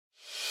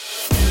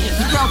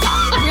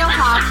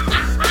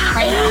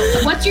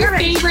What's your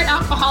favorite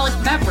alcoholic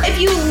beverage? If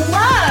you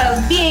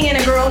love being in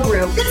a girl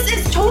group, this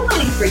is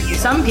totally for you.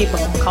 Some people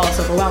call us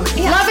overwhelming.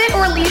 Yeah. Love it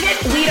or leave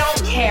it, we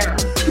don't care.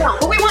 No,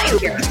 but we want you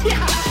here.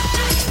 Yeah.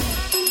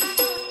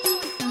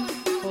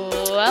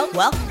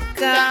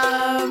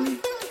 Welcome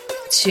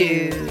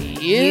to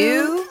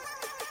You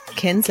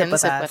Can Sip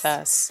With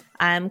Us.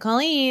 I'm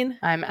Colleen.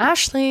 I'm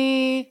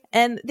Ashley.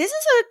 And this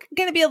is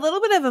going to be a little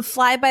bit of a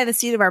fly by the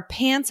seat of our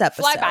pants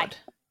episode.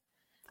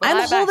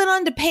 I'm holding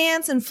on to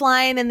pants and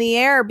flying in the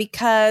air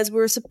because we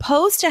were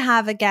supposed to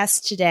have a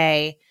guest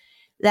today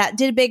that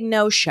did a big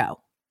no-show.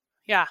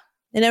 Yeah.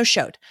 They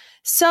no-showed.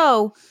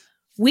 So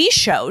we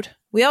showed.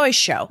 We always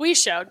show. We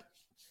showed.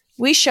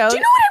 Do you know what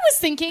I was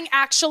thinking,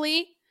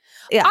 actually?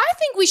 Yeah. I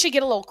think we should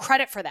get a little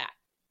credit for that.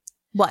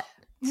 What?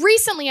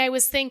 Recently, I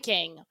was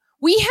thinking,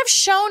 we have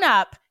shown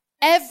up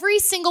every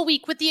single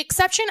week with the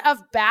exception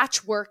of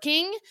batch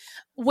working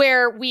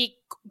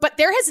but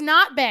there has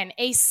not been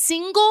a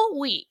single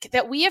week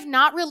that we have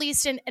not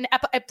released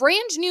a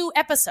brand new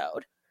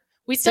episode.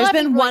 There's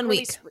been 1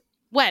 week.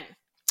 When?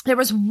 There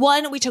was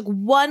we took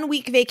 1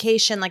 week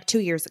vacation like 2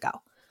 years ago.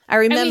 I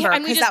remember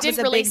because that was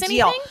a big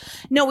deal.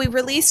 No, we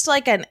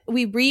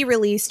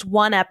re-released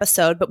one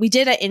episode, but we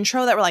did an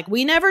intro that we're like,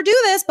 we never do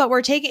this, but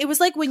it was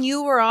like when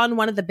you were on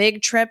one of the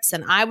big trips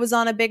and I was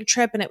on a big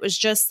trip, and it was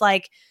just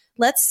like,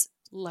 let's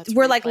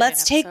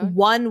take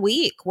 1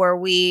 week where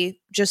we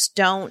just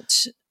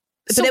don't.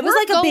 But it was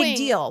like a big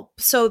deal.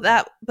 So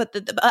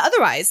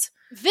otherwise.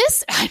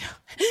 I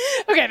know.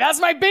 Okay, that's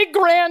my big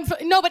grand. But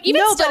that's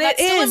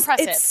still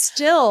impressive. It's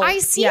still. I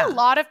see a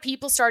lot of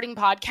people starting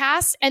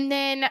podcasts, and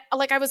then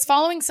like I was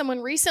following someone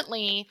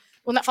recently.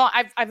 Well,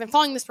 I've been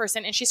following this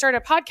person, and she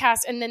started a podcast,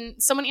 and then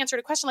someone answered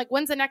a question like,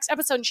 "When's the next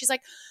episode?" And she's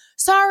like,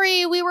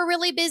 "Sorry, we were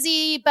really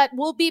busy, but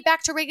we'll be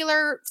back to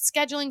regular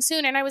scheduling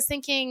soon." And I was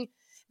thinking,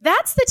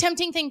 that's the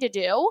tempting thing to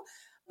do,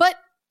 but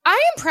I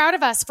am proud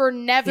of us for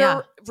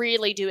never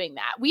really doing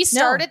that. We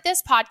started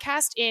this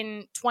podcast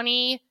in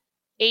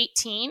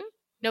 2018,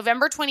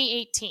 November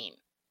 2018.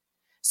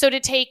 So to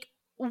take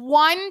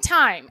one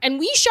time, and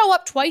we show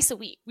up twice a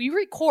week. We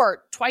record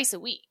twice a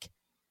week.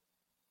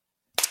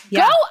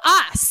 Yeah. Go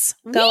us.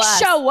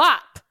 Show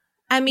up.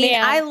 I mean,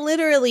 man. I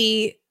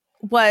literally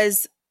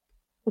was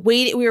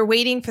waiting. We were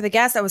waiting for the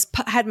guest. I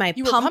had my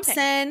pumps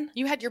in.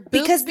 You had your boobs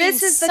because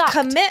this is sucked.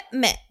 The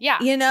commitment. Yeah,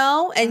 you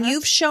know. And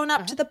you've shown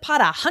up to the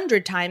pot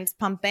 100 times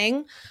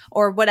pumping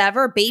or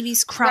whatever.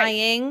 Baby's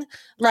crying,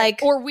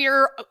 or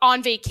we're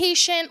on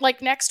vacation.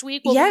 Like next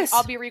week,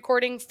 I'll be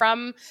recording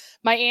from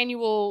my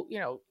annual,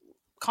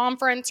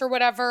 conference or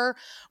whatever.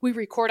 We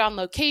record on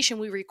location.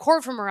 We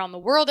record from around the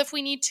world if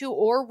we need to,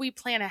 or we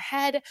plan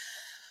ahead.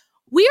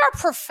 We are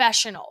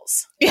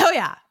professionals. Oh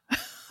yeah.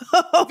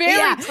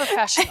 Very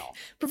professional.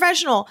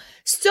 Professional.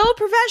 So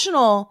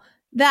professional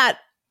that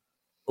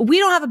we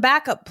don't have a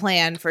backup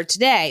plan for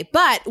today,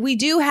 but we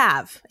do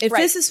have. If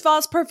this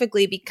falls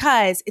perfectly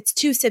because it's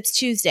 2 Sips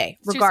Tuesday,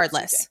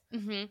 regardless.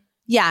 Mm-hmm.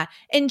 Yeah.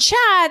 And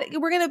Chad,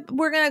 we're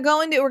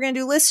gonna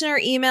do listener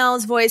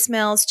emails,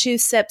 voicemails, 2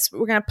 sips.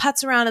 We're gonna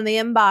putz around in the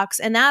inbox,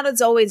 and that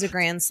is always a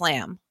grand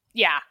slam.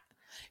 Yeah.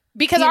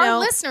 Because our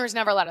listeners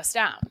never let us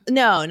down.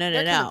 No.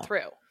 They're coming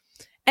through.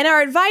 And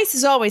our advice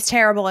is always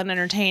terrible and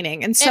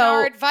entertaining. And so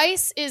our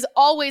advice is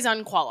always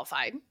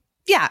unqualified.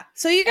 Yeah.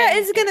 So you guys,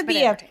 it's going to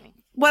be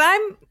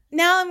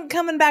I'm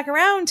coming back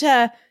around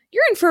to,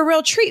 you're in for a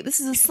real treat. This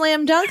is a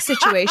slam dunk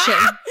situation.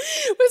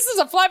 This is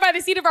a fly by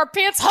the seat of our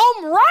pants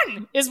home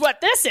run is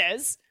what this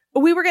is.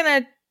 We were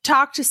going to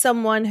talk to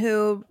someone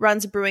who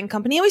runs a brewing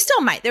company, and we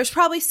still might. There's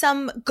probably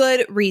some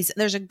good reason.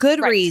 There's a good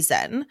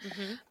reason.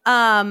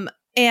 Mm-hmm.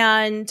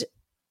 And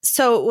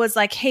so it was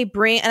like, hey,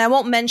 and I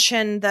won't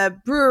mention the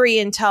brewery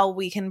until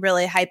we can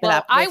really hype it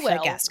up with the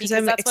guest, because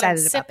I'm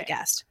excited about the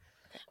guest.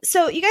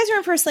 So you guys are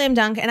in for a slam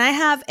dunk, and I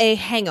have a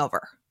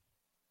hangover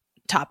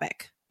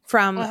topic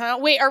from.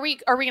 Wait, are we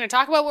going to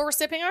talk about what we're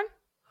sipping on?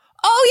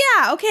 Oh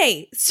yeah,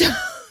 okay. So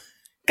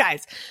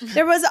guys,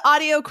 there was an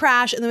audio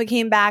crash, and then we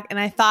came back, and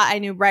I thought I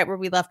knew right where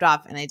we left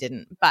off, and I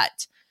didn't.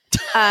 But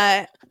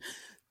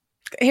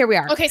here we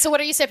are. Okay, so what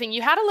are you sipping?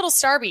 You had a little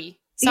Starby.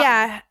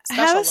 Yeah, I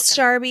have a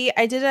Starby.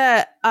 I did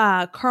a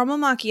caramel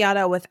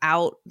macchiato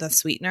without the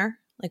sweetener,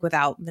 like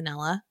without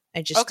vanilla.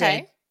 I just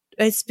did.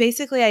 It's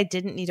basically, I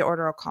didn't need to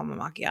order a caramel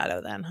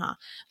macchiato then,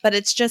 but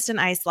it's just an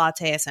iced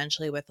latte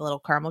essentially with a little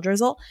caramel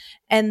drizzle.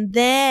 And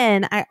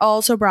then I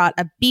also brought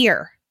a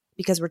beer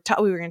because we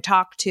were going to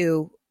talk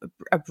to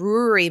a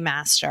brewery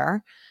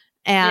master,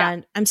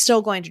 and I'm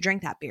still going to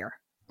drink that beer.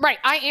 Right.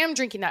 I am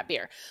drinking that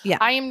beer. Yeah.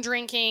 I am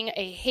drinking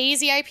a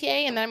hazy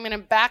IPA, and then I'm going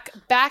to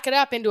back it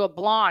up into a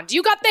blonde.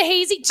 You got the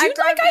hazy. Do you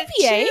like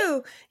IPA?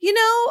 Too.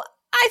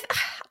 I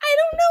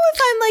don't know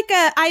if I'm like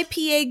a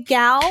IPA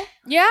gal.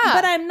 Yeah.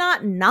 But I'm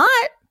not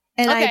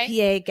an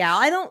IPA gal.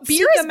 I don't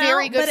beer is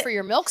very good for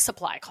your milk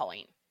supply,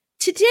 Colleen.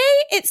 Today,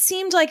 it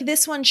seemed like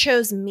this one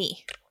chose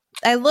me.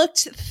 I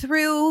looked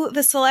through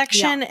the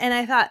selection and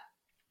I thought,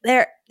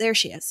 there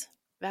she is.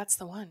 That's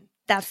the one.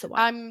 That's the one.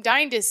 I'm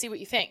dying to see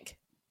what you think,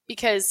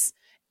 because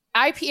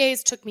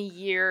IPAs took me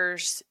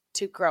years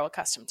to grow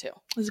accustomed to.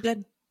 It was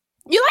good.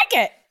 You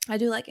like it? I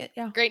do like it.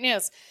 Yeah. Great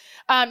news.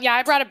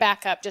 I brought it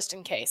back up just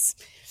in case.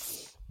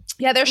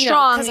 Yeah, they're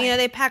strong.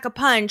 They pack a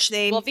punch.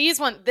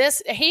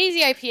 This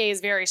hazy IPA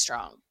is very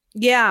strong.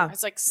 Yeah.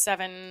 It's like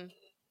 7%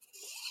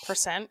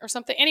 or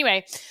something.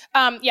 Anyway,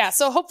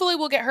 so hopefully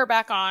we'll get her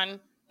back on.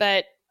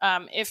 But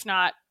if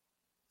not,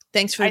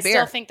 thanks for the beer. I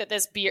still think that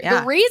this beer,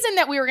 the reason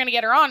that we were going to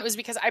get her on was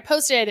because I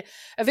posted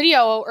a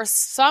video or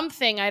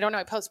something. I don't know.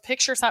 I posted a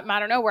picture or something. I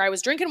don't know, where I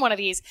was drinking one of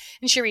these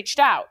and she reached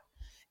out.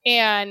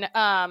 And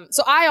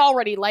so I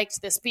already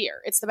liked this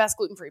beer. It's the best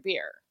gluten-free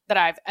beer that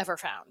I've ever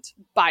found,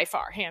 by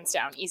far, hands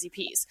down, easy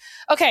peas.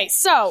 Okay,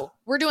 so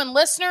we're doing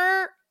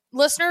listener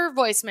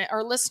voicemail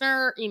or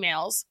listener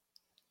emails.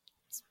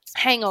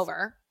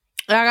 Hangover.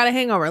 I got a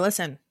hangover.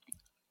 Listen,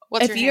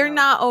 if you're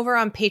not over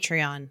on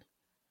Patreon,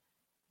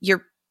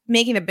 you're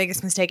making the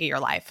biggest mistake of your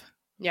life.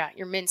 Yeah,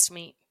 you're minced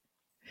meat.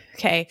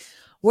 Okay.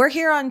 We're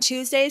here on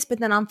Tuesdays, but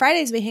then on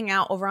Fridays we hang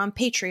out over on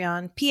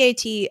Patreon,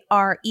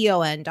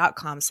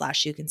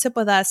 patreon.com/you can sip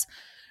with us.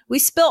 We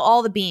spill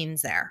all the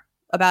beans there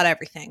about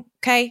everything.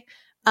 Okay.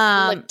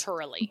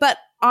 Literally. But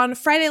on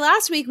Friday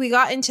last week, we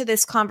got into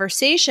this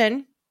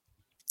conversation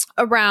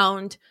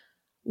around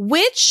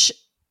which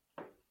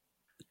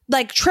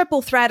like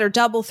triple threat or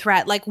double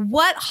threat, like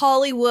what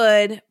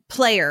Hollywood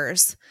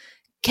players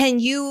can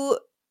you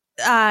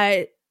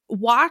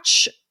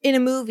watch in a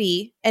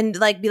movie and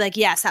like be like,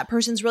 yes, that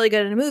person's really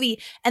good in a movie,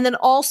 and then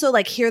also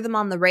like hear them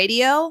on the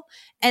radio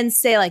and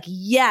say like,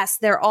 yes,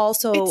 they're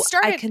also,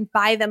 I can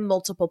buy them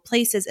multiple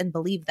places and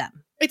believe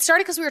them. It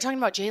started because we were talking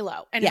about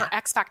J-Lo and her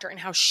X Factor and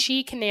how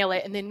she can nail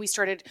it. And then we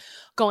started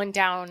going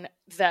down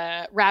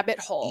the rabbit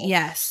hole.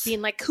 Yes.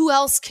 Being like, who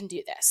else can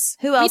do this?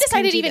 Who else? We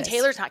decided can do even this?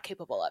 Taylor's not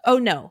capable of it. Oh,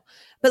 no.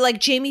 But like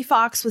Jamie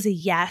Foxx was a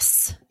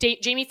yes.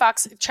 Jamie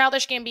Foxx,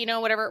 Childish Gambino,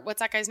 whatever.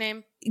 What's that guy's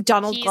name?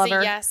 Donald Glover.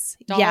 He's a yes.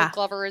 Donald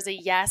Glover is a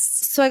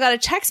yes. So I got a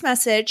text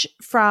message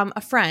from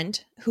a friend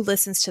who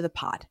listens to the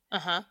pod.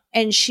 Uh-huh.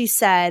 And she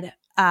said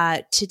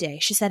today,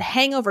 she said,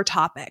 hangover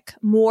topic,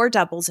 more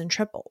doubles and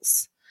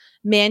triples.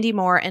 Mandy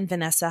Moore and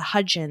Vanessa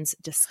Hudgens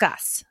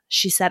discuss.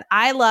 She said,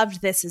 I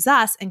loved This Is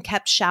Us and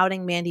kept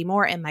shouting Mandy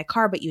Moore in my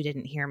car, but you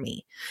didn't hear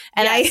me.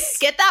 And I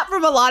get that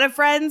from a lot of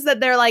friends that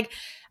they're like,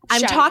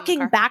 I'm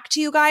talking back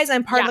to you guys.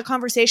 I'm part of the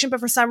conversation,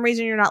 but for some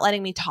reason you're not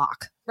letting me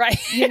talk. Right.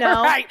 You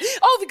know? Right.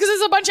 Oh, because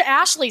there's a bunch of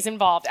Ashleys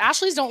involved.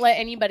 Ashleys don't let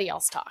anybody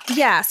else talk.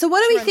 Yeah. So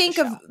what do we think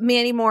of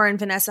Mandy Moore and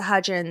Vanessa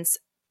Hudgens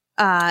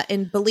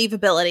in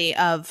believability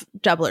of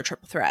double or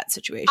triple threat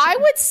situation? I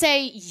would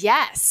say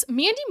yes.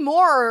 Mandy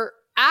Moore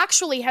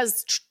actually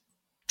has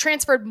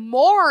transferred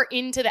more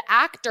into the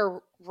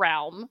actor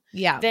realm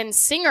than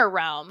singer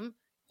realm,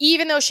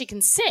 even though she can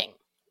sing.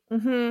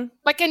 Mm-hmm.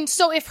 Like, and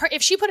so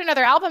if she put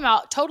another album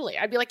out, totally,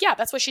 I'd be like, yeah,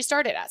 that's what she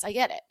started as. I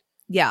get it.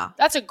 Yeah.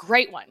 That's a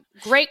great one.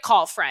 Great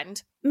call,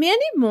 friend.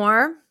 Mandy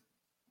Moore,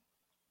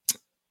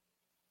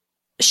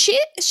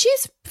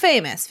 she's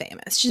famous.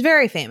 She's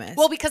very famous.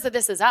 Well, because of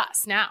This Is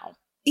Us now.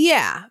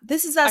 Yeah.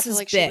 This Is Us I feel is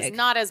like big. She was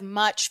not as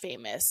much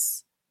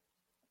famous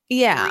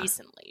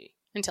recently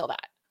until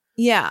that.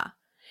 Yeah.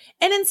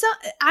 And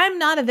I'm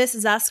not a This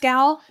Is Us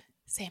gal.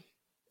 Same.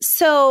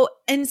 So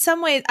in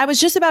some ways, I was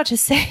just about to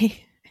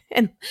say,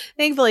 and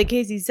thankfully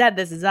Casey said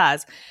This Is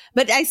Us,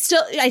 but I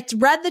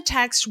read the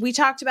text, we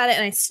talked about it,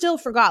 and I still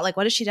forgot, like,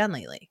 what has she done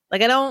lately?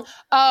 Like, I don't,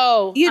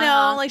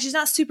 like, she's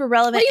not super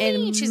relevant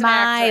in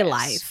my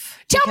life.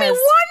 Tell me one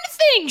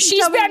thing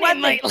she's been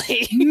in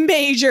lately.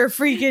 Major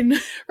freaking.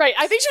 Right.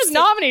 I think she was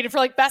nominated for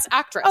like Best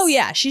Actress. Oh,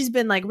 yeah. She's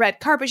been like red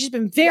carpet. She's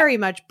been very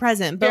much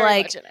present, but very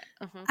like, much in it.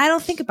 Mm-hmm. I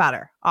don't think about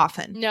her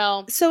often.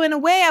 No. So in a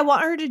way, I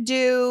want her to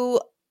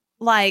do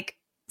like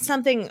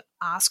something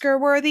Oscar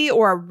worthy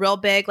or a real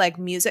big like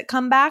music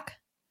comeback.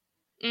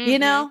 Mm-hmm. You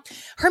know?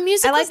 Her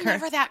music was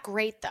never that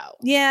great though.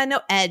 Yeah. No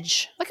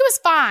edge. Like it was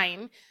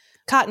fine.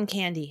 Cotton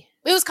candy.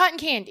 It was cotton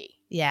candy.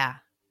 Yeah.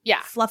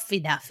 Yeah. Fluffy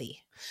duffy.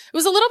 It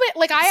was a little bit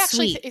like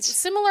it's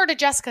similar to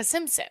Jessica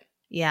Simpson.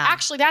 Yeah.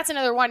 Actually, that's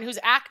another one who's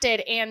acted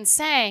and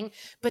sang,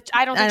 but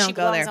I don't think she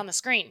belongs on the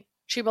screen.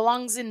 She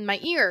belongs in my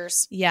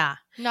ears. Yeah.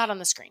 Not on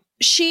the screen.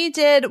 She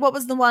did, what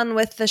was the one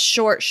with the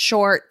short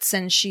shorts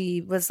and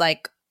she was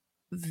like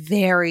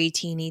very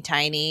teeny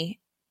tiny?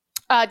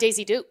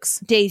 Daisy Dukes.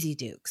 Daisy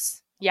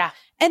Dukes. Yeah.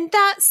 And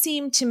that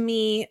seemed to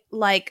me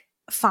like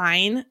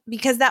fine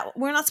because that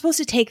we're not supposed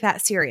to take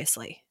that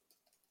seriously.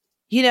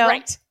 You know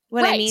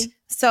what I mean?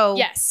 So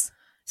yes.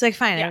 It's like,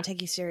 fine, I don't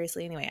take you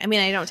seriously anyway. I mean,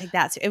 I don't take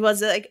that. It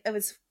was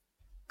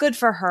good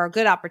for her,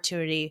 good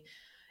opportunity.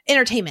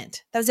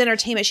 Entertainment. That was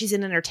entertainment. She's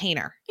an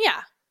entertainer.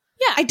 Yeah.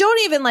 Yeah. I don't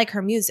even like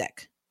her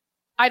music.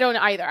 I don't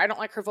either. I don't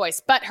like her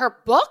voice. But her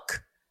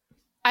book,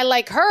 I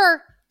like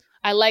her.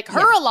 I like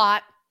her a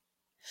lot.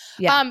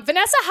 Yeah.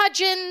 Vanessa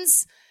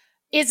Hudgens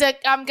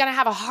I'm going to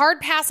have a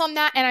hard pass on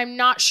that, and I'm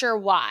not sure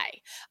why.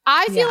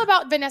 I feel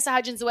about Vanessa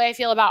Hudgens the way I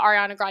feel about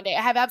Ariana Grande.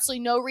 I have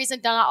absolutely no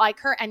reason to not like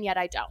her, and yet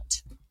I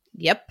don't.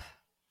 Yep.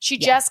 She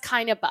just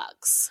kind of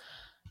bugs.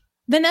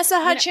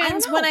 Vanessa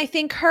Hudgens, when I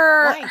think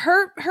her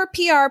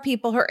PR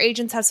people, her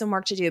agents have some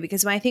work to do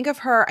because when I think of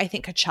her, I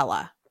think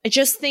Coachella. I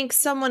just think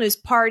someone who's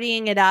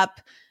partying it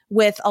up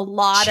with a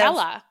lot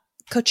of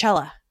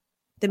Coachella.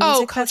 The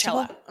music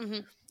festival. Mm-hmm.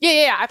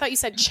 Yeah. I thought you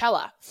said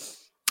Cella.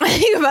 I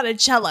think about a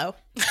cello.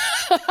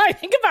 I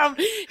think about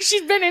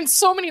she's been in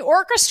so many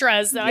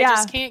orchestras that I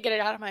just can't get it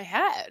out of my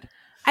head.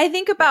 I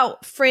think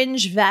about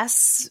fringe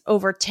vests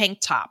over tank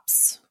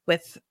tops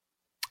with.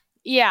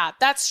 Yeah,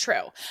 that's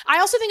true. I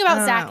also think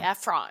about Zac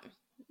Efron.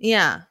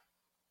 Yeah.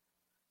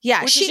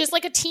 Which is just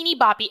like a teeny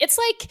boppy. It's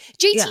like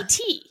JTT.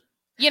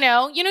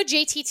 Yeah. You know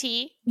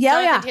JTT?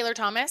 Jonathan Taylor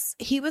Thomas?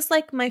 He was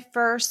like my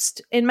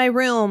first, in my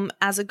room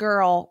as a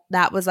girl,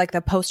 that was like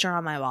the poster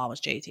on my wall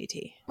was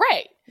JTT.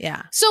 Right.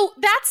 Yeah. So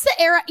that's the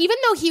era, even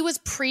though he was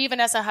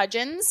pre-Vanessa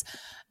Hudgens,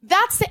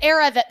 that's the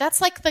era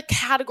that's like the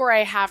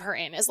category I have her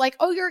in is like,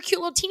 oh, you're a cute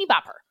little teeny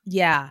bopper.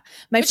 Yeah.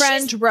 My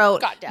friend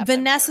wrote,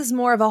 Vanessa's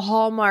more of a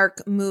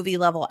Hallmark movie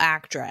level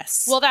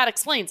actress. Well, that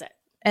explains it.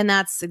 And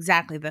that's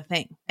exactly the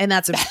thing. And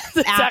that's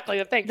exactly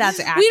the thing. That's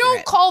accurate. We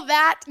don't call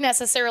that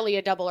necessarily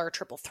a double or a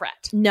triple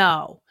threat.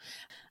 No.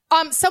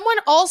 Someone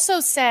also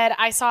said,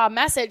 I saw a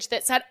message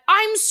that said,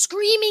 I'm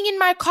screaming in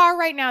my car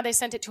right now. They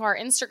sent it to our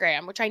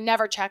Instagram, which I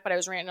never check, but I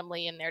was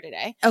randomly in there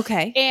today.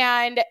 Okay.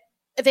 And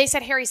they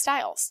said Harry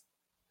Styles.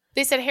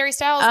 They said Harry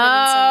Styles.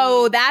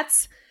 Oh,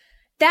 that's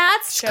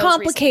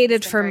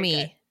complicated for me.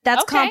 Good.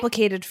 That's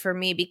complicated for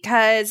me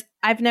because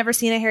I've never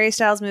seen a Harry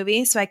Styles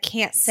movie, so I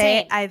can't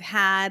say I've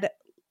had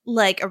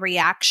like a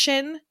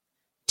reaction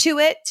to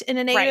it in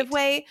a negative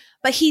way.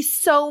 But he's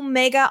so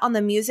mega on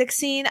the music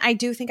scene. I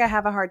do think I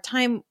have a hard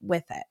time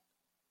with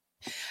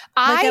it.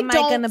 I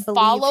don't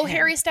follow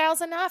Harry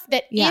Styles enough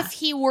that if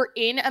he were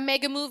in a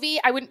mega movie,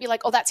 I wouldn't be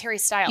like, oh, that's Harry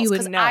Styles.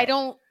 Because I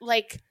don't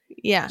like,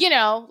 I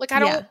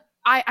don't.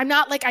 I'm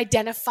not like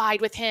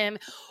identified with him,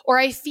 or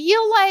I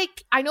feel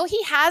like I know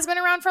he has been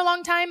around for a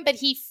long time, but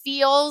he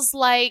feels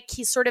like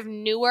he's sort of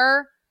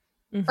newer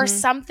or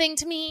something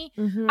to me.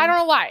 Mm-hmm. I don't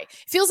know why. It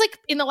feels like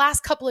in the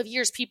last couple of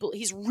years,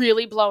 he's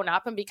really blown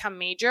up and become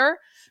major.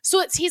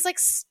 So he's like,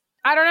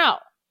 I don't know.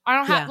 I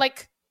don't have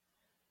like,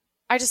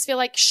 I just feel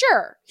like,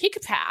 sure, he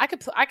could pass. I could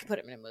put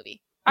him in a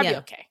movie. I'd be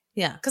okay.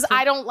 Yeah. Because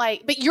I don't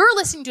like, but you're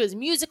listening to his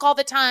music all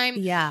the time.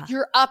 Yeah.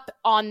 You're up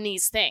on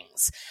these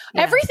things.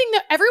 Yeah. Everything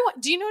that everyone,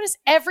 do you notice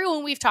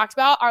everyone we've talked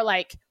about are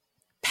like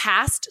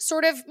past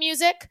sort of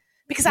music?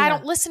 Because I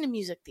don't listen to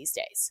music these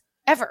days,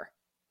 ever.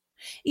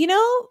 You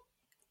know,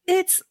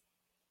 it's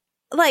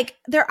like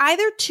they're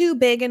either too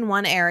big in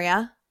one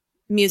area,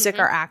 music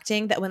or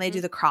acting, that when they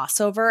do the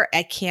crossover,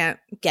 I can't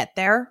get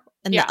there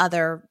in the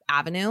other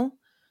avenue.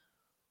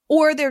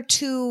 Or they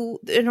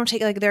don't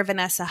take like their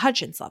Vanessa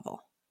Hudgens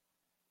level.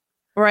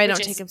 Or I don't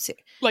take them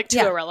seriously. Like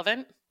too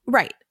irrelevant.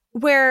 Right.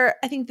 Where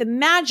I think the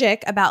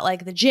magic about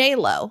like the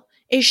J-Lo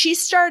is she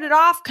started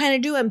off kind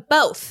of doing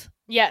both.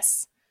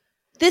 Yes.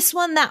 This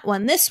one, that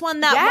one, this one,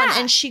 that one.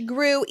 And she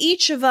grew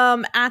each of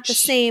them at the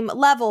same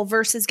level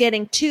versus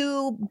getting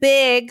too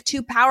big,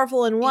 too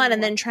powerful in one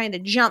and then trying to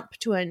jump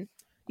to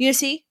you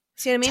see?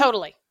 See what I mean?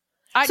 Totally.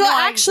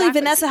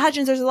 Vanessa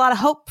Hudgens, there's a lot of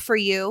hope for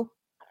you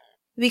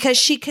because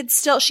she could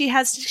still, she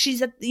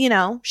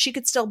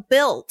could still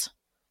build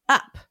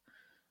up.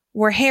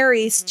 Where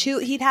Harry's too,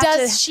 he'd have to.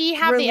 Does she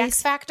have the X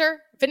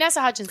factor?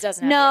 Vanessa Hudgens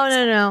doesn't have the X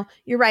factor. No.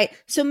 You're right.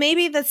 So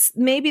maybe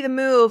the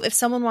move, if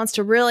someone wants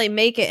to really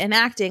make it in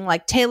acting,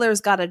 like Taylor's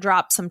got to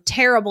drop some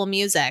terrible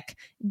music,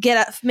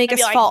 make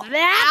us fall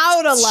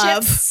out of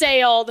love. Ship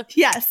sailed.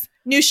 Yes.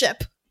 New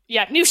ship.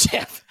 Yeah, new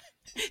ship.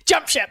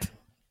 Jump ship.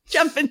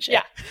 Jumping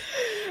ship.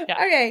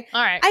 Yeah. Okay.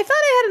 All right. I thought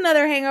I had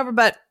another hangover,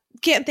 but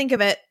can't think of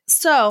it.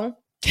 So.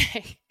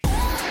 Okay.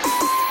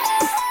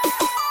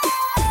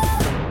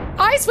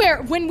 I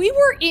swear, when we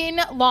were in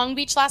Long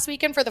Beach last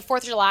weekend for the 4th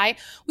of July,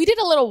 we did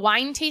a little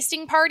wine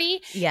tasting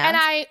party. Yeah.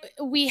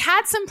 And we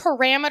had some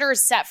parameters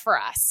set for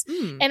us.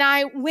 And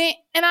I went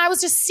and I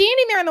was just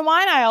standing there in the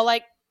wine aisle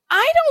like,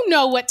 I don't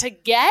know what to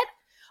get.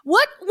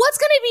 What's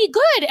going to be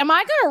good? Am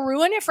I going to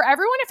ruin it for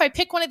everyone if I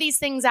pick one of these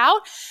things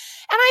out?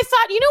 And I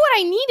thought, you know what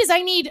I need is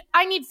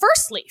I need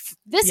First Leaf.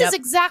 This is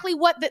exactly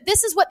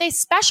this is what they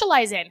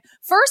specialize in.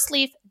 First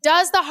Leaf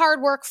does the hard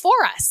work for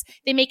us.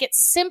 They make it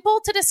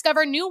simple to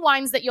discover new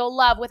wines that you'll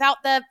love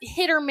without the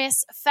hit or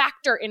miss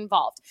factor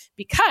involved.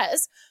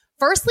 Because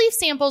First Leaf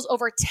samples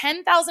over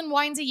 10,000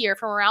 wines a year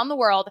from around the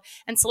world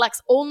and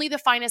selects only the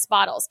finest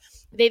bottles.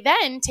 They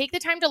then take the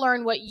time to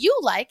learn what you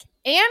like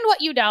and what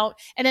you don't,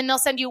 and then they'll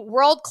send you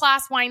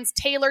world-class wines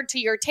tailored to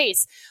your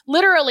taste.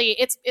 Literally,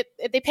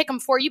 they pick them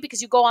for you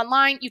because you go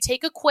online, you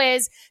take a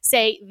quiz,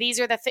 say these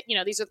are the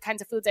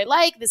kinds of foods I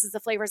like, this is the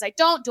flavors I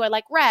don't. Do I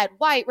like red,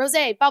 white,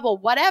 rosé, bubble,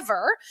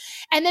 whatever?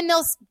 And then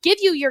they'll give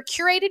you your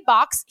curated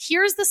box.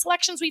 Here's the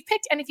selections we've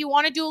picked, and if you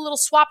want to do a little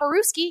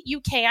swap-a-rooski,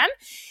 you can.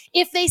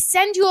 If they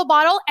send you a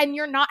bottle and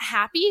you're not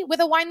happy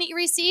with a wine that you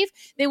receive,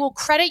 they will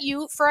credit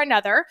you for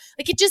another.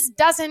 Like, it just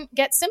doesn't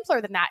get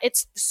simpler than that.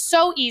 It's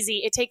so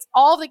easy. It takes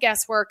all the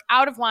guesswork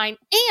out of wine.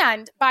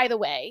 And by the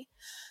way,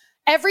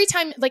 every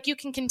time, like, you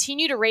can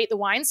continue to rate the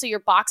wine, so your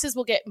boxes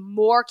will get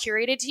more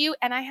curated to you.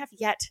 And I have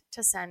yet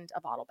to send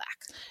a bottle back.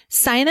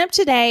 Sign up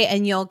today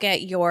and you'll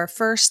get your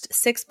first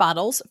 6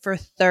 bottles for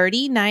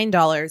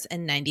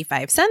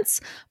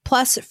 $39.95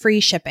 plus free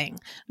shipping.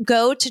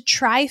 Go to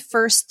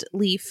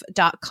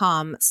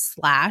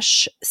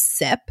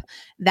tryfirstleaf.com/sip.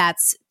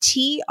 That's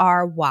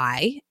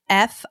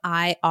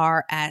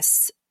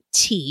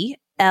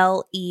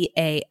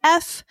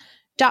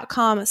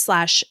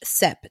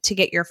tryfirstleaf.com/sip to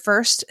get your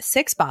first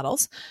 6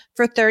 bottles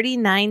for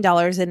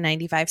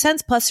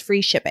 $39.95 plus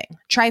free shipping.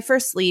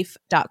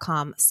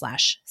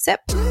 Tryfirstleaf.com/sip.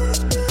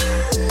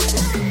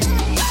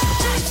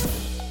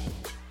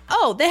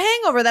 Oh, the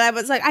hangover that I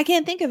was like, I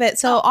can't think of it.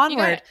 So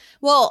onward.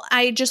 Well,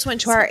 I just went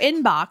to our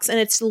inbox and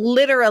it's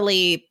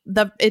literally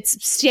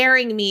it's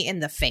staring me in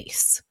the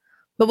face,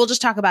 but we'll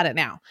just talk about it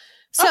now.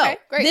 So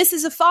this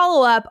is a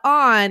follow-up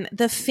on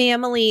the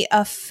family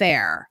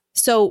affair.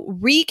 So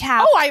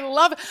recap. Oh,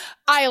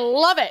 I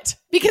love it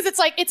because it's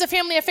like, it's a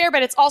family affair,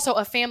 but it's also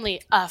a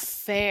family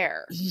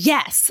affair.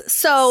 Yes.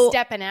 So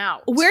stepping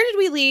out. Where did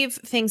we leave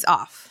things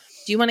off?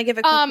 Do you want to give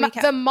a quick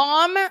recap?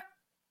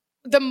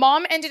 The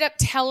mom ended up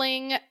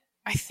telling,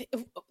 I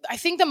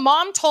think the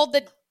mom told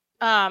the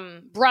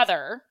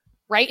brother,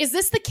 right? Is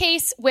this the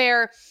case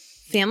where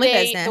family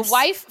business, the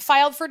wife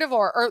filed for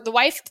divorce, or the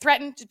wife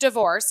threatened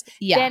divorce?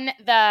 Yeah. Then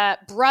the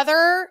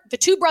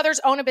 2 brothers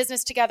own a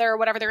business together or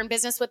whatever. They're in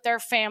business with their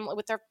family,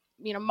 with their,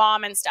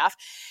 mom and stuff.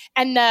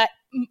 And the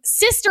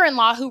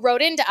sister-in-law who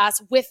wrote into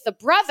us with the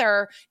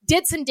brother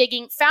did some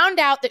digging, found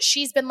out that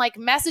she's been like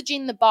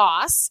messaging the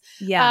boss,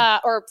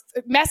 or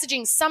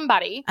messaging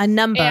somebody, a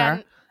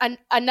number.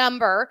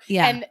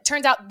 Yeah. And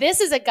turns out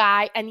this is a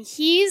guy and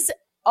he's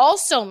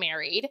also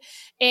married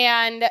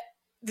and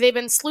they've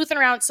been sleuthing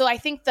around. So I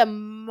think the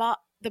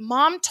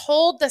mom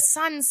told the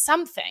son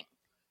something.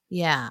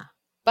 Yeah.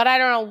 But I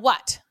don't know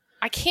what.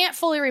 I can't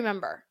fully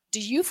remember.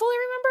 Do you fully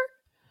remember?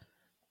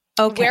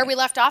 Okay. Where we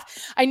left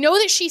off? I know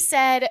that she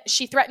said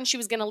she threatened she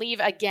was going to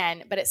leave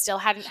again, but it still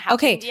hadn't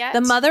happened yet.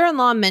 The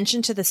mother-in-law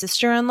mentioned to the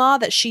sister-in-law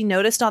that she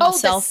noticed on the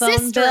cell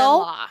phone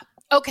bill.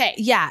 Okay.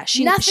 Yeah,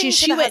 she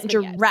went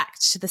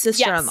direct to the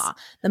sister-in-law.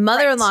 Yes. The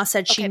mother-in-law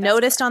said she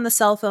noticed on the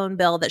cell phone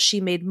bill that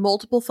she made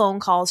multiple phone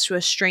calls to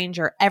a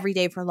stranger every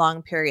day for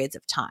long periods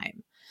of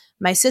time.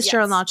 My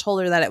sister-in-law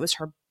told her that it was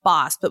her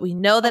boss, but we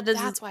know that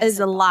is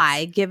a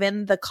lie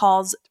given the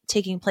calls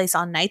taking place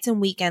on nights and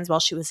weekends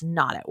while she was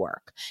not at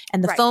work.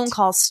 And the phone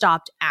calls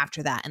stopped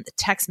after that and the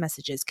text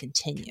messages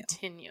continued.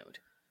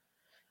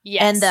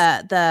 Yes.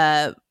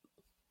 And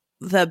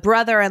the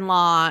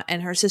brother-in-law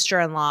and her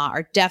sister-in-law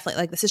are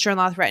definitely, like, the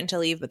sister-in-law threatened to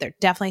leave, but they're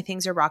definitely,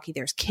 things are rocky.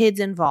 There's kids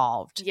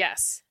involved.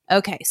 Yes.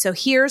 Okay, so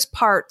here's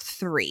part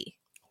 3.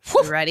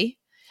 You ready?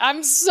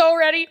 I'm so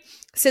ready.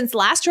 Since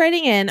last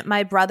writing in,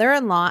 my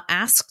brother-in-law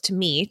asked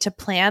me to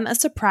plan a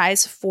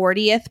surprise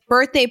 40th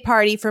birthday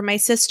party for my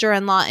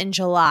sister-in-law in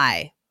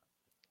July.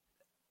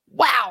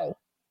 Wow.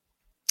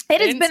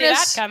 Didn't see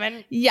that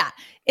coming. Yeah.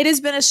 It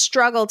has been a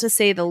struggle to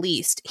say the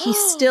least. He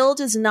still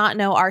does not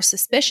know our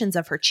suspicions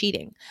of her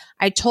cheating.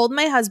 I told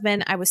my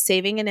husband I was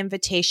saving an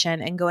invitation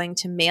and going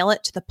to mail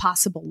it to the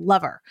possible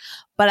lover,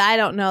 but I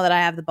don't know that I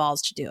have the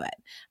balls to do it.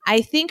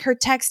 I think her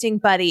texting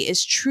buddy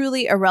is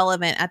truly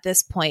irrelevant at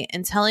this point,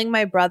 and telling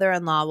my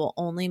brother-in-law will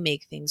only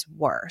make things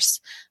worse.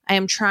 I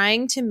am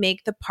trying to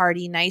make the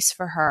party nice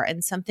for her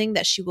and something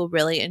that she will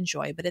really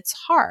enjoy, but it's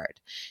hard.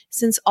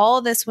 Since all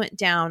of this went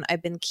down,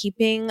 I've been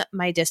keeping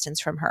my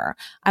distance from her.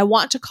 I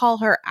want to call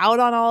her out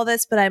on all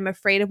this, but I'm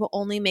afraid it will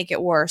only make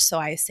it worse, so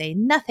I say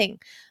nothing.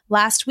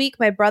 Last week,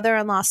 my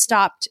brother-in-law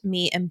stopped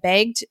me and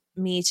begged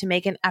me to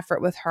make an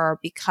effort with her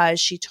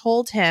because she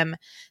told him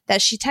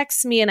that she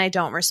texts me and I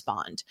don't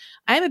respond.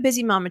 I'm a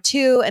busy mama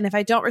too, and if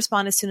I don't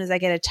respond as soon as I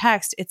get a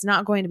text, it's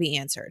not going to be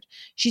answered.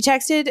 She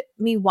texted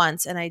me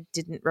once and I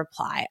didn't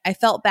reply. I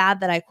felt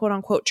bad that I quote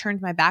unquote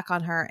turned my back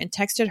on her and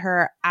texted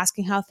her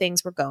asking how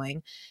things were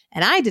going,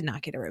 and I did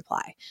not get a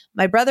reply.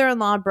 My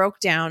brother-in-law broke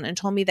down and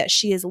told me that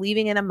she is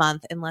leaving in a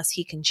month unless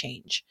he can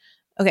change.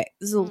 Okay,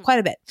 this is quite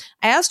a bit.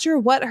 I asked her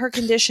what her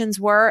conditions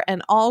were,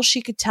 and all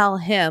she could tell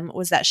him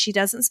was that she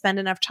doesn't spend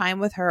enough time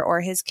with her or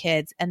his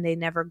kids, and they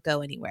never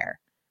go anywhere.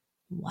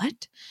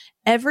 What?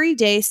 Every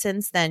day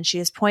since then, she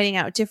is pointing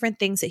out different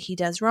things that he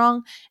does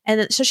wrong,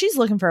 and so she's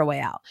looking for a way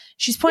out.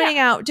 She's pointing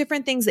out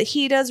different things that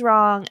he does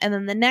wrong, and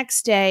then the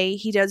next day,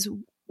 he does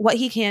what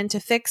he can to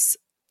fix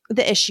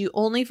the issue,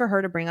 only for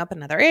her to bring up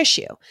another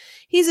issue.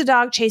 He's a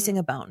dog chasing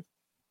a bone.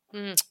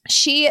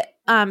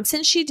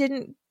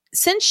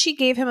 Since she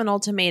gave him an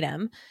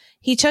ultimatum,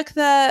 he took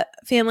the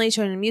family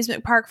to an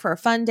amusement park for a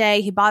fun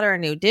day. He bought her a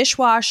new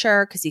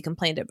dishwasher because she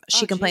complained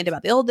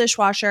about the old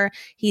dishwasher.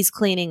 He's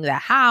cleaning the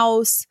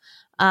house.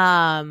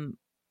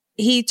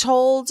 He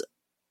told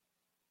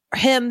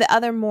him the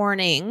other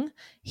morning,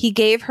 he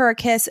gave her a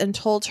kiss and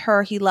told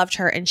her he loved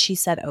her, and she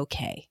said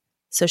okay.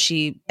 So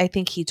I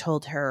think he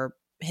told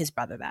his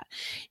brother that.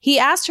 He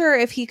asked her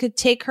if he could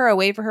take her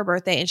away for her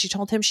birthday, and she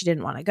told him she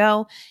didn't want to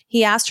go.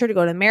 He asked her to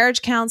go to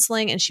marriage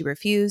counseling, and she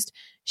refused.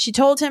 She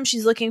told him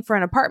she's looking for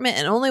an apartment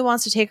and only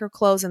wants to take her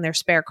clothes in their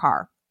spare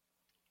car.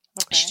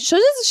 Okay. She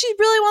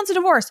really wants a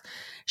divorce.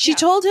 She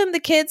told him the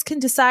kids can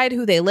decide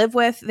who they live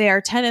with. They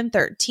are 10 and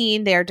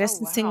 13. They are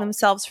distancing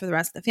themselves from the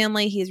rest of the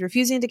family. He is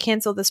refusing to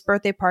cancel this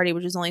birthday party,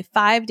 which is only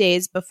 5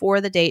 days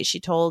before the date she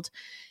told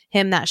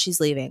him that she's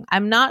leaving.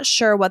 I'm not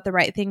sure what the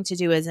right thing to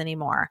do is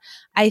anymore.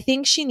 I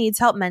think she needs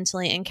help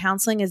mentally, and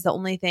counseling is the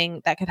only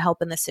thing that could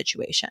help in this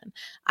situation.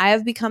 I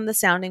have become the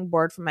sounding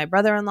board for my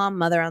brother-in-law,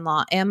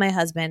 mother-in-law, and my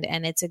husband,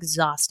 and it's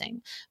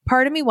exhausting.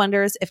 Part of me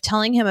wonders if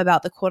telling him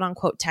about the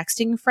quote-unquote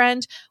texting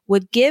friend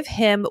would give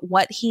him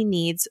what he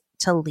needs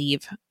to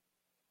leave,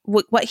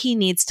 what he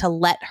needs to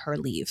let her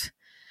leave.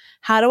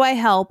 How do I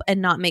help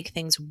and not make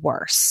things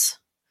worse?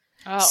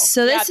 Oh,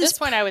 so at this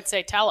point, I would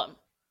say tell him.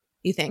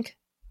 You think?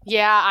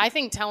 Yeah, I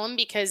think tell him,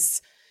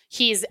 because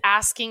he's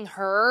asking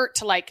her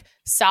to like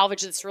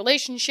salvage this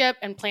relationship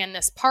and plan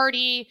this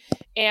party.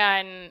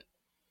 And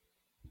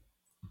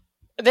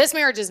this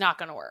marriage is not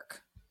going to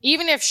work.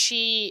 Even if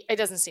it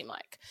doesn't seem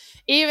like,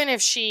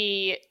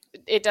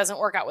 it doesn't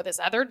work out with this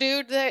other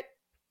dude that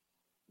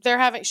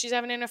she's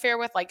having an affair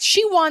with. Like,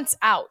 she wants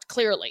out,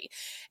 clearly.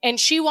 And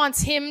she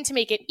wants him to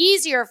make it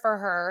easier for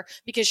her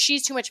because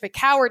she's too much of a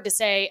coward to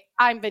say,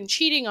 I've been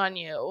cheating on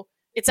you.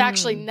 It's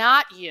actually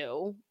not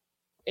you.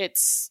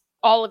 It's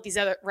all of these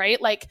other, right?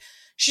 Like,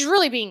 she's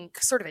really being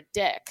sort of a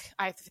dick,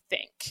 I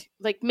think.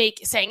 Like,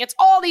 saying it's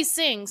all these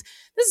things.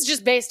 This is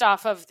just based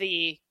off of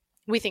we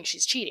think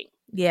she's cheating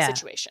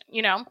situation,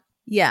 you know?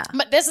 Yeah.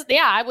 But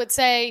I would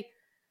say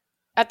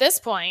at this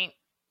point,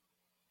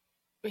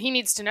 he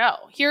needs to know.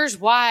 Here's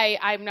why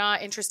I'm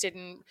not interested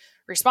in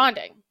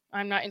responding.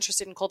 I'm not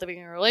interested in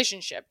cultivating a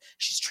relationship.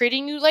 She's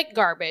treating you like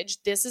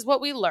garbage. This is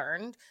what we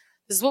learned.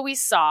 This is what we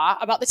saw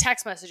about the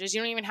text messages.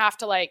 You don't even have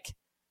to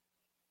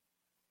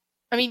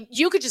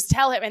you could just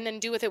tell him and then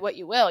do with it what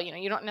you will. You know,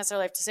 you don't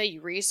necessarily have to say you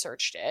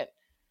researched it.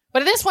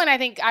 But at this point, I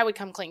think I would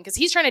come clean because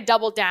he's trying to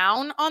double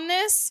down on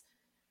this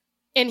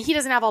and he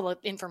doesn't have all the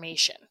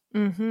information.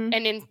 Mm-hmm.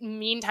 And in the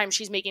meantime,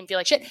 she's making him feel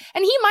like shit.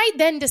 And he might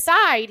then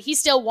decide he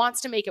still wants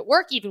to make it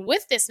work even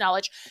with this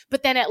knowledge.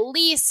 But then at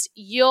least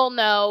you'll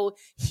know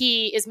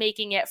he is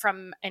making it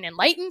from an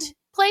enlightened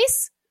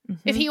place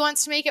if he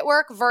wants to make it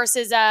work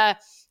versus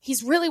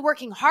he's really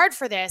working hard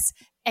for this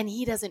and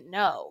he doesn't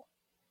know.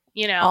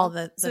 You know, all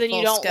the so then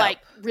you don't scope.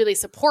 Really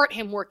support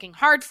him working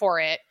hard for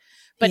it.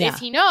 But if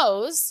he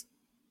knows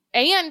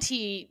and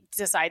he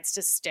decides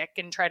to stick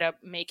and try to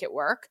make it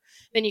work,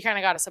 then you kind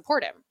of got to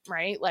support him,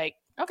 right? Like,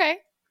 okay.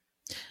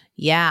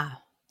 Yeah.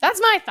 That's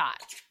my thought.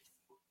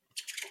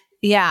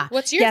 Yeah.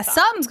 What's your thought?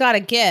 Something's got to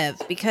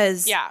give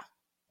because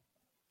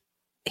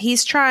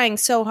he's trying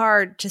so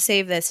hard to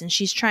save this and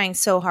she's trying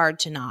so hard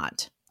to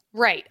not.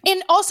 Right.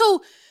 And also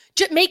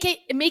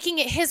making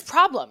it his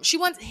problem. She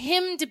wants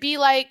him to be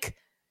like,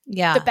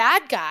 the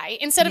bad guy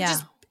instead of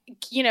just,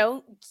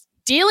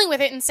 dealing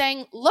with it and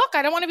saying, look,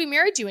 I don't want to be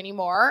married to you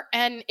anymore.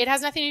 And it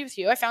has nothing to do with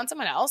you. I found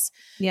someone else.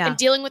 Yeah. And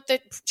dealing with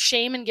the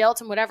shame and guilt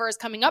and whatever is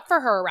coming up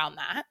for her around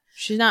that.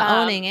 She's not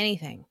owning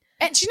anything.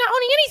 And she's not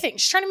owning anything.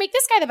 She's trying to make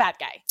this guy the bad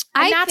guy.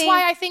 And that's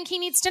why I think he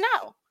needs to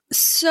know.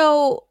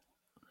 So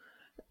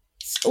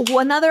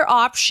another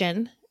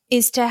option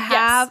is to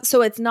have,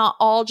 so it's not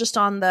all just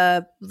on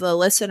the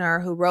listener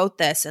who wrote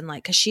this and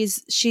like,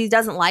 cause she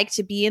doesn't like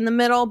to be in the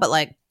middle, but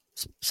like,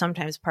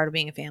 sometimes part of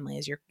being a family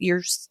is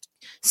you're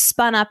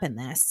spun up in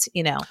this,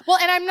 you know? Well,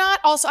 and I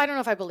don't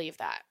know if I believe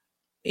that.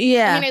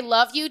 Yeah. I mean, I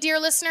love you, dear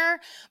listener,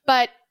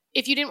 but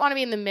if you didn't want to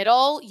be in the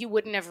middle, you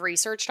wouldn't have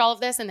researched all of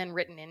this and then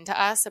written into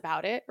us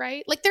about it,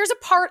 right? Like there's a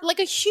part, like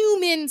a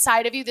human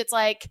side of you that's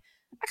like,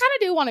 I kind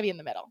of do want to be in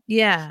the middle.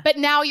 Yeah. But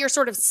now you're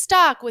sort of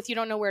stuck with you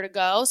don't know where to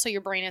go. So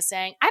your brain is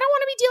saying, I don't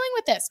want to be dealing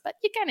with this, but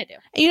you kind of do.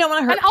 And you don't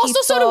want to hurt people. And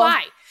also so do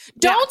I.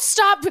 Don't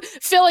stop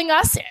filling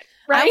us in.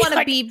 Right? I want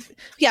to be,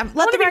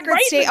 let the record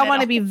state, I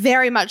want to be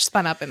very much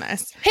spun up in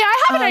this. Hey,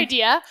 I have an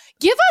idea.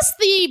 Give us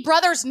the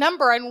brother's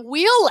number and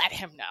we'll let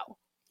him know.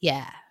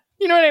 Yeah.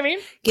 You know what I mean?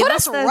 Put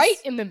us right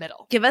in the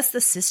middle. Give us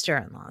the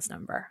sister-in-law's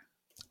number.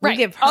 We'll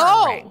give her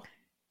a ring.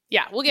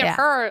 Yeah, we'll give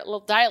her a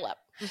little dial-up.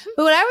 Mm-hmm.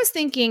 But what I was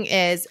thinking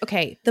is,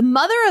 okay, the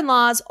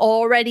mother-in-law's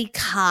already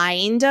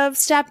kind of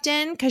stepped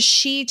in because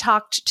she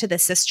talked to the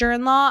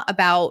sister-in-law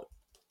about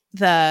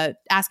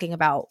asking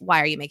about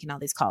why are you making all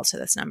these calls to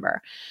this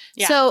number.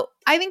 Yeah. So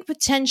I think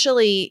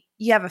potentially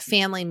you have a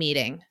family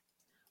meeting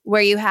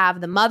where you have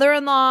the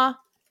mother-in-law,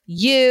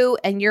 you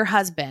and your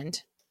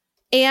husband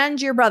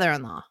and your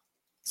brother-in-law.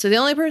 So the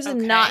only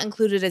person not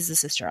included is the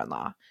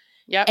sister-in-law.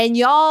 Yep. And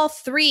y'all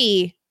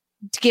three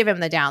give him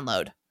the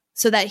download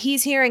so that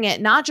he's hearing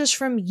it not just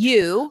from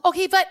you.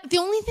 Okay, but the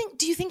only thing,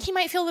 do you think he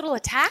might feel a little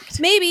attacked?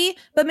 Maybe,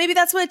 but maybe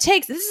that's what it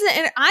takes.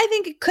 I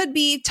think it could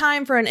be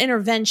time for an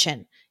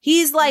intervention.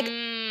 He's like,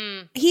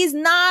 he's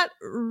not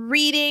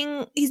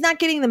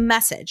getting the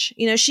message.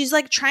 You know, she's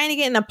like trying to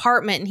get an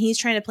apartment and he's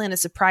trying to plan a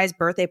surprise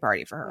birthday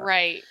party for her.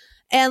 Right.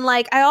 And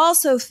like, I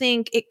also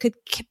think it could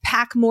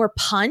pack more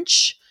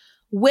punch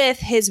with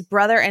his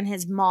brother and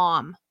his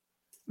mom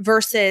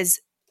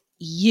versus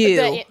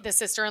you. The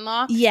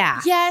sister-in-law?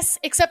 Yeah. Yes,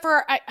 except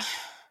for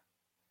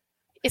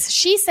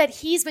She said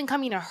he's been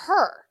coming to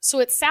her. So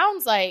it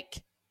sounds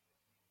like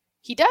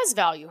he does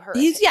value her.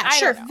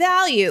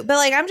 Value. But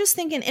like, I'm just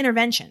thinking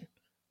intervention.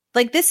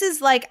 Like, this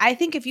is like, I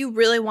think if you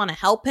really want to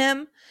help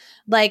him,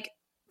 like,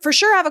 for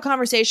sure have a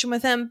conversation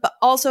with him. But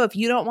also, if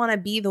you don't want to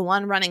be the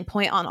one running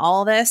point on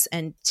all this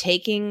and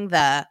taking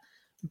the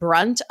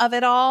brunt of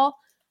it all,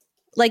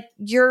 like,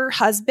 your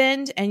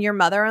husband and your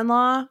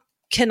mother-in-law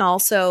can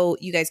also,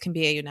 you guys can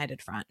be a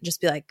united front.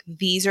 Just be like,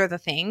 these are the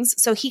things.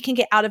 So he can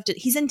get out of,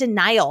 he's in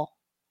denial.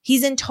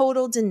 He's in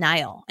total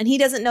denial. And he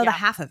doesn't know the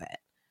half of it.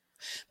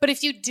 But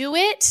if you do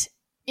it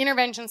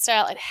intervention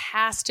style, it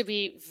has to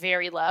be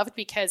very loved,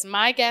 because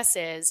my guess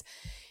is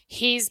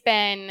he's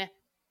been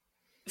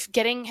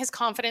getting his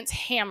confidence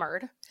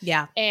hammered.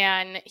 Yeah.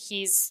 And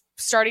he's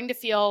starting to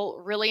feel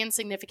really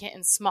insignificant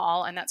and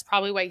small. And that's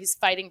probably why he's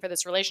fighting for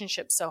this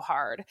relationship so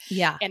hard.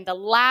 Yeah. And the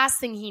last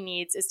thing he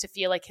needs is to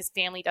feel like his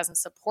family doesn't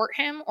support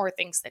him or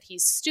thinks that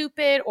he's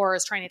stupid or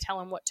is trying to tell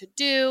him what to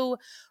do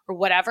or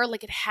whatever.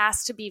 Like, it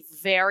has to be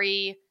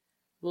very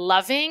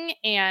loving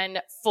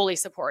and fully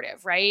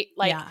supportive, right?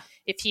 Like,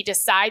 if he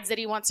decides that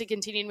he wants to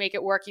continue to make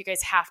it work, you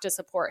guys have to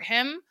support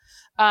him.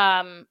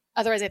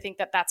 Otherwise, I think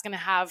that that's going to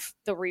have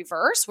the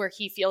reverse, where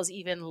he feels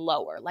even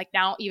lower. Like,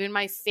 now even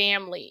my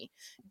family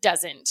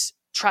doesn't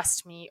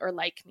trust me or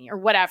like me or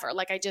whatever.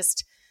 Like,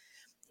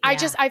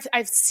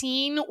 I've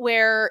seen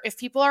where if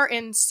people are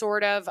in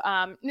sort of,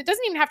 it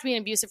doesn't even have to be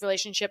an abusive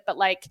relationship, but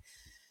like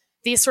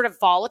these sort of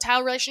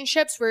volatile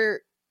relationships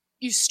where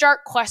you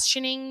start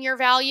questioning your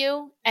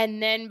value,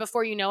 and then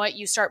before you know it,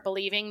 you start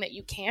believing that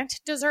you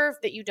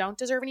don't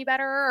deserve any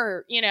better,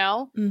 or, you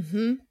know.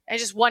 Mm-hmm. I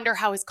just wonder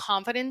how his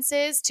confidence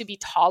is to be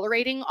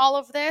tolerating all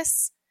of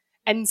this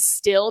and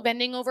still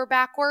bending over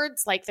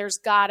backwards. Like, there's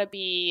got to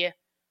be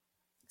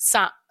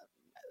some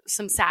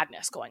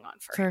sadness going on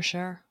for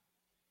him.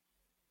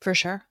 For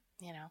sure.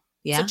 You know?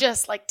 Yeah. So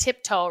just like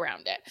tiptoe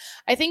around it.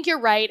 I think you're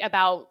right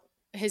about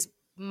his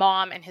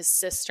mom and his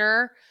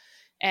sister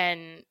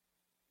and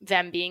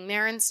them being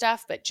there and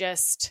stuff, but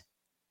just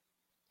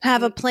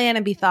have a plan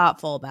and be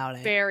thoughtful about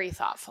it. Very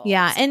thoughtful.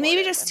 Yeah. And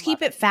maybe just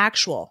keep it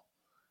factual.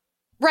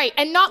 Right.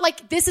 And not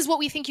like, this is what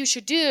we think you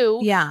should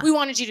do. Yeah. We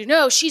wanted you to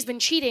know she's been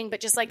cheating,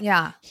 but just like,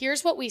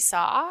 here's what we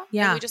saw.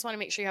 Yeah. And we just want to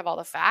make sure you have all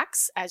the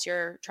facts as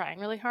you're trying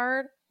really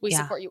hard. We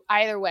support you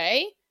either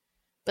way,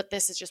 but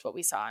this is just what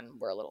we saw and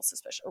we're a little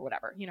suspicious or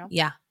whatever, you know?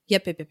 Yeah.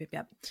 Yep.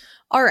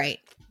 All right.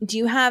 Do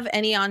you have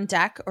any on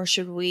deck, or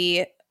should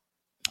we?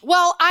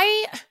 Well,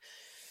 I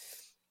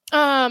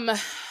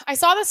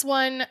saw this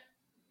one.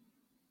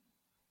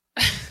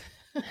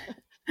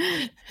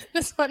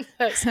 This one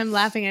says, I'm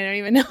laughing. I don't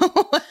even know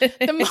what it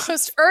is. The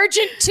most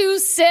urgent 2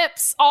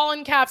 sips, all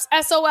in caps.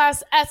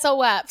 SOS,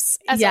 SOFs,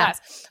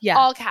 SOS,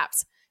 all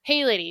caps.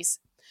 Hey, ladies,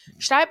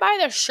 should I buy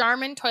the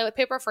Charmin toilet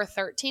paper for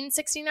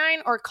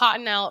 $13.69 or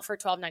Cottonelle for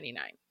 $12.99?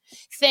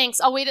 Thanks.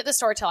 I'll wait at the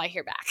store till I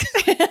hear back.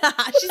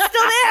 She's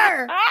still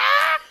there.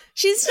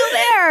 She's still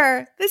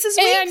there. This is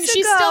weeks and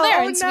she's ago. Still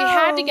there. And so we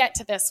had to get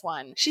to this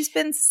one. She's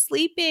been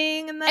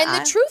sleeping. And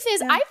the truth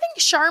is, I think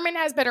Charmin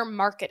has better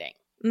marketing.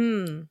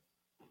 Mm.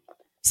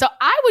 So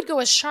I would go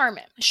with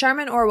Charmin.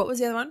 Charmin, or what was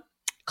the other one?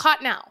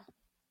 Cottonelle.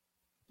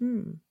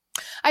 Hmm.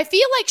 I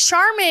feel like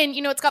Charmin,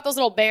 you know, it's got those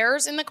little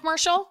bears in the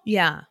commercial.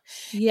 Yeah.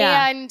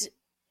 And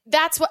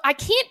that's what I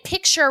can't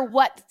picture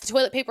what the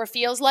toilet paper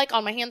feels like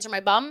on my hands or my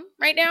bum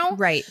right now.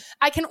 Right.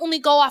 I can only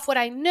go off what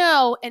I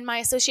know, and my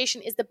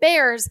association is the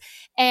bears,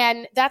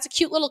 and that's a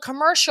cute little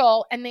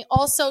commercial. And they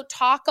also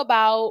talk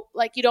about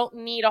like you don't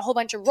need a whole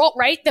bunch of roll,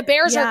 right? The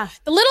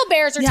little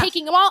bears are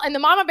taking them all, and the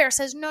mama bear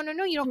says, "No,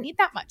 you don't need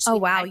that much." Oh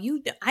wow,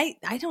 I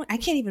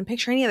can't even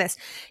picture any of this.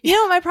 You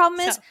know what my problem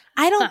is?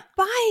 I don't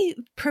buy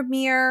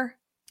Premier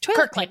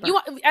toilet paper.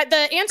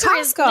 The answer Costco.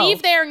 Is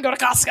leave there and go to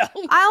Costco.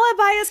 All I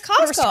buy is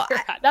Costco.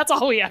 That's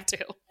all we have to.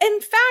 In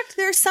fact,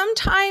 there's some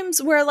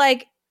times where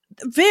like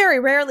very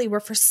rarely where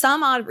for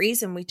some odd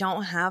reason we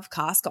don't have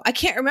Costco. I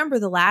can't remember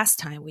the last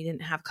time we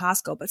didn't have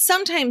Costco, but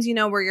sometimes, you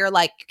know, where you're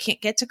like, you can't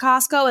get to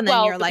Costco and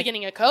then you're like.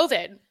 Beginning of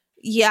COVID.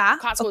 Yeah.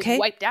 Costco was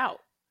wiped out.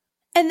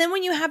 And then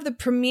when you have the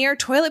Premier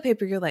toilet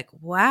paper, you're like,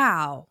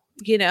 wow,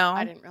 you know.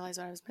 I didn't realize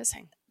what I was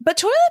missing. But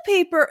toilet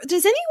paper,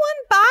 does anyone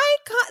buy?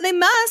 They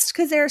must,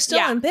 because they're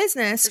still in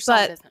business. They're still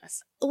in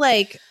business.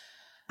 Like,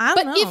 I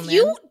don't know,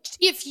 man.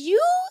 If you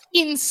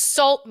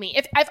insult me,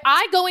 if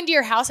I go into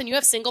your house and you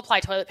have single ply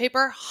toilet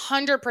paper,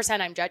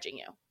 100% I'm judging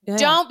you. Yeah.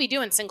 Don't be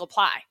doing single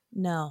ply.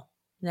 No,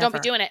 never. Don't be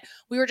doing it.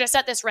 We were just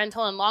at this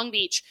rental in Long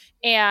Beach,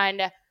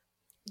 and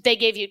they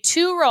gave you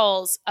 2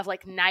 rolls of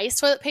like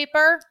nice toilet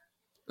paper,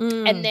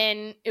 and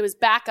then it was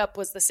backup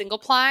was the single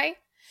ply.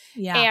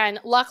 Yeah. And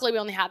luckily we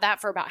only had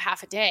that for about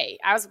half a day.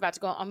 I was about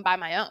to go and buy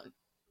my own.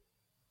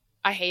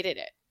 I hated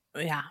it.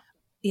 Yeah.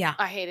 Yeah.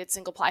 I hated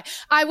single ply.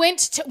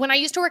 When I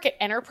used to work at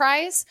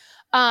Enterprise,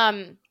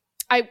 I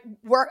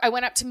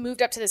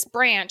moved up to this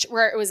branch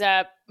where it was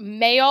a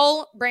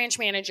male branch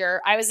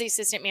manager. I was the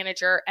assistant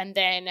manager. And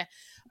then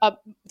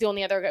the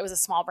only other guy was a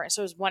small branch.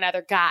 So it was one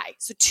other guy.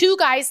 So 2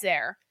 guys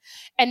there,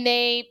 and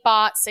they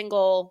bought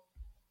single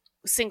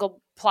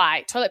single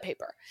ply toilet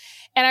paper.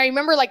 And I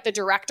remember like the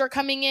director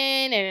coming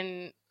in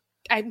and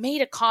I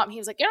made a comment. He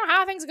was like, you know,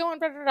 how things are going,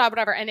 blah, blah, blah,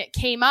 whatever. And it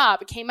came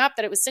up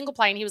that it was single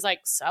ply. And he was like,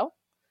 so?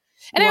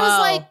 And I was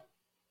like,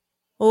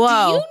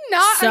 whoa. Do you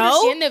not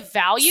understand the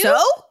value?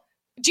 So?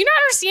 Do you not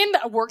understand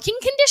the working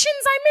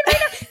conditions I'm in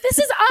right now? This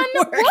is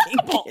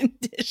unworkable.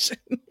 It's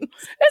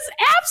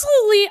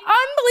absolutely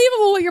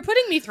unbelievable what you're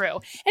putting me through.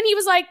 And he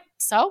was like,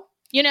 so?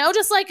 You know,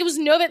 just like it was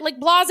like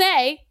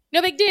blasé,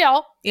 no big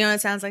deal. You know what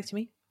it sounds like to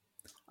me?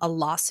 A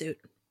lawsuit.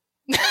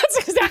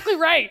 That's exactly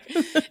right.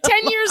 10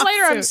 years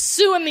later, I'm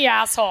suing the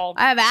asshole.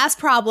 I have ass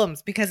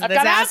problems because of this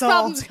asshole. I've got ass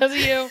problems because of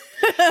you.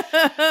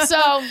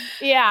 So,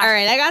 yeah. All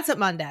right, I got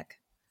something on deck.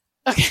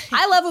 Okay.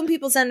 I love when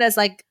people send us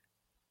like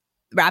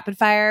rapid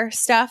fire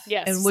stuff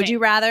and would you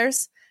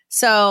rathers.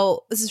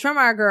 So this is from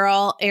our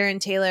girl, Erin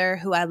Taylor,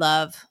 who I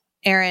love.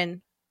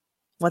 Erin,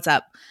 what's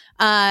up?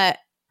 Hi,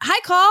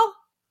 call.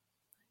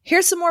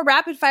 Here's some more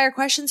rapid fire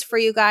questions for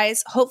you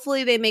guys.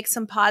 Hopefully they make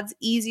some pods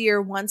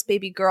easier once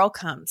baby girl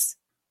comes.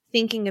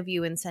 Thinking of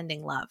you and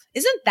sending love.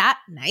 Isn't that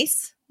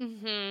nice?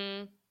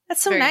 Mm-hmm.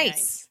 That's so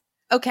nice.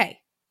 Okay.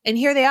 And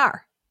here they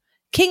are.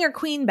 King or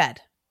queen bed?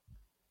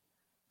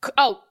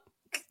 Oh,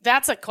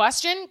 that's a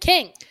question?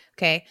 King.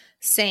 Okay.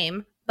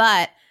 Same.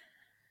 But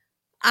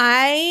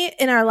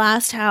in our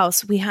last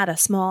house, we had a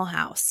small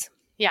house.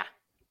 Yeah.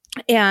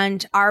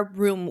 And our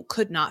room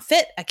could not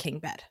fit a king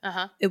bed.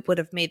 Uh-huh. It would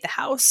have made the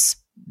house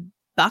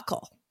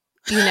buckle.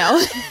 You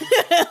know?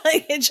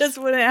 Like it just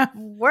wouldn't have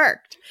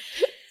worked.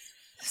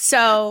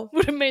 So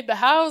would have made the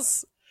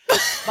house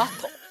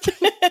buckle.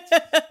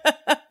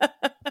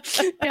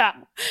 Yeah.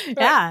 Right.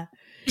 Yeah.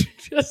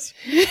 Just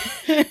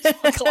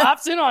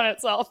collapse in on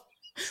itself.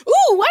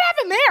 Ooh, what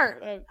happened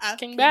there?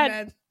 King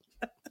bed.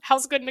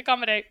 House couldn't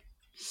accommodate.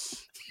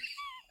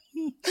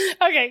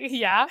 Okay,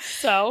 yeah.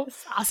 So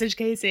sausage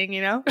casing,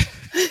 you know?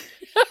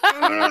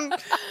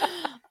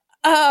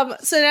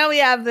 So now we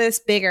have this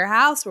bigger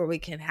house where we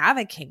can have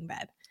a king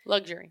bed.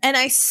 Luxury. And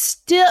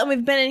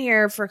we've been in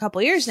here for a couple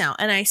of years now,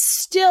 and I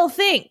still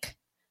think,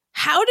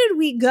 how did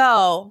we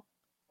go,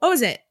 what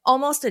was it,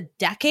 almost a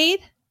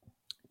decade?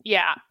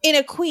 Yeah. In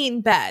a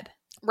queen bed.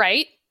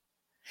 Right?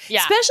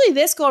 Yeah. Especially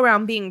this go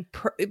around being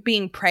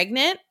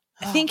pregnant.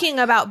 Thinking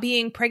about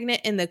being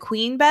pregnant in the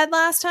queen bed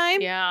last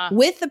time. Yeah.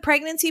 With the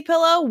pregnancy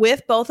pillow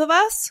with both of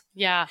us.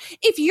 Yeah.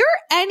 If you're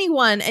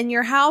anyone and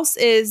your house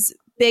is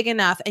big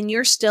enough and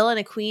you're still in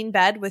a queen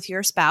bed with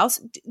your spouse,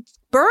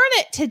 burn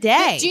it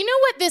today. Do you know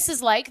what this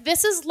is like?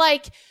 This is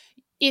like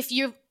if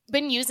you've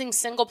been using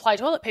single ply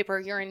toilet paper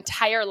your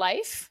entire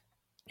life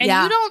and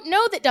you don't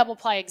know that double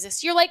ply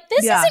exists. You're like,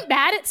 this isn't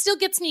bad. It still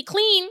gets me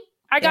clean.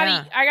 I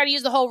gotta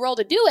use the whole roll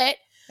to do it.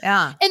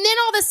 Yeah. And then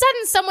all of a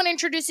sudden someone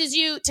introduces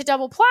you to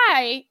double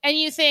ply and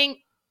you think,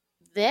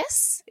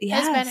 this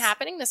has been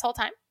happening this whole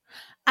time?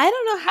 I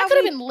don't know how I could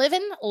have been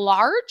living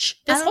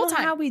large this whole time. I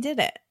don't know how we did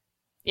it.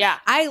 Yeah.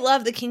 I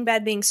love the king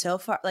bed being so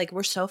far, like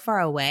we're so far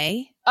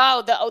away.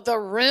 Oh, the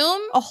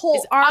room? A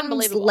whole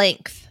arm's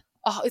length.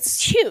 Oh,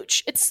 it's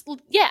huge. It's,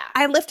 yeah.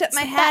 I lift up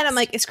my head. I'm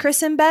like, is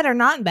Chris in bed or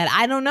not in bed?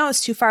 I don't know.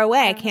 It's too far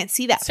away. I can't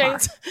see that far.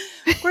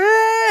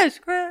 Chris,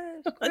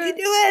 what are you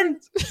doing?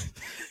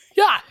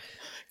 Yeah.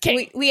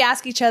 Okay. We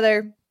ask each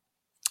other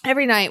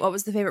every night, what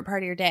was the favorite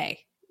part of your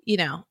day? You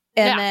know?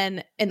 And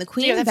then in the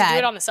queen bed. Do you have to do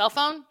it on the cell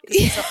phone?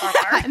 It's so far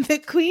apart. In the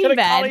queen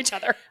bed, call each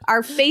other.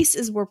 Our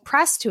faces were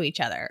pressed to each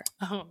other.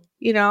 Oh.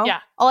 You know? Yeah.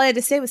 All I had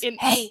to say was,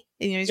 hey.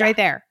 And he's right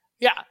there.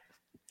 Yeah.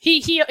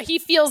 He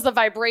feels the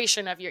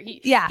vibration of your...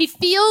 He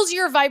feels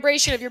your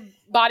vibration of your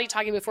body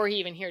talking before he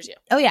even hears you.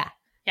 Oh, yeah.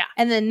 Yeah.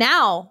 And then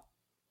now,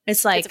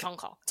 it's like... It's a phone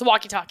call. It's a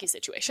walkie-talkie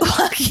situation.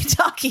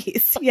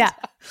 Walkie-talkies. Yeah.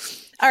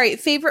 All right.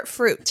 Favorite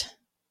fruit?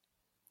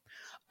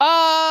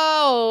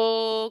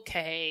 Oh,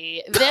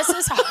 okay. This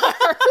is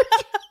hard.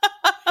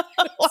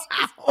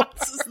 Wow.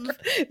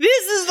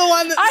 This is the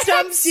one that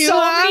stumps you. So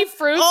many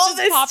fruits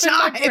just pop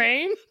in my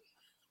brain.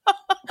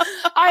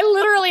 I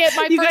literally,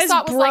 my first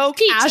thought was like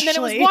peach, and then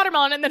it was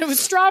watermelon, and then it was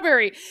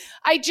strawberry.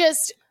 I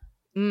just,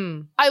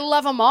 I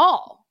love them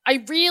all.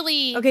 I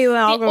really. Okay,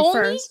 well, I'll go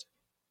first.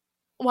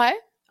 What?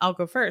 I'll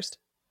go first.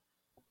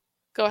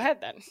 Go ahead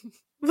then.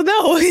 Well,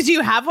 no, do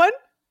you have one?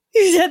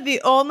 You said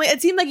the only.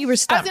 It seemed like you were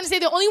stumped. I was going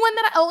to say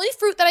the only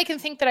fruit that I can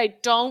think that I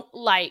don't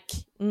like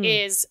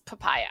is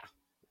papaya.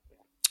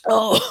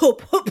 Oh,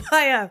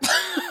 papaya!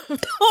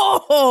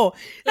 Oh,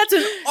 that's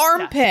an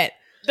armpit. Yeah.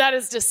 That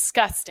is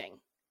disgusting.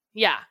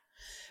 Yeah,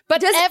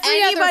 but does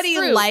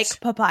anybody like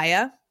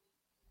papaya?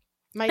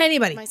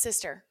 Anybody? My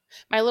sister,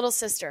 my little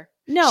sister.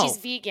 No, she's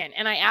vegan,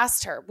 and I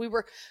asked her.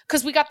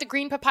 Because we got the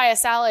green papaya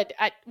salad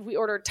we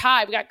ordered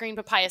Thai. We got green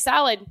papaya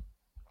salad.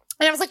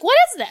 And I was like, what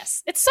is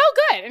this? It's so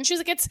good. And she was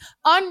like, it's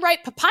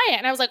unripe papaya.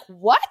 And I was like,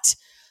 what?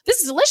 This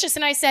is delicious.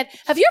 And I said,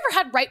 have you ever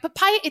had ripe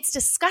papaya? It's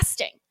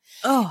disgusting.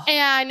 Oh.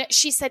 And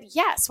she said,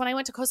 yes. When I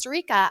went to Costa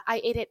Rica,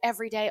 I ate it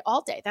every day,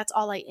 all day. That's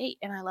all I ate.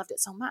 And I loved it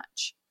so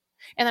much.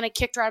 And then I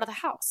kicked her out of the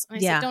house. And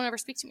I said, don't ever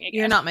speak to me again.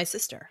 You're not my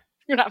sister.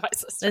 You're not my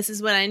sister. This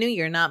is when I knew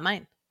you're not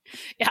mine.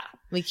 Yeah.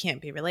 We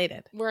can't be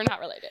related. We're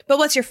not related. But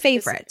what's your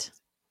favorite?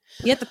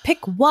 You have to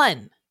pick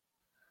one.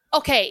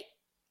 Okay.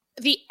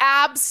 The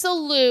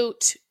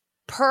absolute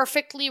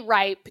perfectly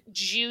ripe,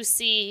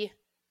 juicy,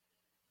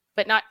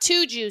 but not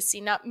too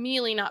juicy, not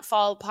mealy, not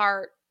fall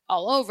apart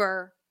all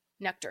over,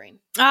 nectarine.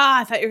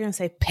 I thought you were going to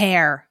say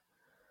pear.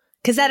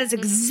 Because that is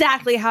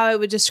exactly how I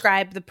would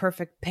describe the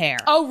perfect pear.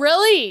 Oh,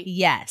 really?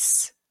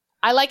 Yes.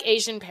 I like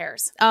Asian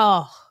pears.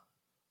 Oh.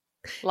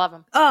 Love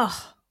them.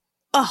 Oh.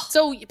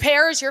 So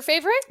pear is your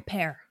favorite?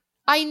 Pear.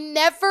 I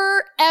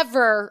never,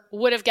 ever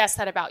would have guessed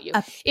that about you.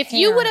 Apparently. If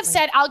you would have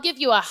said, I'll give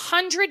you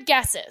 100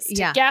 guesses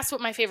to guess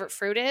what my favorite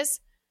fruit is,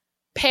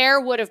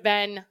 pear would have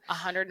been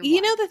 101.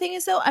 You know, the thing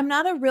is, though, I'm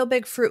not a real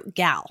big fruit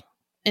gal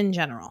in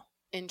general.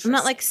 Interesting. I'm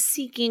not like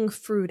seeking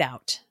fruit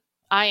out.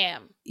 I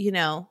am. You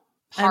know?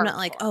 Hardcore. I'm not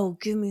like, oh,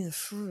 give me the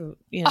fruit.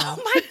 You know?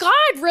 Oh my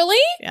God, really?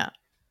 Yeah.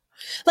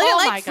 Like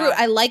I like fruit.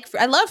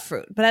 God. I love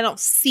fruit, but I don't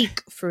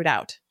seek fruit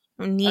out.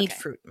 I don't need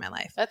fruit in my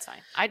life. That's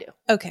fine. I do.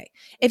 Okay.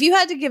 If you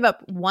had to give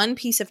up one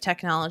piece of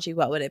technology,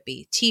 what would it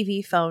be?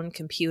 TV, phone,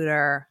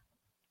 computer,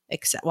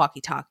 except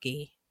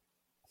walkie-talkie.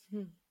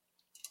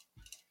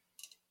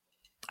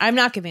 I'm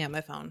not giving up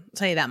my phone. I'll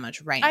tell you that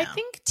much right now. I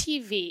think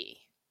TV.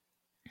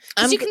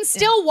 Because you can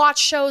still watch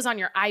shows on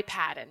your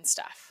iPad and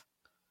stuff.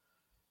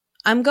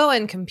 I'm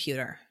going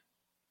computer.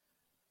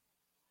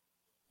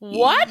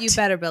 What? You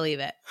better believe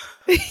it.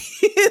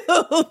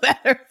 You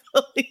better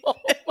believe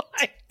it. Oh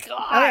my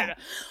God.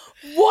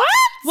 What?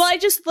 Well, I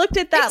just looked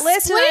at that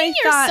list and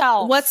I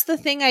thought, what's the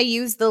thing I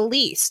use the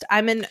least?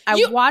 I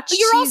watch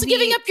You're TV. also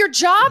giving up your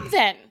job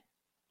then.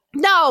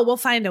 No, we'll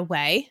find a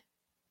way.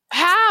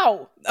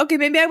 How? Okay,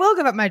 maybe I will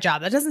give up my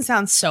job. That doesn't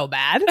sound so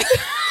bad. But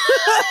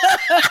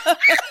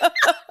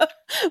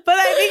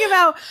I think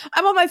about,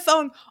 I'm on my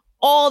phone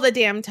all the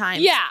damn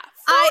time. Yeah.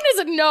 Phone is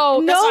a no.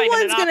 No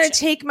one's going to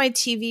take my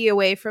TV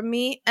away from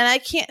me. And I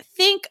can't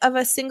think of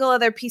a single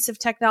other piece of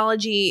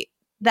technology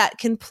that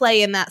can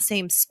play in that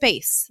same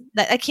space.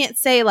 That I can't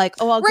say like,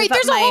 oh, I'll give up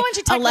my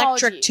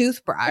electric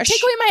toothbrush.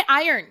 Take away my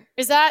iron.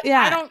 Is that?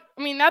 Yeah.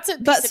 That's a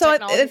piece but of so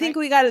technology, I think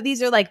we got it.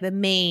 These are like the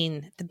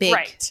big,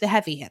 the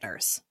heavy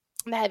hitters.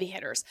 The heavy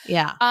hitters.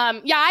 Yeah.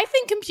 I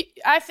think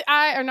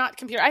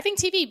I think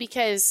TV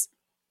because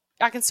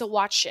I can still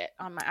watch shit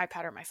on my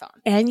iPad or my phone.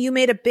 And you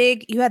had a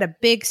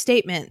big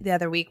statement the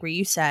other week where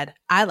you said,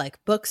 I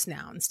like books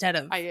now instead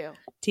of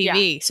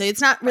TV. Yeah. So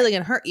it's not really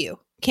going to hurt you.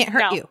 Can't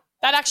hurt you.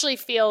 That actually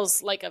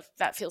feels like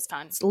that feels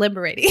fun. It's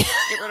liberating.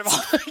 Get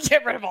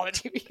rid of all the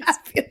TVs.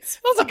 That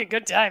feels like a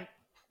good time.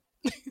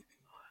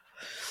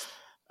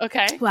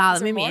 Okay. Wow,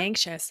 that made me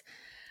anxious.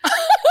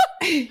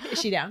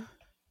 Is she down?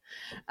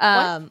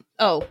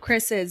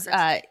 Chris is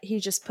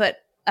he just put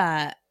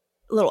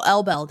little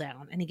L bell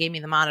down and he gave me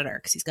the monitor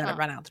because he's gonna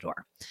run out the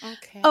door.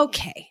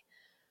 Okay.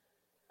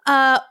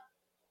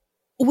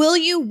 Will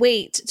you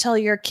wait till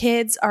your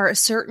kids are a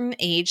certain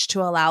age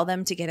to allow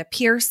them to get a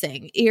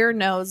piercing, ear,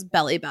 nose,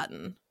 belly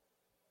button?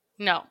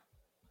 No.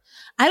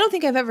 I don't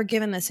think I've ever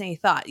given this any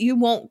thought. You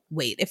won't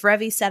wait. If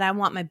Revy said, I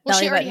want my belly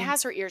button. She already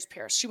has her ears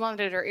pierced. She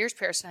wanted her ears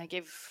pierced and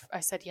I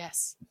said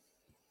yes.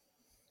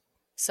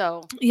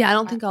 So. Yeah, I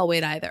don't think I'll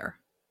wait either.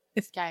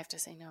 I have to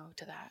say no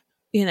to that.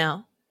 You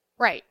know?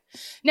 Right.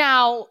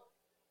 Now,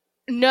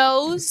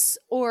 nose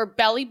or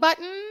belly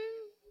button,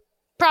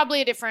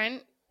 probably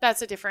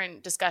that's a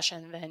different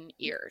discussion than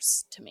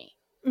ears to me.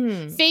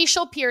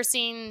 Facial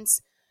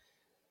piercings,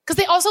 because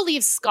they also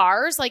leave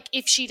scars. Like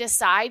if she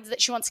decides that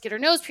she wants to get her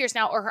nose pierced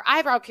now or her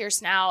eyebrow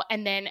pierced now,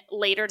 and then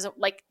later,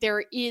 like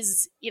there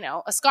is,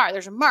 a scar.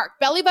 There's a mark.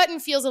 Belly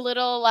button feels a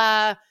little,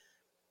 not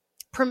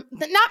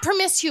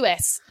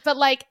promiscuous, but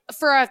like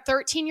for a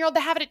 13-year-old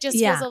to have it, just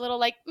feels a little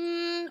like,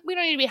 we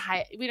don't need to be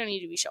high. We don't need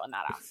to be showing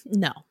that off.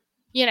 No.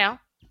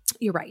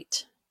 You're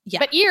right. Yeah.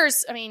 But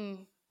ears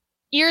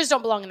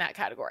don't belong in that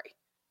category.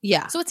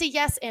 Yeah. So it's a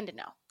yes and a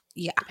no.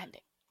 Yeah.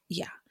 Depending.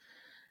 Yeah.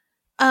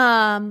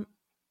 I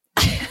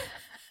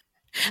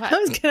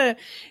was going to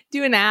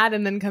do an ad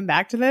and then come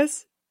back to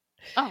this.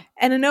 Oh.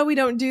 And I know we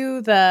don't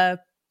do the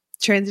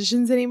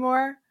transitions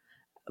anymore,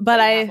 but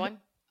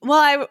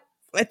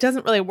it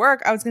doesn't really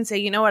work. I was going to say,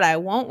 you know what? I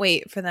won't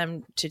wait for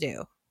them to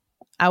do.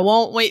 I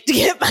won't wait to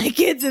get my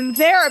kids in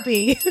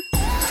therapy.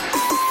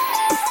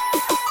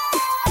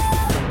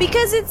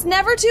 Because it's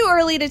never too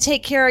early to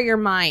take care of your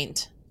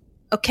mind.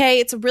 Okay?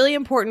 It's a really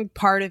important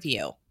part of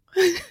you.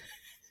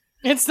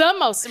 It's the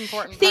most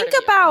important part Think of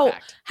you, about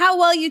how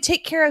well you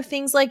take care of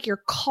things like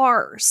your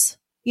cars.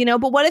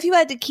 But what if you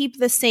had to keep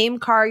the same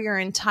car your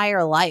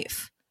entire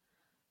life?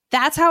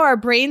 That's how our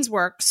brains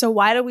work. So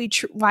why don't we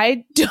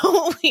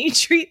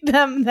treat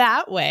them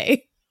that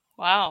way?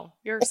 Wow,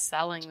 you're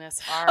selling this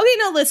hard. Okay,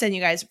 no, listen, you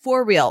guys,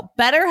 for real.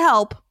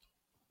 BetterHelp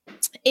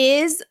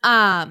is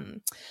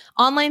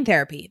online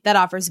therapy that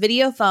offers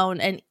video, phone,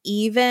 and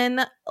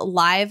even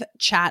live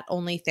chat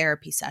only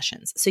therapy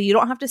sessions. So you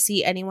don't have to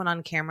see anyone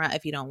on camera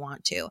if you don't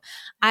want to.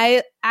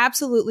 I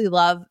absolutely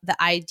love the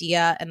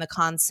idea and the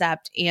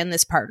concept and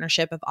this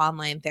partnership of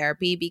online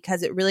therapy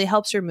because it really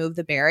helps remove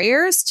the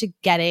barriers to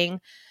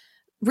getting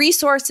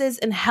resources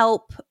and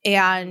help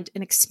and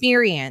an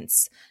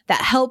experience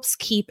that helps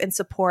keep and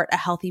support a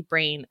healthy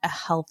brain, a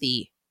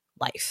healthy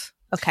life.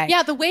 Okay.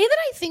 Yeah. The way that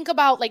I think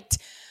about like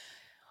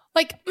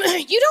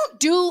you don't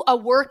do a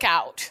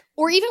workout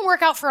or even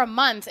work out for a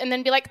month and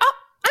then be like, oh,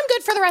 I'm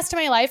good for the rest of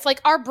my life. Like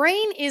our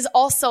brain is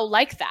also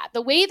like that.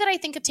 The way that I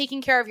think of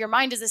taking care of your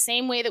mind is the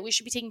same way that we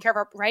should be taking care of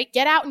our, right?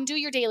 Get out and do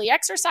your daily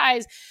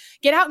exercise,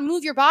 get out and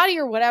move your body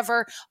or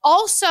whatever.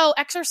 Also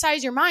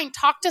exercise your mind,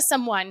 talk to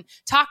someone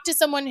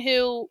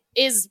who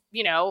is,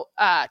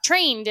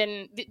 trained.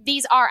 And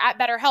these are at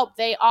BetterHelp.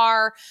 They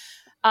are,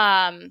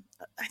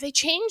 they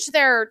changed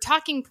their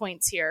talking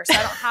points here. So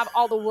I don't have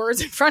all the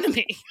words in front of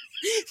me,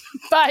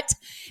 but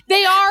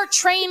they are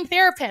trained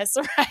therapists,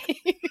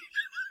 right?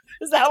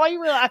 Is that why you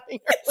were laughing?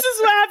 This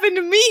is what happened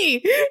to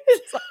me.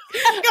 It's like,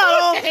 I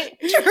got all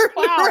turned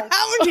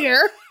around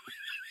here.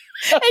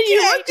 And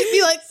you looked at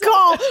me like,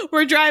 Cole,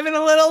 we're driving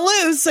a little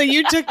loose, so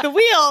you took the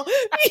wheel.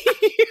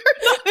 You're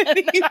not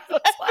any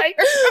like,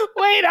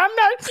 wait, I'm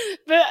not.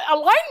 The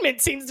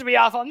alignment seems to be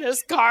off on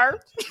this car.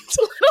 It's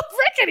a little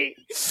rickety.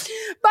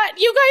 But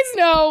you guys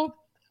know,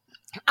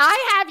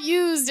 I have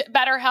used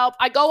BetterHelp.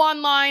 I go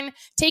online,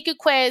 take a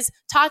quiz,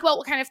 talk about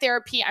what kind of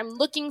therapy I'm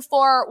looking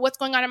for, what's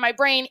going on in my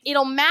brain.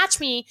 It'll match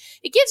me.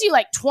 It gives you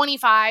like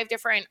 25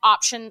 different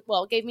options.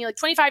 Well, it gave me like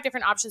 25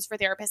 different options for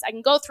therapists. I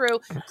can go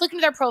through, click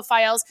into their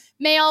profiles,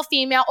 male,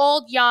 female,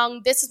 old,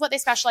 young. This is what they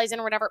specialize in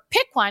or whatever.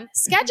 Pick one,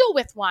 schedule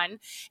with one.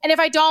 And if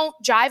I don't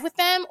jive with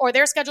them or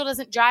their schedule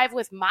doesn't jive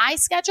with my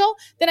schedule,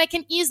 then I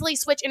can easily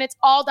switch and it's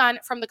all done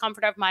from the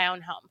comfort of my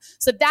own home.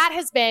 So that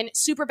has been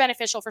super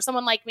beneficial for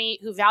someone like me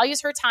who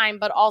values her time,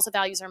 but also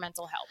values her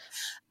mental health.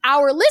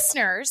 Our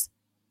listeners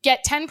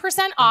get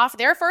 10% off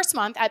their first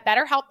month at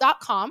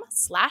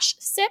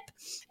betterhelp.com/sip.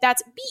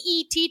 That's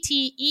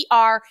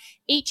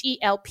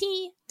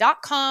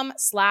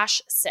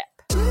BetterHelp.com/sip.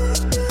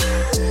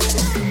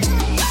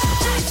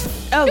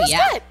 Oh,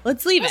 yeah. Good.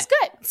 Let's leave it.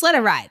 Good. Let's let it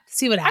ride.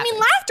 See what happens. I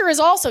mean, laughter is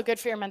also good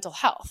for your mental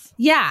health.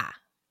 Yeah.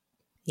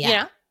 Yeah. You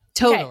know?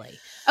 Totally.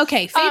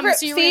 Okay. Favorite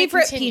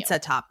so pizza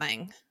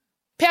topping?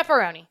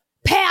 Pepperoni.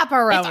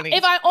 Pepperoni.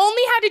 If I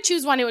only had to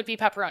choose one, it would be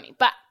pepperoni.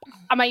 But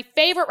my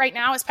favorite right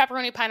now is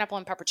pepperoni, pineapple,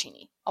 and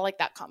peppercini. I like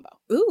that combo.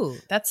 Ooh,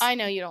 I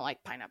know you don't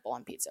like pineapple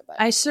on pizza, but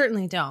I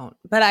certainly don't.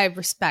 But I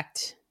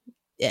respect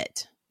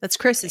it. That's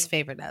Chris's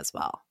favorite as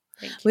well.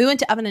 We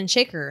went to Oven and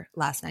Shaker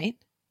last night.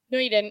 No,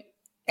 you didn't.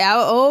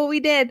 Oh, we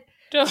did.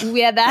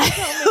 We had that.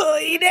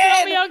 We did.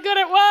 Tell me how good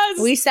it was.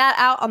 We sat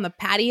out on the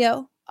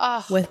patio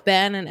with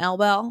Ben and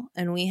Elbel,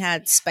 and we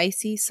had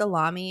spicy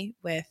salami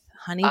with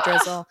honey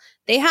drizzle.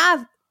 They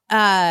have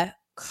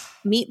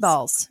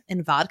meatballs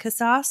in vodka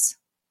sauce,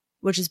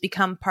 which has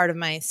become part of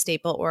my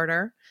staple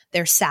order.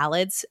 Their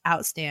salads,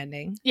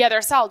 outstanding. Yeah,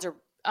 their salads are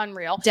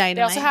unreal. Dynamite.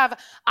 They also have,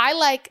 I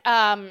like,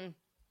 I can't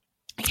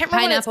remember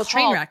Pineapple what it's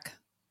called. Trainwreck.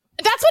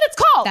 That's what it's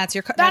called. That's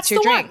your the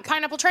drink. One.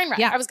 Pineapple Trainwreck.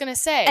 Yeah. I was going to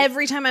say.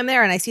 Every time I'm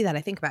there and I see that,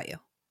 I think about you.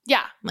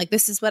 Yeah. I'm like,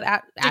 this is what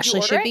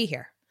Ashley should be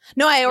here.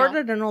 No, I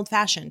ordered an old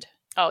fashioned.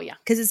 Oh, yeah.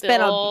 Because it's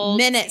been a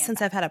minute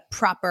since I've had a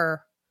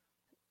proper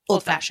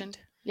old fashioned.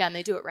 Yeah, and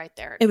they do it right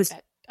there. It was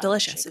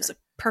delicious. It was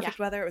perfect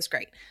weather. It was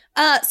great.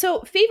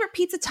 So favorite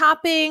pizza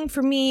topping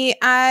for me,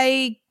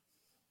 I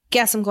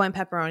guess I'm going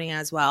pepperoni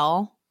as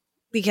well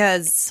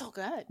because it's so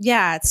good.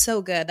 Yeah, it's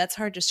so good. That's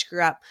hard to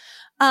screw up.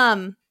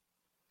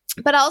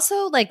 But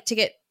also like to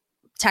get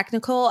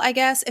technical, I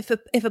guess if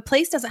a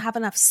place doesn't have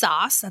enough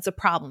sauce, that's a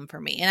problem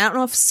for me. And I don't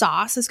know if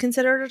sauce is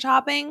considered a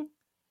topping.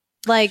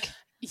 Like,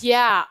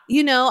 yeah, I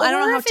don't know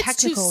how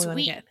technical we want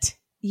to get.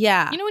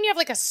 Yeah, you know when you have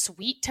like a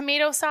sweet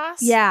tomato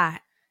sauce. Yeah.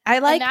 I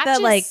like the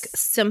like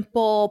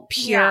simple,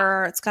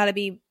 pure. Yeah. It's got to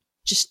be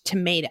just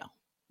tomato.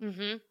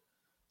 Mm-hmm.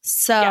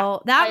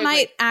 So that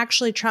might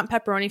actually trump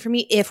pepperoni for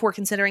me if we're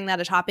considering that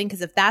a topping.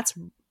 Because if that's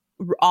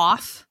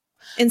off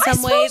in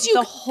some way,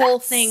 the whole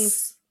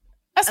thing's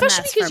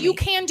especially because you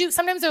can do.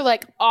 Sometimes they're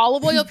like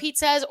olive oil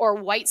pizzas or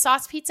white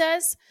sauce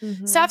pizzas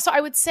stuff. So I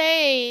would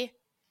say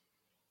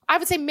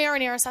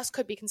marinara sauce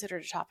could be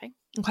considered a topping.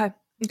 Okay.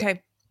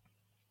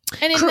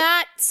 And in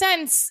that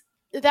sense,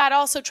 that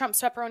also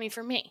trumps pepperoni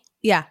for me.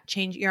 Yeah,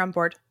 you're on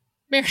board.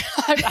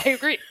 I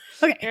agree.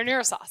 Okay.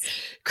 Marinara sauce.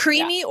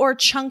 Creamy or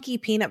chunky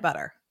peanut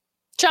butter?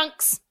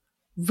 Chunks.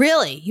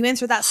 Really? You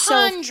answered that so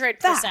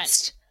 100%.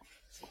 Fast.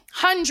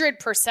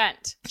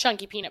 100%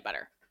 chunky peanut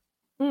butter.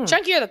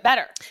 Chunkier the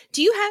better.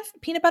 Do you have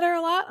peanut butter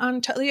a lot?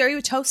 Are you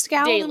a toast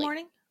gal in the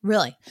morning?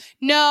 Really?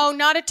 No,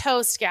 not a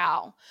toast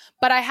gal.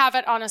 But I have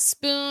it on a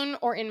spoon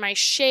or in my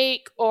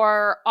shake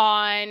or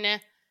on,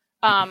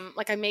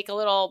 like I make a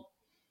little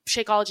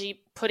Shakeology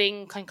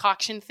pudding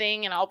concoction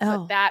thing, and I'll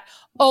put that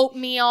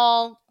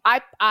oatmeal.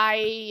 And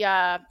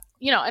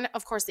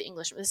of course the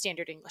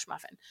standard English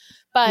muffin.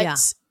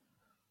 But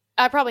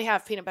I probably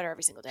have peanut butter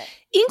every single day.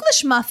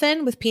 English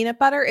muffin with peanut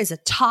butter is a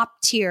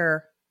top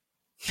tier.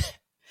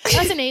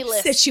 That's an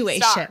A-list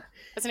situation. Star.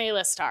 That's an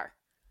A-list star.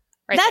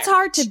 That's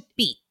hard to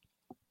beat.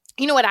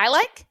 You know what I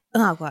like?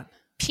 Oh, what?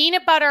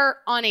 Peanut butter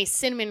on a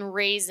cinnamon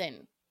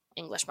raisin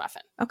English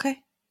muffin.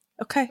 Okay.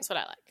 That's what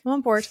I like. I'm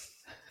on board.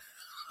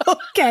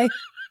 Okay.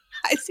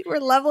 I see we're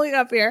leveling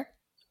up here.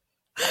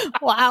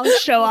 Wow,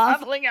 show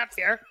off. Leveling up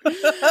here.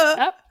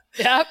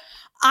 Yep.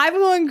 I'm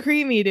going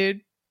creamy,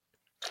 dude.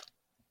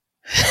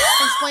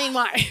 Explain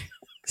why.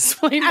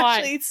 Explain why.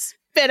 Actually,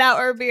 spit out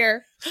her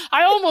beer.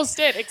 I almost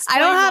did. Explain I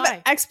don't have why.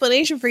 an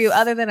explanation for you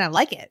other than I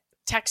like it.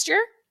 Texture?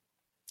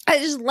 I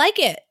just like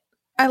it.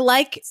 I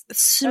like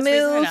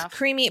smooth,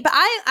 creamy. But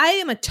I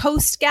am a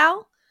toast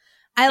gal.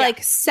 I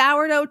like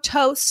sourdough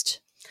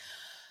toast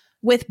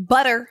with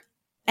butter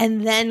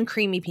and then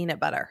creamy peanut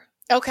butter.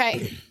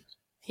 Okay.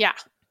 Yeah.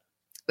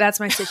 That's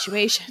my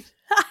situation.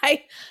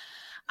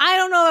 I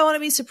don't know if I want to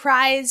be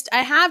surprised.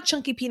 I have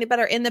chunky peanut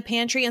butter in the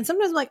pantry, and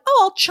sometimes I'm like, oh,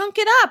 I'll chunk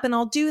it up and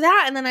I'll do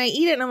that. And then I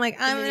eat it and I'm like,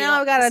 now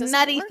I've got a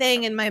nutty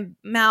thing in my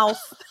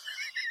mouth.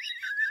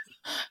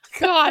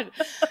 God,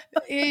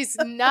 these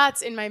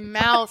nuts in my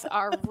mouth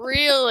are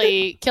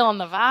really killing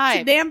the vibe.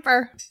 It's a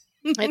damper.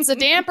 It's a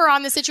damper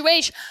on the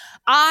situation.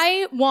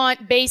 I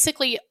want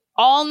basically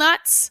all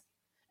nuts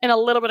and a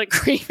little bit of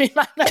cream in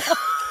my mouth.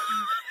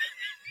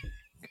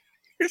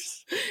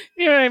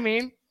 You know what I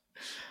mean?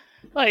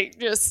 Like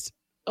just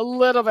a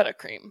little bit of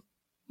cream.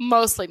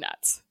 Mostly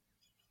nuts.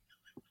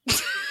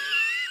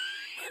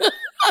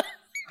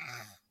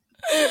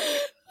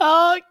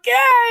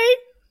 Okay.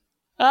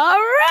 All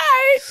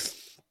right.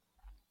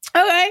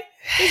 Okay.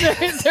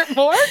 Is there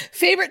more?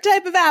 Favorite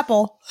type of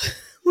apple?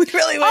 We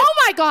really went. Oh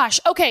my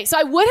gosh. Okay. So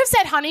I would have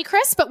said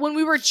Honeycrisp, but when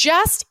we were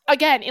just,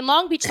 again, in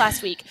Long Beach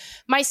last week,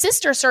 my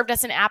sister served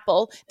us an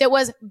apple that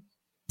was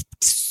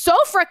so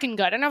freaking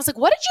good. And I was like,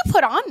 what did you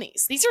put on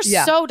these? These are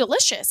so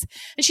delicious.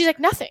 And she's like,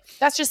 nothing.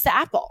 That's just the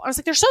apple. I was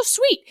like, they're so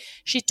sweet.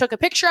 She took a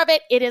picture of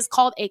it. It is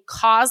called a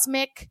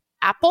cosmic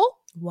apple.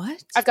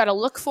 What? I've got to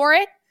look for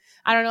it.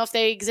 I don't know if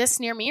they exist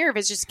near me or if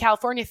it's just a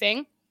California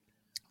thing.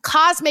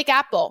 Cosmic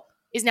apple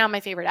is now my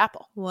favorite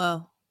apple.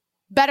 Whoa.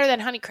 Better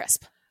than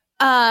Honeycrisp.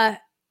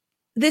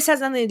 This has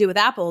nothing to do with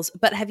apples,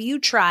 but have you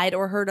tried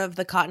or heard of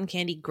the cotton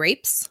candy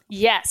grapes?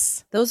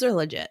 Yes. Those are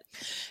legit.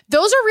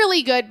 Those are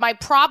really good. My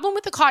problem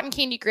with the cotton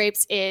candy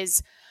grapes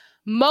is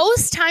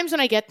most times when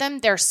I get them,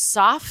 they're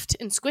soft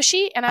and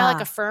squishy, and I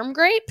like a firm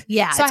grape.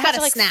 Yeah, so I have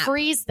to snap.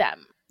 Freeze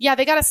them. Yeah,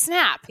 they got to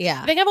snap. Yeah.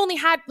 I think I've only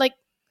had like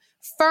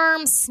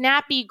firm,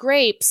 snappy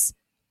grapes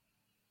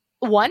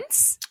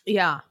once.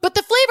 Yeah. But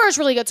the flavor is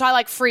really good, so I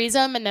like freeze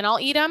them and then I'll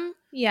eat them.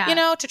 Yeah. You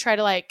know, to try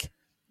to like...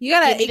 You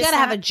gotta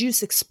have a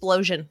juice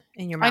explosion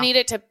in your mouth. I need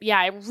it to,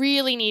 I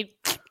really need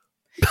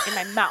in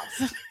my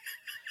mouth.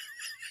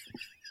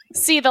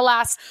 See the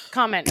last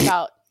comment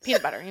about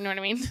peanut butter. You know what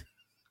I mean?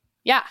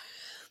 Yeah.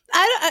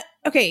 I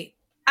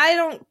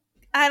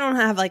don't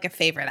have like a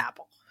favorite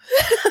apple.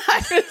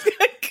 I'm just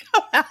gonna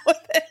come out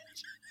with it.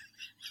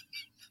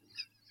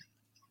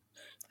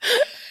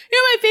 You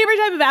know what my favorite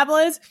type of apple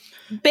is?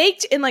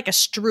 Baked in like a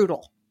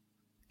strudel.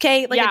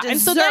 Okay? Like a dessert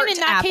and so then in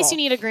that apple. case you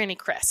need a Granny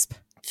Crisp.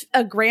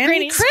 A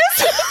Granny Crisp?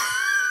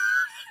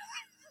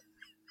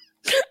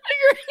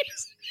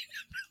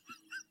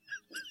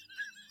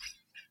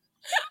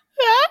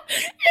 That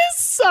is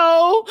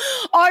so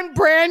on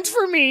brand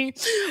for me.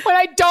 When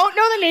I don't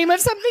know the name of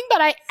something, but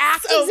I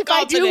act as if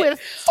I do with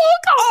full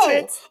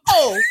confidence.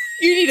 Oh,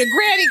 you need a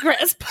Granny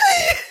Crisp.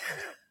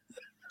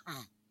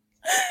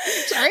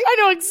 Sorry? I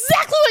know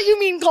exactly what you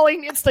mean,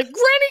 Colleen. It's the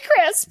Granny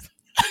Crisp.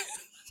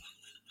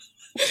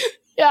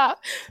 Yeah.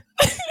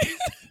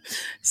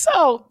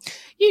 So,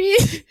 you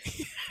need,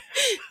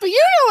 but you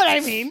know what I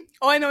mean.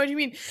 Oh, I know what you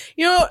mean.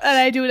 You know what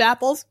I do with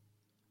apples?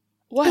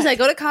 What? Because I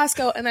go to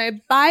Costco and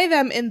I buy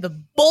them in the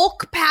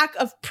bulk pack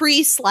of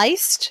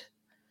pre-sliced,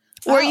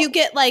 where you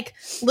get like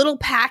little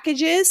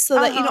packages so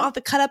that you don't have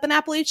to cut up an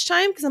apple each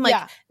time. Because I'm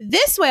like,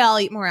 this way I'll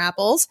eat more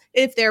apples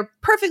if they're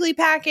perfectly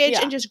packaged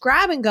and just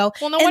grab and go.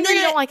 Well, no wonder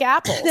you don't like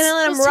apples. Then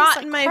I let them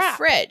rot in my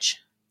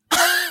fridge.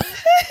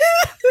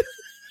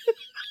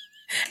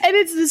 And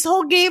it's this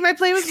whole game I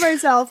play with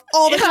myself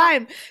all the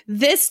time.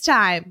 This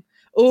time.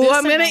 Oh,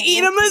 I'm going to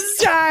eat them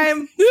this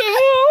time.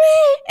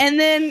 And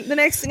then the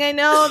next thing I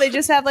know, they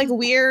just have like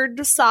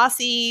weird,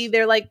 saucy,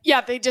 they're like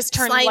they just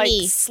turn like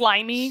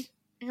slimy.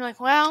 And you're like,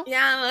 well.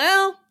 Yeah,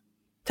 well.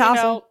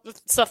 Toss them.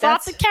 It's the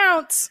thought that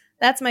counts.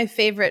 That's my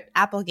favorite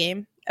apple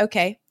game.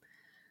 Okay.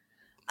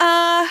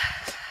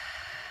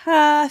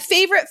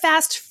 Favorite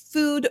fast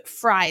food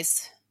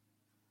fries?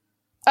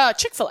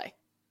 Chick-fil-A.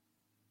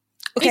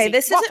 Okay, Easy.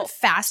 this Waffle. isn't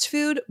fast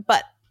food,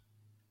 but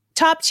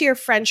top tier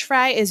French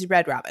fry is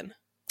Red Robin.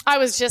 I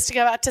was just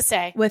about to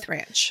say. With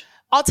ranch.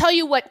 I'll tell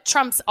you what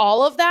trumps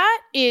all of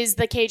that is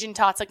the Cajun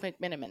Tots like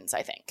McMinimans,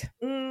 I think.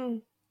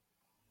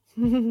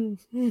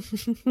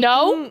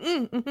 No?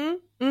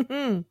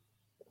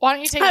 Why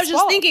don't you take a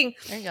swallow?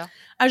 There you go.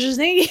 I was just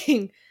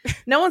thinking,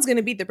 no one's going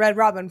to beat the Red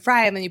Robin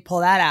fry, and then you pull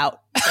that out.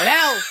 So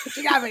now,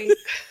 you got me.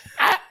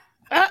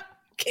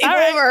 Game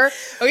over.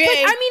 Okay. But,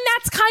 I mean,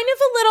 that's kind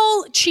of a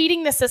little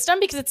cheating the system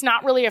because it's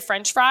not really a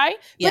French fry,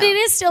 but it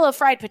is still a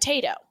fried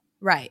potato.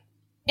 Right.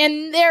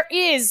 And there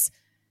is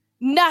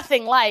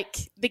nothing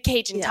like the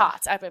Cajun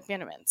Tots at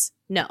McMinimans.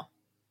 No.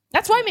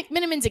 That's why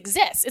McMinimans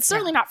exists. It's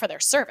certainly not for their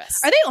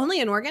service. Are they only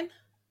in Oregon?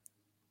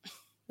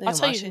 I'll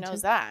tell you who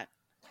knows that.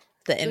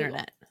 the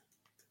internet.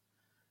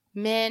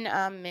 Mins.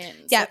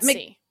 Yeah, Let's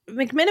see.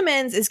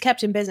 McMenamins is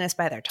kept in business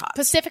by their tots.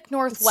 Pacific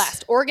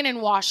Northwest, Oregon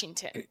and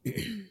Washington.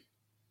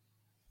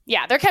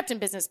 Yeah, they're kept in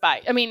business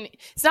by. I mean,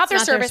 it's not their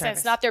service, and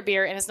it's not their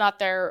beer, and it's not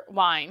their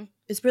wine.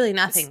 It's really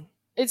nothing.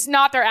 It's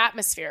not their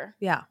atmosphere.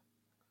 Yeah.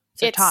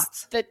 It's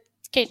tots. The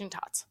Cajun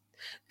tots.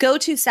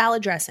 Go-to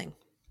salad dressing.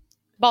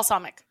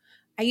 Balsamic.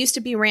 I used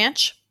to be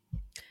ranch.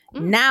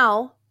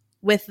 Now,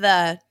 with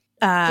the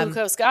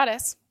glucose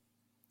goddess,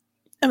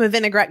 I'm a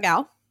vinaigrette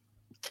gal.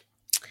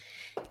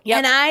 Yep.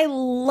 And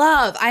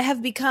I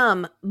have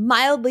become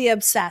mildly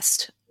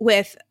obsessed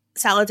with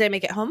salads I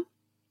make at home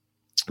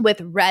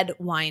with red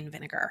wine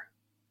vinegar.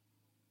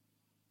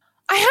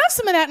 I have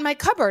some of that in my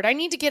cupboard. I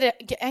need to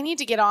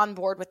get on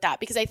board with that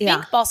because I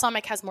think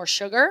balsamic has more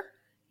sugar.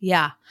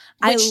 Yeah.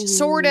 I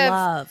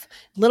love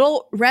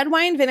little red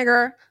wine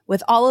vinegar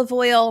with olive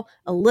oil,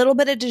 a little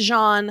bit of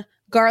Dijon,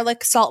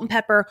 garlic, salt and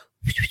pepper,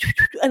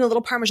 and a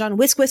little Parmesan.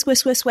 Whisk.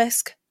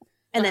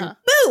 And then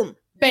boom.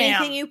 Bam.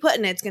 Anything you put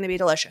in it's going to be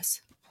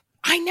delicious.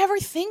 I never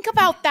think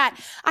about that.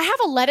 I have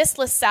a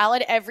lettuceless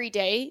salad every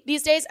day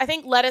these days. I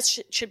think lettuce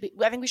should be.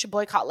 I think we should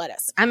boycott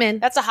lettuce. I'm in.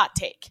 That's a hot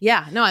take.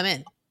 Yeah. No, I'm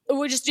in.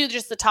 We'll just do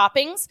the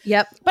toppings.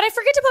 Yep. But I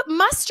forget to put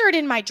mustard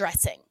in my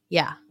dressing.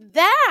 Yeah.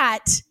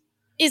 That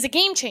is a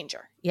game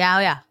changer.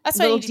 Yeah. That's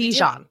little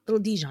Dijon.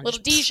 Little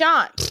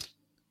Dijon.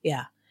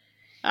 Yeah.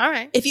 All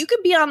right. If you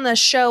could be on the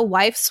show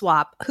Wife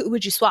Swap, who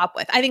would you swap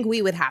with? I think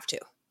we would have to.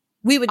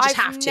 We would just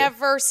have to. I've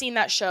never seen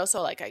that show,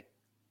 so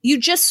you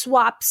just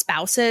swap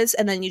spouses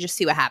and then you just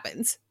see what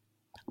happens.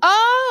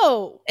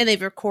 Oh. And they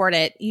record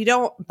it. You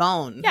don't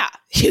bone. Yeah.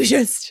 You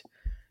just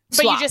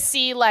swap. But you just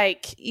see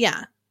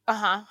yeah.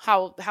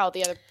 How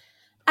the other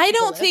I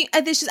don't think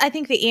I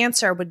think the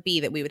answer would be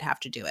that we would have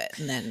to do it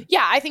and then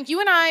I think you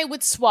and I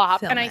would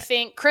swap and I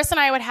think Chris and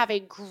I would have a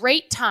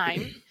great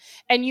time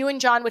and you and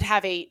John would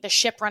have the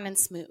ship running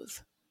smooth.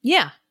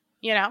 Yeah.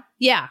 You know?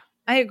 Yeah.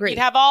 I agree. You'd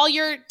have all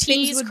your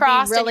T's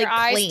crossed and your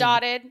I's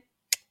dotted.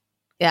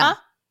 Yeah. Huh?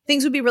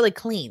 Things would be really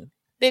clean.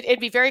 It'd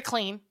be very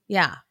clean.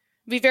 Yeah.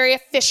 It'd be very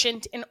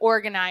efficient and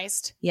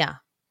organized. Yeah.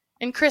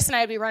 And Chris and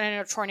I would be running in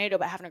a tornado,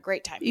 but having a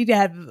great time. You'd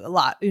have a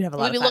lot. We'd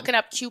be looking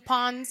up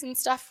coupons and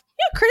stuff.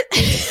 Yeah,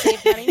 Chris.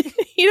 Save money.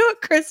 You know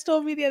what Chris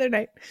told me the other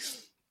night?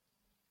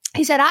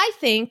 He said, I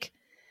think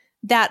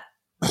that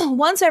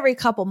once every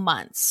couple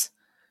months,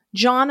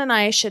 John and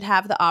I should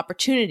have the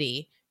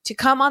opportunity to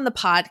come on the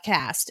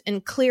podcast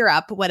and clear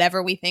up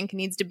whatever we think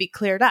needs to be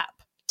cleared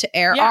up to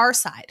air our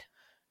side.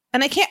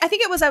 And I think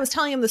I was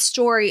telling him the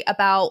story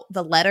about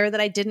the letter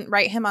that I didn't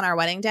write him on our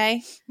wedding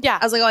day. Yeah.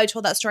 I was like, I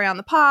told that story on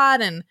the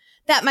pod and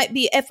that might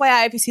be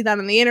FYI if you see that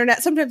on the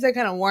internet. Sometimes I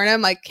kind of warn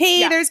him like,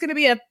 hey, there's going to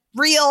be a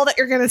reel that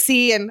you're going to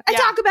see and I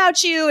talk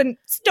about you and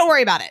don't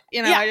worry about it.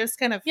 You know, I just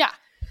kind of,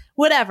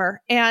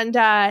 whatever. And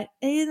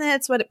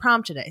that's what it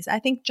prompted us. I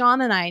think John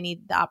and I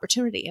need the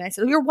opportunity. And I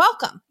said, you're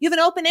welcome. You have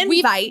an open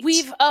invite.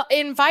 We've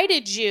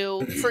invited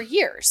you for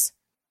years.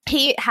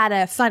 He had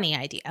a funny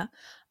idea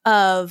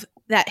of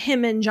that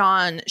him and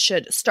John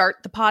should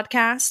start the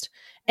podcast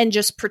and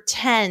just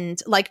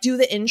pretend, do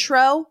the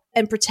intro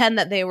and pretend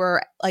that they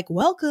were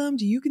welcome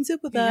to You Can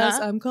Sit With Us.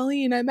 I'm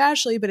Colleen. I'm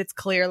Ashley. But it's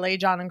clearly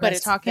John and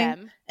Chris talking.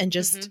 Them. And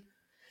just,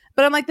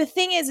 but I'm like, the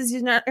thing is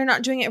you're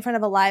not doing it in front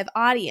of a live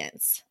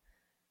audience.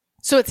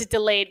 So it's a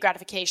delayed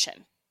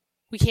gratification.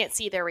 We can't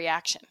see their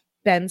reaction.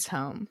 Ben's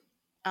home.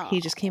 Oh.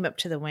 He just came up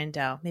to the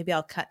window. Maybe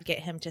I'll get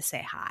him to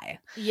say hi.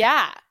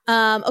 Yeah.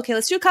 Okay,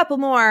 let's do a couple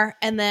more.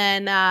 And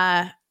then,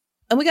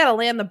 and we got to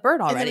land the bird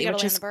already,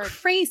 which is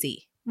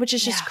crazy. Which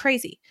is just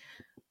crazy.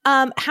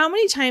 How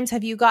many times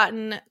have you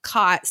gotten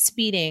caught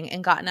speeding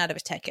and gotten out of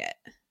a ticket?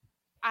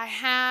 I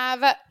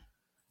have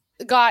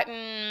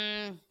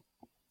gotten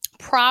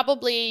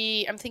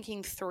probably, I'm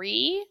thinking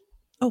 3.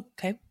 Oh,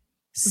 okay.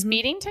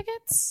 Speeding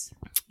tickets?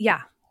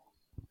 Yeah.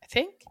 I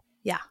think.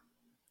 Yeah.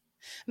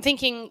 I'm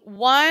thinking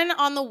 1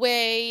 on the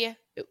way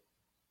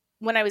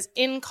when I was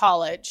in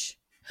college.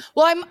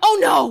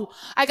 Well,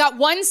 I got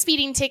 1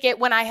 speeding ticket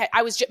when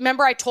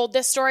remember I told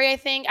this story, I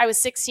think. I was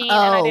 16 and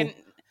I didn't.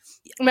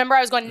 Remember,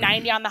 I was going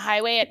 90 on the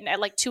highway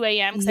at 2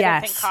 a.m. because I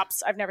didn't think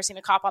I've never seen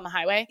a cop on the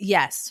highway.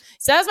 Yes.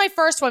 So that was my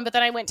first one, but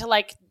then I went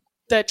to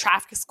the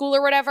traffic school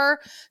or whatever.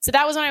 So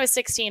that was when I was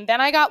 16.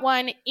 Then I got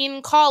one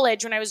in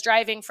college when I was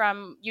driving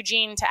from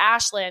Eugene to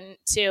Ashland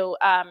to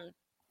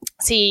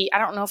see, I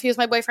don't know if he was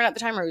my boyfriend at the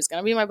time or he was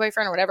going to be my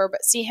boyfriend or whatever,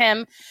 but see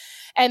him.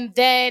 And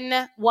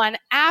then one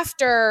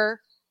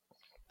after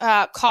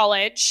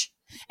college.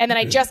 And then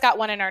I just got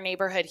one in our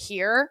neighborhood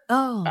here.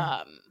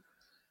 Oh.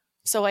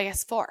 So I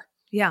guess 4.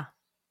 Yeah.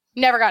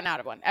 Never gotten out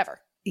of one,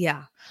 ever.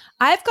 Yeah.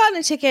 I've gotten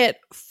a ticket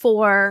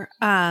for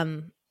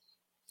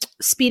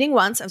speeding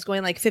once. I was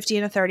going 50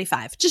 and a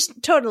 35.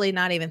 Just totally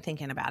not even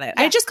thinking about it. Yeah.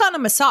 I had just gotten a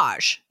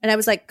massage and I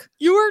was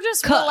you were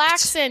just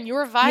relaxing. You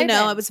were vibing.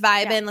 I was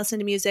vibing,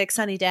 listening to music,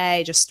 sunny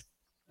day, just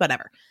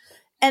whatever.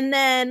 And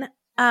then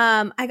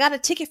I got a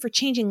ticket for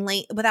changing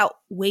lane without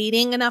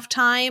waiting enough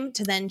time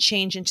to then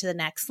change into the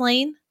next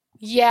lane.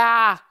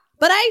 Yeah.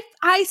 But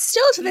I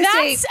still to this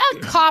day. That's a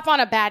cop on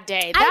a bad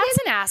day. That's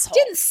an asshole.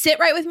 Didn't sit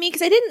right with me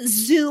because I didn't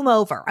zoom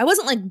over. I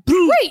wasn't like,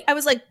 right. I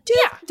was like,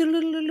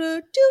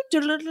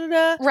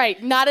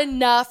 right. Not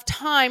enough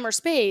time or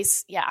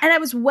space. Yeah. And I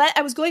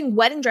was going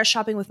wedding dress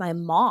shopping with my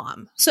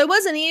mom. So it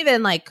wasn't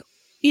even like,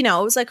 it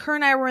was like her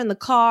and I were in the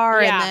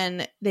car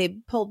and then they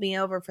pulled me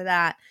over for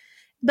that.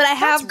 But I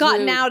have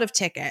gotten out of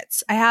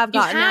tickets.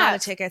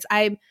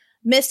 I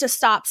missed a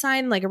stop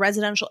sign, like a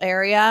residential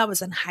area. I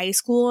was in high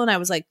school and I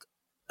was like,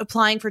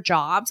 applying for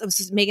jobs. I was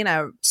just making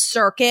a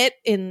circuit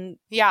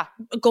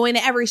going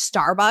to every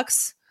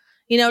Starbucks,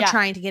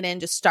 trying to get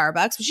into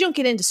Starbucks, but you don't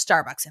get into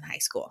Starbucks in high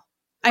school.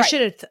 I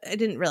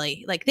didn't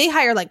really like, they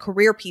hire like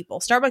career people.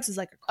 Starbucks is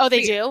like,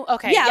 they do?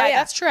 Okay. Yeah,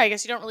 that's true. I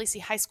guess you don't really see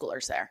high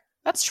schoolers there.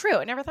 That's true.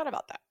 I never thought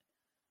about that.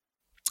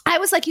 I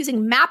was like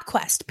using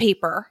MapQuest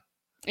paper.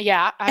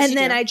 Yeah. And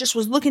then I just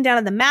was looking down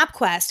at the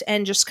MapQuest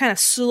and just kind of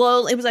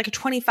slowly, it was like a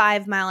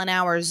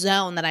 25-mile-an-hour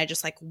zone that I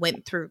just like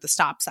went through the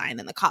stop sign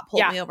and the cop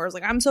pulled me over. I was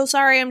like, I'm so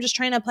sorry. I'm just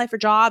trying to apply for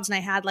jobs. And I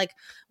had like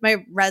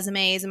my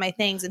resumes and my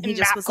things. And he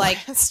just was like,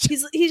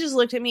 he just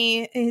looked at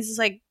me and he's just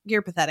like,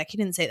 you're pathetic. He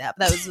didn't say that,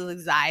 but that was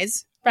his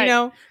eyes,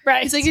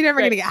 Right. He's like, you're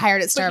never going to get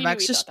hired at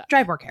Starbucks. Just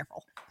drive more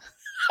careful.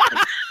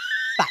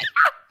 Bye.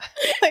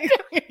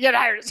 Get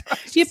hired at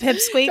Starbucks. You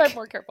pipsqueak. Drive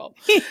more careful.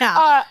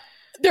 Yeah.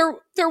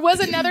 There was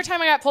another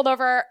time I got pulled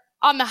over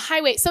on the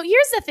highway. So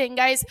here's the thing,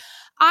 guys.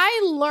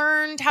 I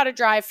learned how to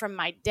drive from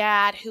my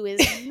dad, who is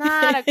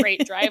not a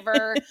great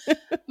driver.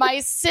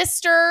 My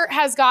sister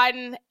has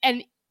gotten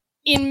an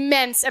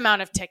immense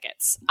amount of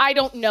tickets. I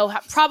don't know how,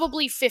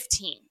 probably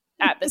 15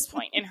 at this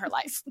point in her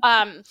life.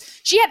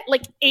 She had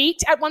like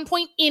 8 at one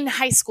point in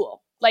high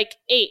school, like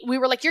 8. We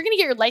were like, you're going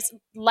to get your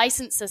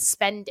license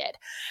suspended.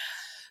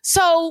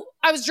 So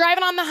I was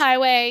driving on the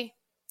highway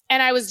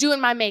and I was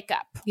doing my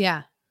makeup.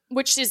 Yeah.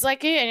 Which is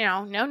like,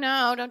 no,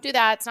 don't do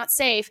that. It's not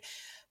safe.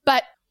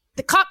 But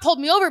the cop pulled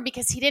me over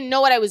because he didn't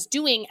know what I was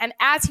doing. And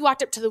as he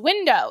walked up to the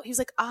window, he was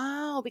like,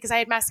 oh, because I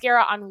had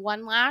mascara on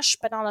one lash,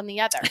 but not on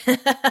the other.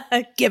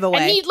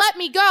 Giveaway. And he let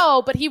me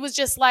go, but he was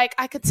just like,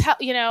 I could tell,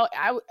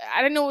 I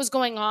didn't know what was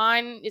going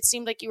on. It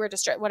seemed like you were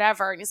distracted,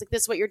 whatever. And he's like,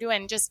 this is what you're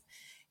doing. Just,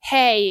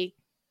 hey,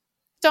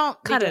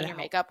 don't cut your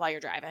makeup while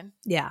you're driving.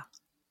 Yeah.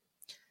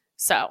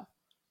 So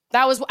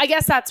that was, I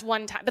guess that's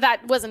one time, but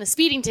that wasn't a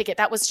speeding ticket.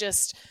 That was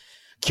just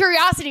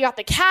curiosity got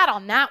the cat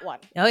on that one.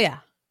 Oh, yeah.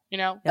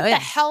 What the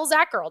hell's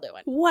that girl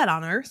doing? What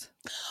on earth?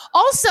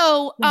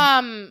 Also,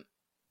 isn't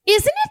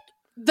it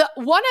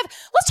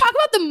let's talk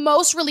about the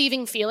most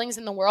relieving feelings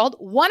in the world.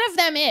 One of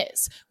them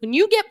is when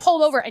you get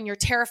pulled over and you're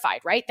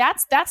terrified, right?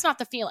 That's not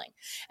the feeling.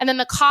 And then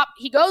the cop,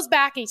 he goes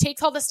back and he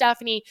takes all the stuff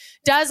and he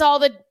does all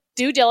the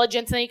due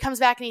diligence. And then he comes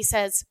back and he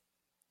says,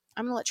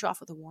 I'm going to let you off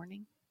with a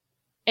warning.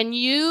 And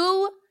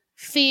you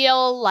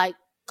feel like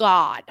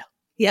God.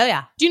 Yeah,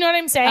 yeah. Do you know what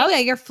I'm saying? Oh, yeah.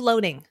 You're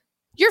floating.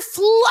 You're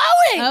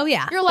floating. Oh,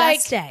 yeah. You're like,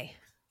 best day.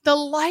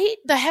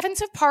 The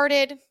heavens have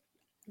parted.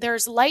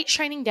 There's light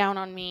shining down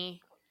on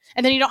me.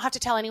 And then you don't have to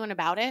tell anyone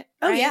about it.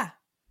 Oh, right? yeah.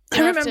 I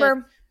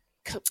remember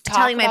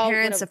telling my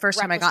parents the first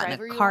time I got in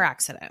a car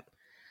accident.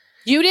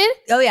 You did?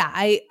 Oh, yeah.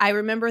 I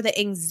remember the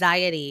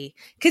anxiety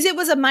because it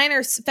was a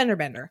minor fender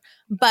bender,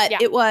 but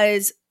it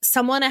was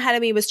someone ahead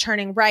of me was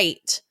turning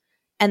right.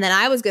 And then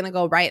I was going to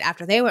go right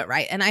after they went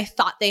right. And I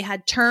thought they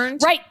had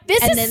turned. Right.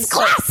 This is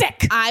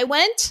classic. So I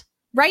went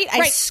right.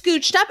 I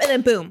scooched up and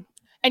then boom.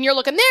 And you're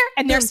looking there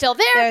and they're still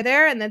there. They're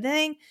there and the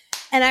thing.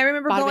 And I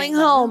remember going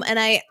home and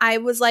I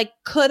was like,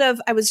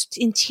 I was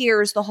in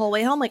tears the whole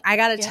way home. Like, I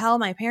got to tell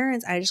my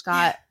parents,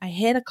 I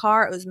hit a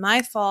car. It was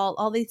my fault.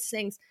 All these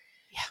things.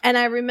 Yeah. And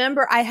I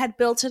remember I had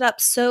built it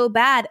up so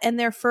bad. And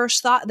their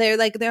first thought, they're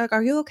like,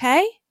 are you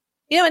okay?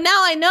 And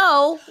now I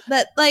know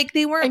that like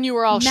they weren't and you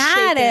were all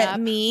mad at up,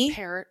 me.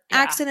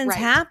 Accidents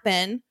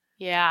happen.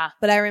 Yeah.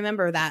 But I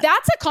remember that.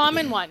 That's a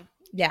common one.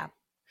 Yeah.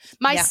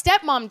 My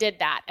stepmom did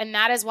that. And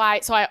that is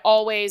why, so I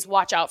always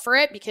watch out for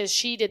it because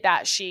she did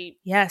that. She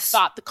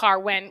thought the car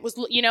was,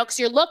 because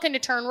you're looking to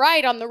turn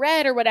right on the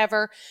red or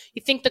whatever.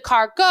 You think the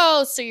car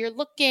goes. So you're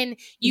looking,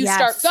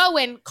 start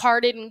going,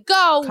 car didn't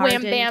go,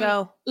 wham,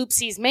 bam,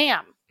 oopsies,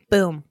 ma'am.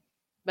 Boom.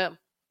 Boom.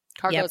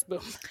 Car goes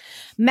boom.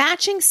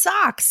 Matching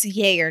socks,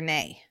 yay or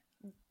nay?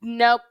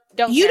 Nope.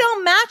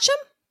 Don't match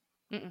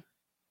them? Mm-mm.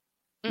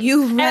 Mm-mm.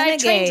 You renegade. And I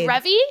trained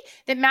Revy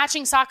that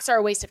matching socks are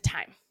a waste of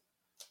time.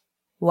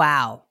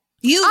 Wow.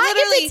 You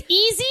literally. If it's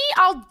easy,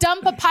 I'll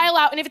dump a pile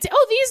out. And if it's,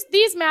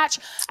 these match.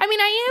 I mean,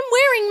 I am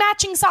wearing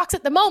matching socks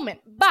at the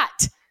moment,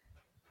 but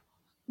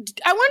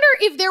I wonder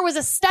if there was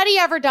a study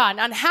ever done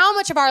on how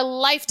much of our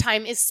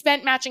lifetime is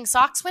spent matching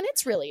socks when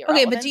it's really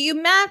irrelevant. Okay, but do you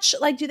match,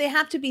 like, do they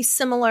have to be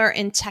similar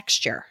in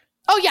texture?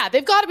 Oh, yeah.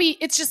 They've got to be.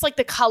 It's just like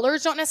the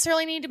colors don't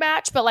necessarily need to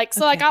match. But like,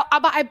 so like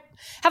I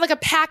have like a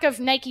pack of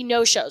Nike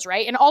no-shows,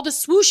 right? And all the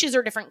swooshes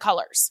are different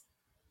colors.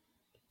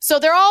 So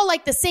they're all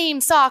like the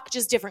same sock,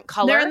 just different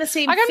color. They're in the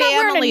same family. I'm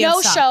not wearing a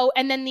no-show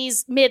and then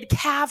these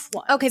mid-calf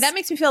ones. Okay, that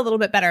makes me feel a little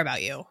bit better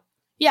about you.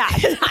 Yeah.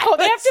 They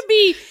have to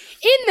be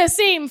in the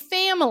same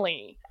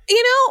family.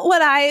 You know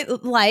what I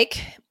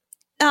like?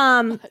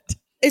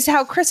 is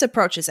how Chris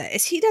approaches it.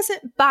 Is he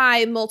doesn't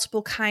buy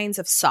multiple kinds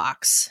of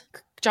socks.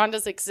 John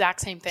does the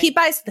exact same thing. He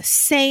buys the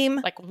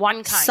same like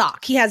one kind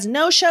sock. He has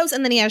no shows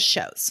and then he has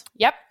shows.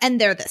 Yep. And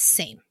they're the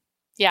same.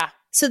 Yeah.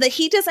 So that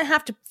he doesn't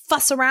have to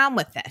fuss around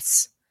with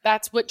this.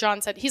 That's what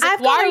John said. He's like,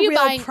 why are you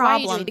buying?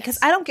 Problem because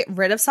I don't get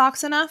rid of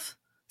socks enough.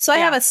 So I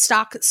have a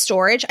stock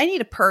storage. I need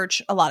to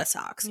purge a lot of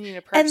socks. You need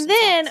to purge and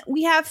then socks.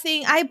 we have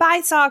I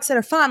buy socks that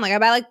are fun. Like I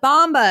buy like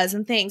Bombas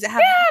and things that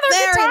have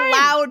very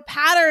loud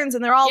patterns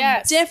and they're all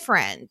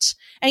different.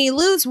 And you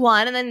lose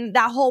one and then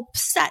that whole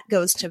set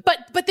goes to.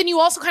 But then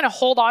you also kind of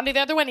hold on to the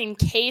other one in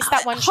case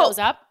that one shows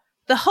up.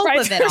 The hope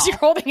of it all. You're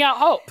holding out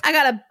hope. I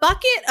got a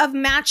bucket of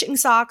matching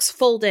socks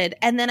folded.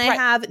 And then I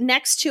have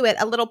next to it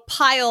a little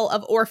pile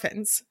of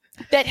orphans.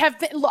 That have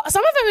been, some of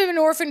them have been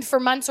orphaned for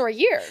months or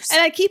years.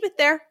 And I keep it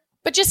there.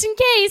 But just in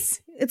case.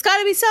 It's got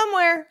to be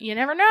somewhere. You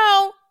never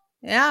know.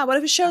 Yeah, what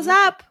if it shows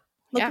up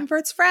looking for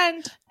its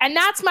friend? And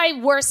that's my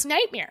worst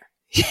nightmare.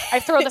 I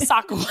throw the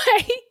sock away.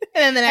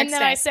 And then the next day.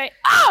 I say,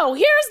 oh,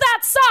 here's that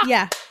sock.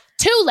 Yeah.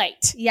 Too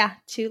late. Yeah,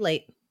 too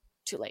late.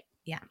 Too late.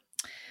 Yeah.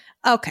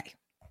 Okay.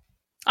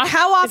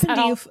 How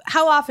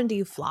often do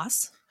you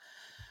floss?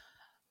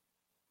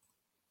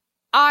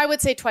 I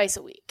would say twice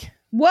a week.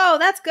 Whoa,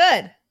 that's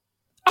good.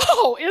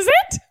 Oh, is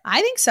it?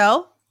 I think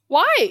so.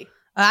 Why?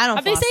 I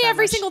don't. They say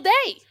every single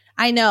day.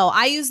 I know.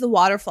 I use the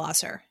water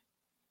flosser,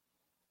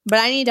 but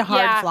I need to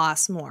hard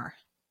floss more.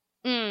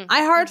 I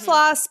hard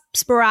floss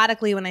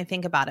sporadically when I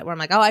think about it, where I'm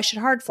like, oh, I should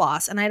hard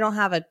floss, and I don't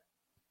have a.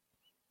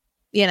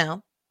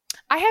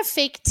 I have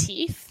fake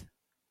teeth,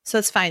 so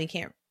it's fine. You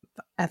can't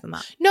F them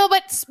up. No,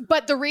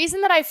 but the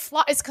reason that I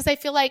floss is because I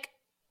feel like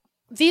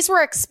these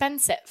were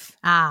expensive.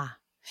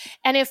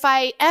 And if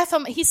I F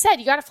them, he said,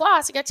 you got to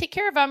floss, you got to take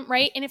care of them,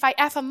 right? And if I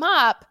F them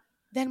up,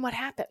 then what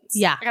happens?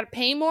 Yeah. I got to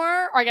pay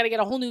more or I got to get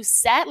a whole new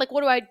set. Like,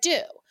 what do I do?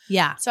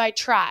 Yeah. So I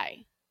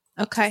try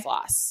to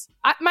floss.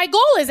 My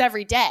goal is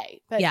every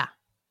day, but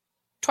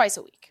twice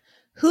a week.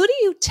 Who do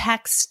you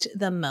text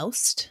the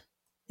most?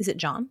 Is it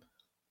John?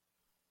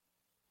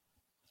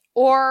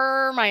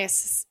 Or my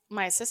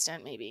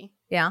assistant, maybe.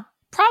 Yeah.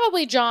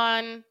 Probably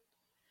John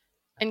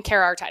and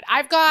Kara are tied.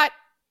 I've got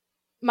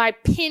my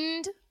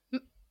pinned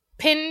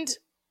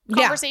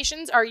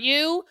conversations are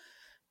you,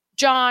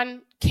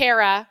 John,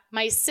 Kara,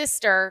 my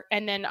sister,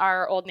 and then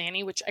our old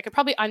nanny, which I could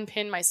probably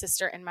unpin my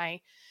sister and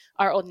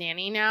our old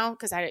nanny now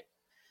because there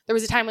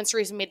was a time when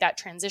Cerisa made that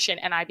transition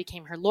and I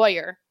became her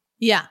lawyer.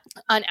 Yeah.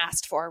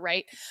 Unasked for,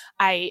 right?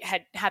 I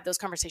had those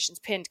conversations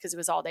pinned because it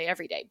was all day,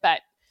 every day.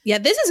 But yeah,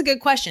 this is a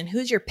good question.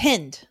 Who's your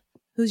pinned?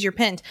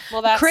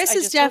 Well, that's Chris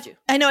is definitely.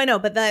 I know,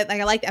 but I'm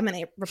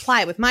going to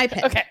reply with my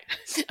pin. Okay.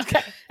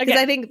 Because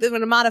I think I'm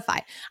going to modify.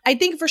 I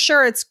think for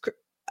sure it's.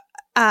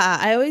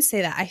 I always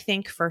say that. I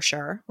think for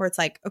sure, where it's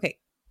like, okay,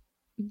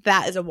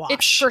 that is a wash.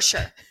 It's for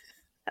sure.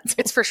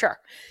 It's for sure.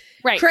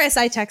 Right. Chris,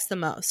 I text the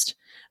most.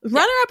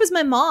 Runner up is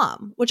my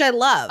mom, which I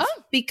love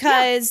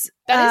because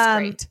that is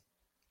great.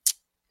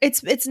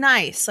 It's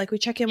nice. Like we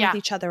check in with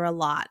each other a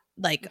lot.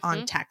 Like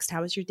on text,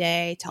 how was your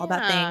day? Tell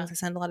about things. I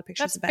send a lot of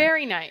pictures. That's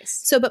very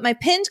nice. So, but my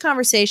pinned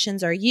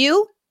conversations are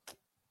you,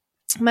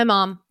 my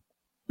mom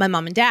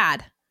and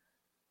dad,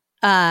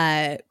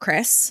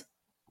 Chris,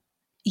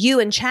 you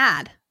and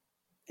Chad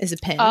is a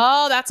pin.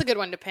 Oh, that's a good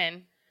one to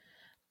pin.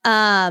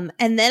 And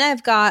then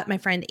I've got my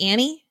friend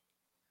Annie.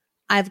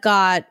 I've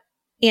got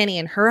Annie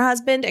and her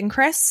husband and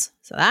Chris.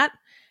 So that,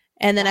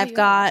 and then I've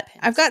got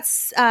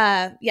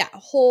a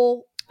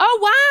whole. Oh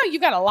wow, you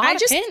got a lot of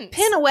pins. I just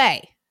pin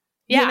away.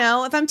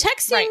 Yeah. If I'm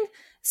texting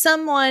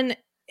someone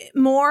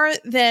more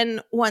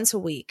than once a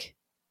week,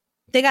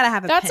 they got to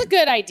have a That's pin. a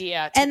good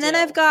idea. And then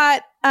I've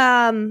got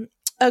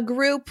a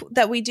group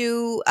that we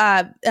do.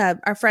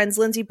 Our friends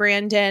Lindsay,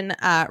 Brandon,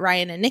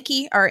 Ryan, and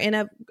Nikki are in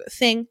a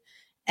thing.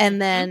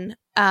 And then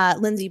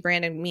Lindsay,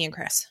 Brandon, me, and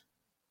Chris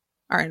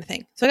are in a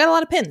thing. So I got a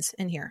lot of pins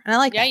in here. And I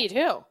like that. Yeah, you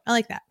do. I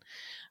like that.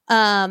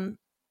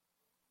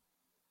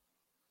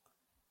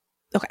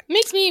 Okay.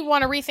 Makes me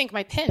want to rethink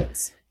my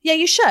pins. Yeah,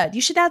 you should.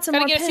 You should add some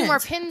more pins. Gotta get a few more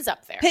pins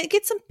up there.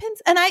 Get some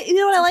pins. And you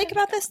know what I like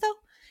about this though?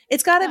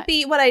 It's got to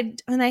be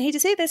and I hate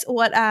to say this,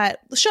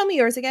 show me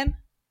yours again.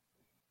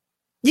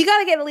 You got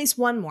to get at least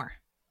one more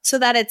so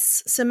that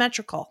it's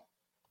symmetrical.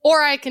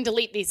 Or I can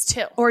delete these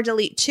two. Or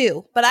delete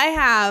two. But I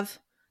have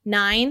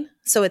 9,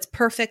 so it's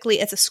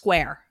a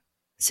square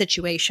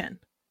situation.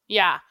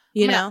 Yeah.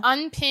 I'm gonna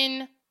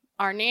unpin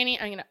our nanny.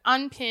 I'm going to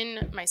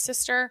unpin my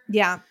sister.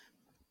 Yeah.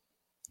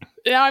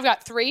 Now I've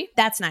got 3.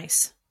 That's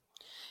nice.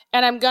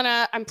 And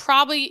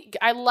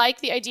I like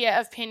the idea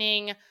of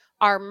pinning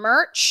our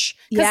merch.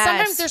 Because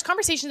sometimes there's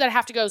conversations that I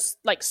have to go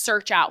like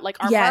search out.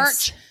 Like our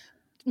merch,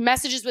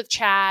 messages with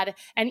Chad,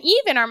 and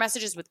even our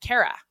messages with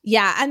Kara.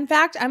 Yeah. In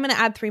fact, I'm going to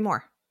add 3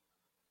 more.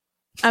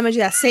 I'm going to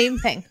do that same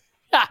thing.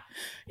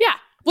 Yeah.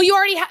 Well, you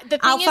already the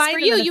thing is for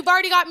you, you've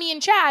already got me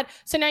and Chad.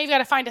 So now you've got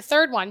to find a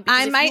third one.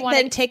 I might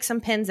then take some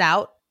pins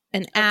out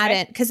and add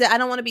it. Because I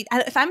don't want to be,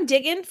 if I'm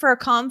digging for a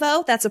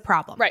convo, that's a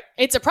problem. Right.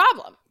 It's a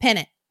problem. Pin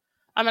it.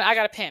 I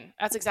got a pin.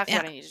 That's exactly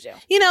what I need to do.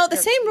 You know, the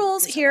same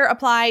rules here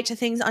apply to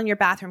things on your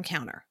bathroom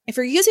counter. If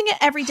you're using it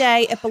every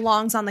day, it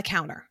belongs on the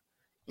counter.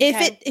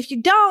 Okay. If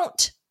you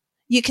don't,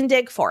 you can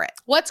dig for it.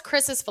 What's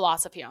Chris's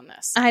philosophy on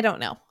this? I don't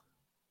know.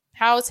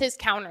 How's his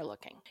counter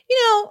looking? You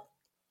know,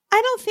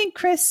 I don't think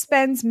Chris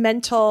spends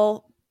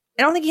mental.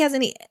 I don't think he has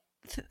any.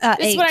 This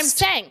is what I'm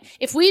saying.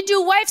 If we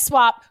do wife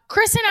swap,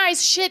 Chris and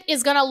I's shit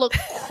is gonna look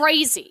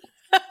crazy.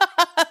 Like,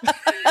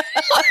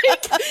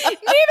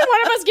 neither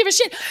one of us give a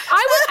shit.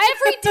 I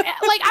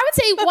would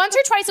say once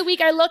or twice a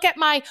week I look at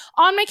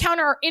on my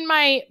counter or in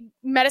my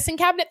medicine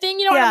cabinet thing,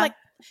 you know, and I'm like,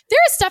 there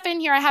is stuff in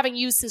here I haven't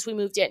used since we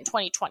moved in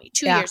 2020,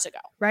 2 years ago.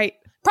 Right.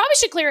 Probably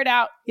should clear it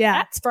out. Yeah.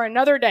 That's for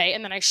another day.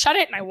 And then I shut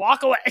it and I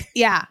walk away.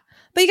 Yeah.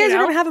 But you guys are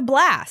going to have a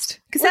blast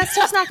because that's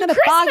just not going to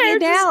bog you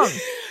down.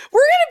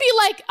 We're going to be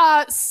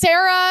like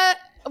Sarah,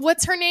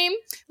 what's her name?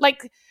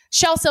 Like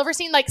Shel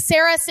Silverstein, like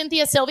Sarah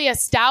Cynthia Sylvia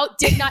Stout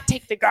did not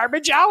take the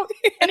garbage out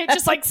and it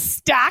just like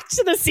stacked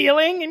to the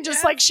ceiling and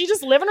just like she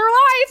just living her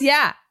life.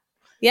 Yeah.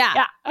 Yeah.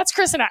 Yeah. That's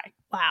Chris and I.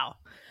 Wow.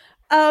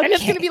 Okay. And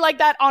it's going to be like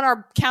that on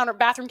our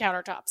bathroom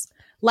countertops.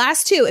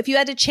 Last two. If you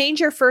had to change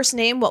your first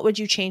name, what would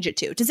you change it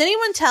to? Does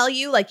anyone tell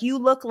you like you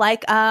look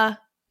like I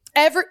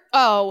got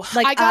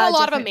a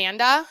lot of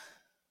Amanda.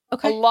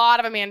 Okay. A lot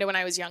of Amanda when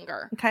I was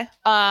younger. Okay.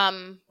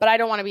 But I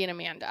don't want to be an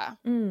Amanda.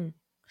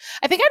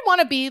 I think I'd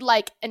want to be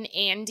like an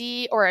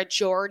Andy or a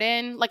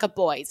Jordan, like a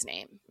boy's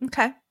name.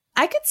 Okay.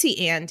 I could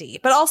see Andy,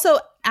 but also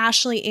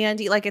Ashley,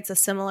 Andy, like it's a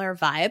similar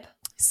vibe.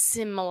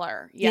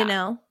 Similar. Yeah. You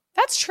know?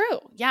 That's true.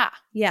 Yeah.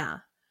 Yeah.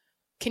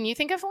 Can you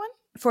think of one?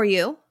 For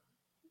you?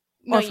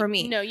 No, or for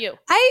me? No, you.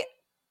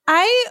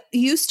 I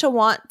used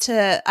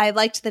to I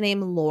liked the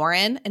name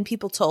Lauren, and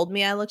people told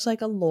me I looked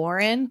like a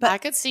Lauren, but I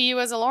could see you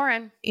as a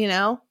Lauren. You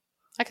know?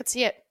 I could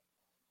see it.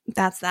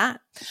 That's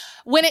that.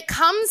 When it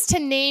comes to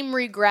name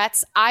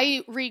regrets,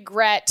 I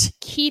regret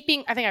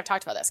keeping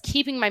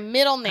my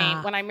middle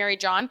name when I married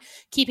John,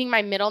 keeping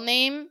my middle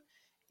name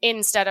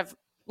instead of,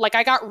 like,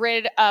 I got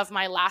rid of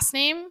my last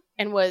name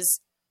and was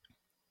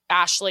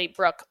Ashley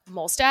Brooke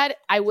Molstead.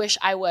 I wish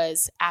I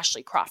was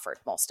Ashley Crawford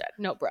Molstead,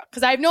 no Brooke.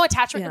 Because I have no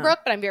attachment to Brooke,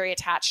 but I'm very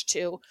attached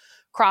to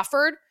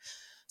Crawford.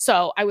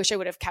 So I wish I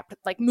would have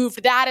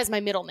moved that as my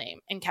middle name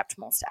and kept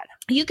Molstead.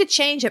 You could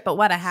change it, but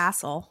what a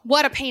hassle.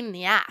 What a pain in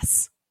the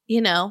ass.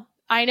 You know?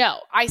 I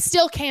know. I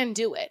still can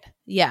do it.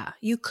 Yeah,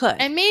 you could.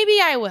 And maybe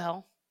I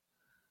will.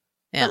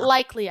 Yeah. But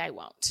likely I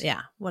won't.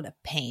 Yeah, what a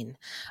pain.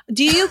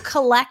 Do you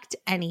collect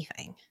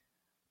anything?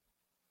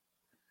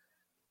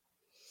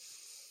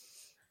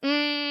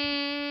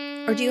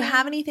 Or do you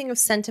have anything of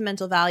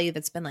sentimental value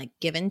that's been like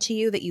given to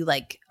you that you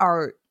like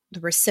are the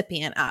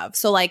recipient of?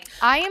 So like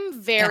I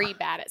am very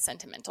bad at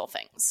sentimental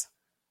things.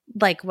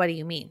 Like what do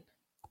you mean?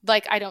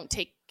 Like I don't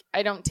take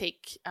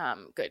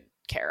good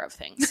care of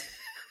things.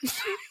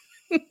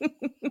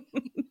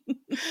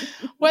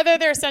 Whether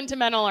they're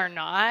sentimental or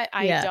not,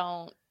 I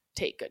don't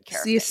take good care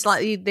of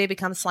things. They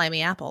become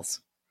slimy apples.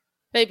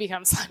 They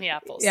become slimy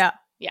apples. Yeah.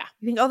 Yeah.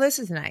 You think, oh, this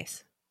is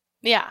nice.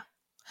 Yeah.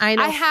 I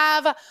know. I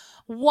have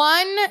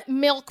one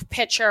milk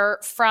pitcher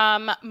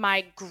from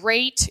my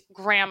great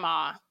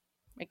grandma.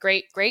 My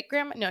great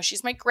grandma? No,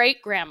 she's my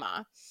great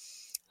grandma.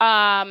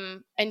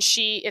 And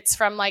it's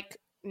from like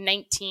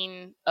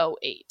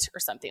 1908 or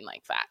something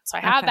like that. So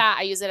I have that.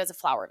 I use it as a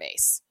flower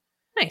vase.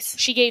 Nice.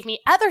 She gave me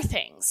other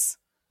things.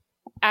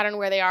 I don't know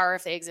where they are or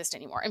if they exist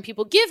anymore. And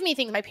people give me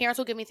things. My parents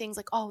will give me things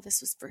like, oh,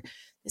 this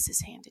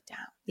is handed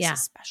down. This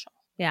is special.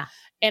 Yeah.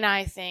 And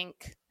I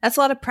think that's a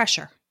lot of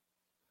pressure.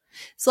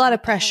 It's a lot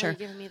of pressure. What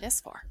are you giving me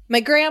this for? My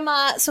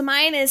grandma, so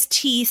mine is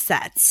tea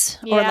sets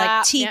or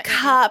like tea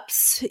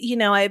cups. You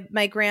know,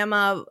 my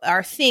grandma,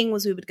 our thing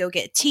was we would go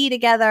get tea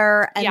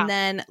together. And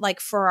then like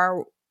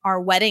for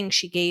our wedding,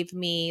 she gave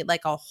me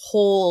like a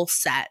whole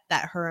set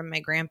that her and my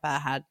grandpa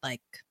had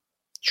like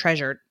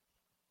treasured.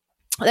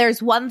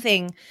 There's one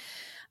thing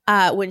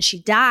when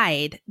she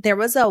died, there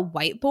was a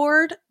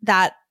whiteboard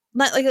that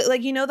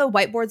like you know the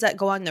whiteboards that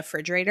go on the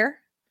refrigerator.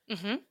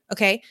 Mm-hmm.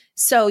 Okay,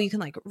 so you can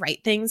like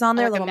write things on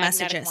there, like little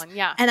messages. One,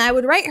 yeah. And I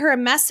would write her a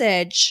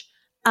message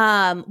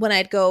when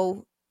I'd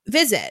go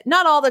visit.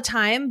 Not all the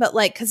time, but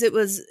like because it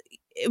was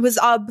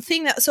a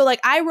thing that. So like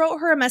I wrote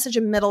her a message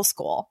in middle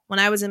school when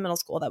I was in middle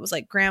school that was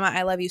like, "Grandma,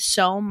 I love you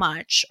so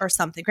much," or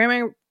something.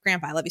 "Grandma,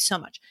 Grandpa, I love you so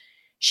much."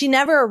 She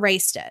never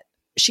erased it.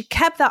 She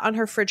kept that on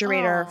her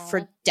refrigerator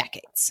for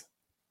decades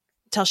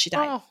until she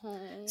died.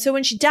 So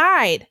when she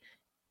died,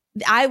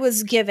 I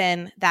was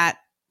given that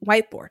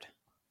whiteboard.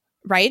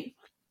 Right?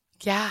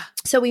 Yeah.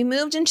 So we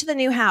moved into the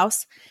new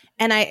house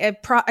and I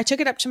took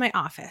it up to my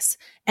office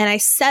and I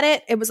set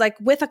it. It was like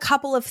with a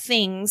couple of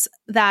things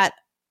that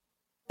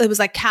it was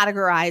like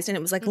categorized and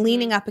it was like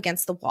leaning up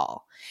against the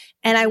wall.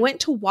 And I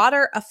went to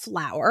water a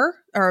flower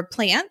or a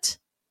plant,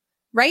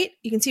 right?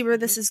 You can see where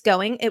this is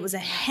going. It was a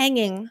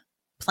hanging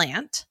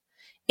plant.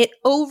 It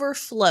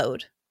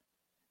overflowed,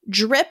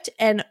 dripped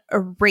and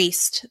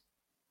erased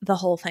the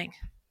whole thing.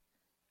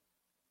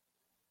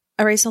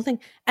 Erased the whole thing.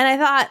 And I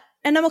thought,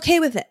 and I'm okay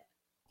with it.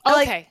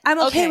 Okay. I'm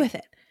okay with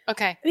it.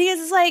 Okay.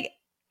 Because it's like,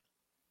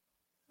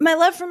 my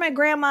love for my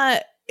grandma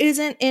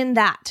isn't in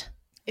that.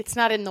 It's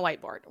not in the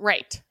whiteboard.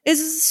 Right.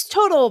 It's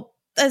a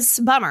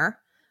bummer.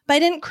 But I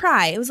didn't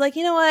cry. It was like,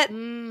 you know what?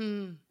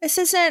 This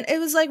isn't, it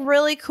was like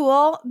really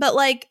cool. But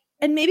like,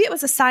 and maybe it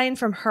was a sign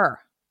from her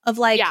of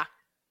like,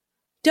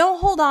 don't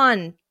hold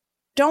on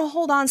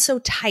so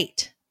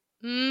tight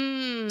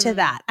to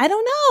that. I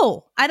don't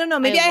know.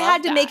 Maybe I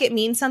had to make it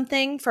mean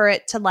something for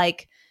it to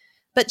like,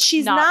 but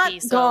she's not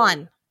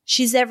gone.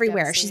 She's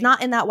everywhere. She's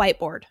not in that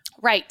whiteboard.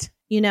 Right.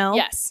 You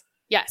know?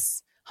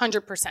 Yes.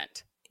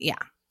 100%. Yeah.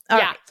 All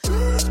right.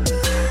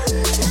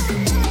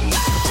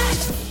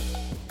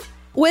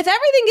 With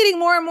everything getting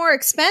more and more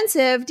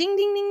expensive, ding,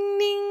 ding,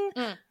 ding,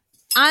 ding,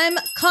 I'm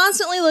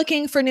constantly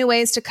looking for new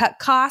ways to cut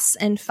costs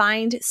and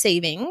find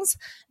savings.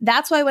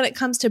 That's why when it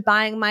comes to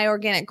buying my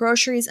organic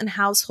groceries and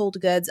household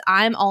goods,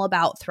 I'm all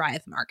about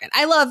Thrive Market.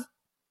 I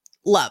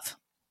love.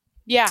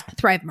 Yeah.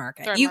 Thrive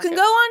Market. You can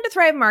go on to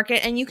Thrive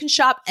Market and you can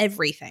shop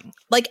everything,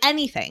 like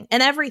anything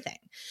and everything.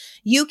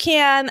 You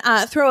can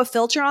throw a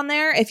filter on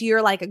there if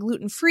you're like a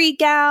gluten-free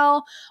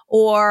gal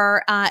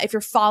or if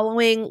you're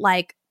following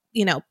like,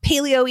 you know,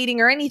 paleo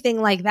eating or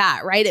anything like that,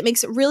 right? It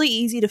makes it really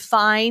easy to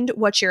find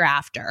what you're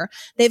after.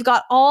 They've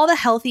got all the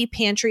healthy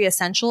pantry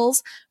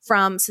essentials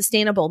from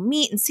sustainable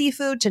meat and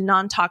seafood to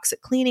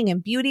non-toxic cleaning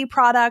and beauty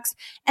products.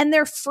 And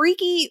they're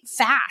freaky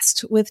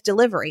fast with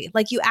delivery.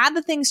 Like you add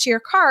the things to your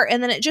cart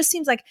and then it just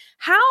seems like,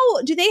 how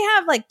do they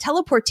have like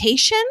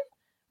teleportation?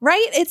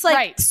 Right? It's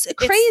like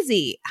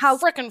crazy how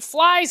freaking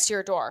flies to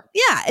your door.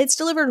 Yeah, it's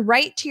delivered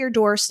right to your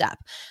doorstep.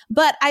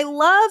 But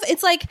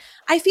it's like,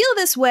 I feel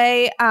this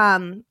way,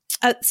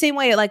 same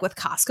way like with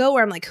Costco,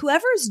 where I'm like,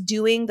 whoever's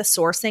doing the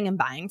sourcing and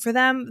buying for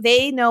them,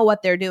 they know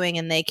what they're doing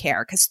and they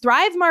care. Because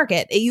Thrive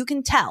Market, you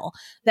can tell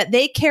that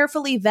they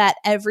carefully vet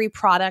every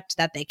product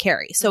that they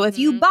carry. So if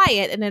you buy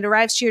it and it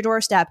arrives to your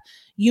doorstep,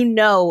 you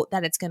know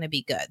that it's going to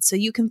be good. So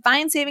you can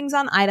find savings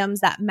on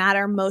items that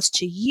matter most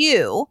to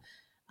you.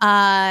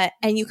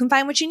 And you can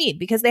find what you need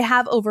because they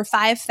have over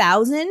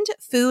 5,000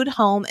 food,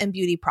 home, and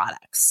beauty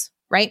products,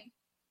 right?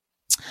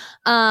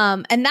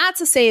 And that's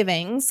a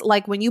savings.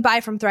 Like when you buy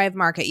from Thrive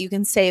Market, you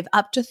can save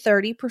up to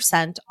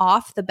 30%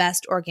 off the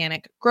best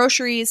organic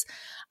groceries.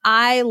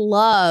 I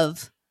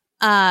love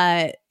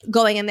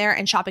going in there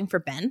and shopping for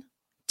Ben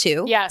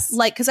too. Yes.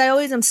 Like, because I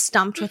always am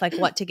stumped with like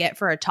what to get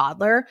for a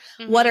toddler.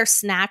 What are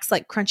snacks,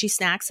 like crunchy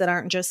snacks that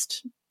aren't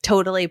just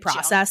totally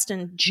processed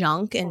and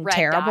junk and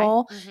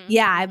terrible.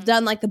 Yeah, I've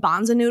done like the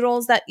bonza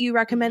noodles that you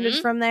recommended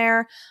from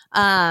there.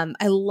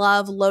 I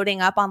love loading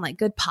up on like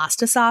good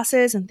pasta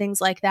sauces and things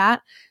like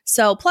that.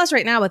 So plus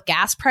right now with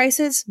gas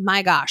prices,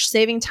 my gosh,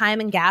 saving time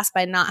and gas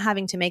by not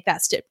having to make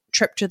that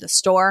trip to the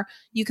store.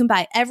 You can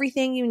buy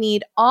everything you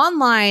need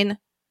online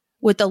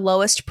with the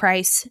lowest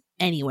price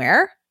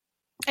anywhere.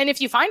 And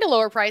if you find a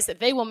lower price, that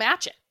they will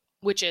match it,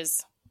 which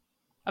is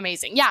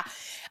amazing. Yeah.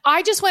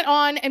 I just went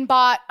on and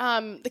bought,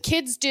 the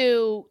kids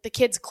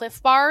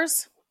Cliff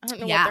Bars. I don't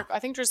know what they're, I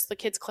think just the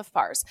kids Cliff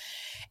Bars.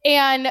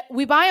 And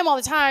we buy them all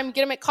the time,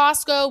 get them at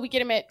Costco, we get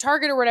them at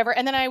Target or whatever.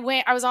 And then I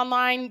was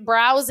online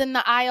browsing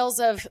the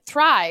aisles of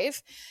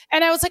Thrive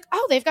and I was like,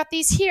 oh, they've got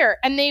these here.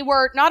 And they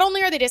were, not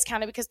only are they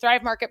discounted because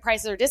Thrive Market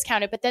prices are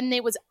discounted, but then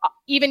they was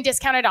even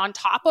discounted on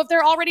top of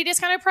their already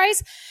discounted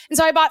price. And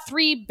so I bought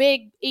 3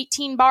 big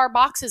 18-bar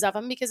boxes of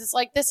them because it's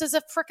like, this is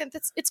a freaking,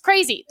 it's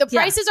crazy. The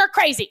prices are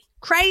crazy.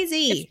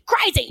 Crazy. It's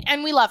crazy.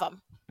 And we love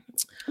them.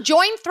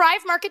 Join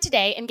Thrive Market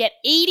today and get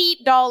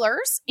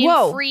 $80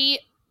 in free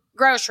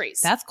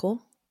groceries. That's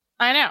cool.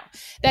 I know.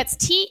 That's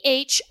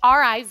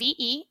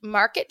THRIVE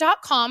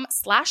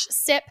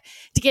market.com/sip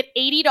to get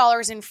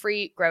 $80 in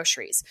free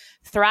groceries.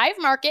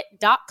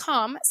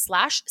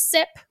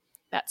 ThriveMarket.com/sip.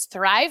 That's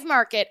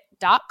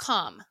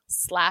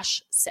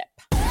ThriveMarket.com/sip.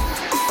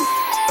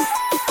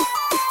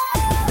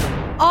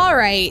 All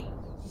right.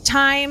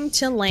 Time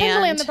to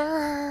land the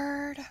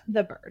bird.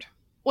 The bird.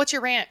 What's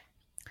your rant?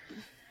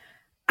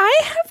 I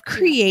have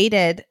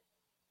created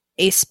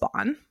a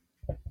spawn.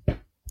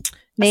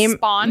 Name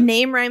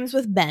rhymes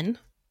with Ben.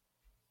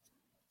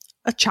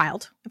 A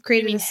child. I've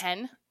created you mean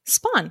hen?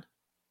 Spawn.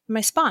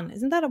 My spawn.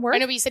 Isn't that a word? I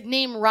know, but you said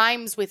name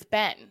rhymes with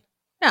Ben.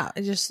 No,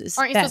 it just is.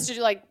 Aren't you Ben. supposed to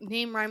do like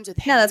name rhymes with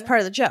hen? No, that's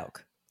part of the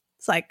joke.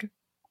 It's like,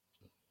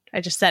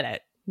 I just said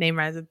it. Name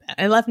rhymes with Ben.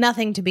 I left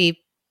nothing to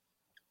be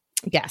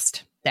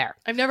guessed there.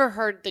 I've never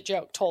heard the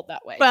joke told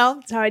that way. Well,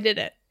 that's how I did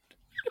it.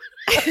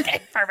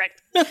 Okay,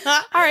 perfect.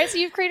 All right, so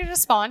you've created a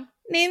spawn.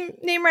 Name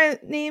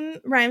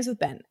rhymes with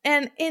Ben.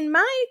 And in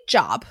my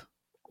job,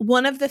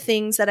 one of the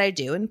things that I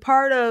do, and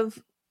part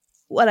of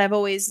what I've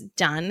always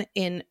done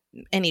in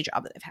any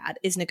job that I've had,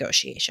 is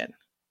negotiation.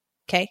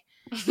 Okay?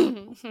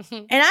 And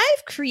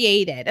I've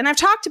created, and I've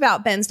talked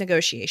about Ben's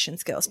negotiation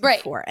skills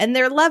before, and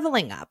they're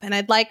leveling up. And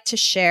I'd like to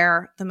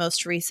share the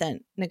most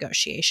recent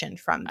negotiation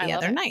from the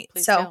other night.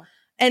 Please so, do.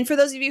 And for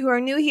those of you who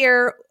are new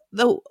here,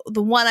 the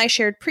one I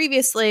shared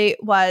previously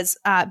was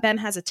Ben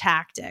has a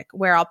tactic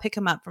where I'll pick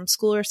him up from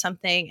school or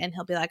something and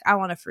he'll be like, I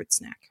want a fruit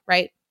snack,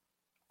 right?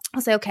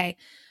 I'll say, okay,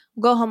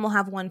 we'll go home, we'll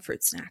have one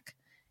fruit snack.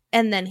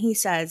 And then he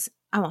says,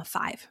 I want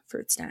 5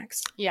 fruit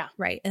snacks. Yeah.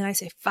 Right. And I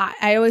say 5.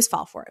 I always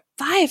fall for it.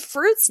 5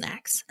 fruit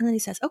snacks. And then he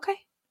says, okay.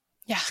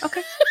 Yeah.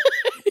 Okay.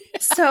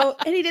 So,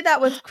 and he did that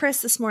with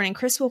Chris this morning.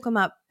 Chris woke him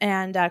up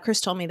and Chris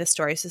told me this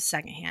story. This is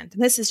secondhand.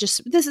 This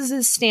is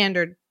his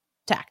standard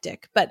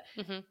tactic. But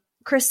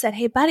Chris said,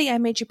 hey, buddy, I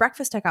made you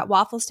breakfast. I got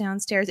waffles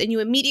downstairs. And you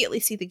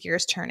immediately see the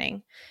gears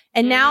turning.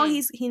 And now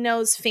he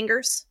knows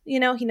fingers. You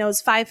know, he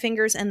knows 5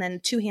 fingers and then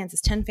 2 hands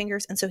is 10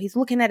 fingers. And so he's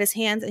looking at his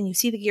hands and you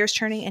see the gears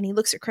turning and he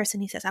looks at Chris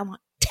and he says, I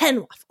want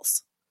 10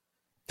 waffles.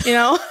 You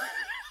know,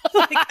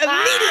 like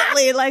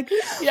immediately, like,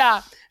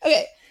 yeah.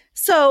 Okay.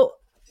 So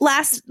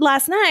last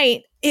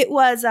night it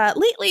was,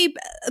 lately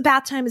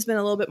bath time has been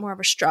a little bit more of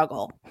a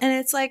struggle. And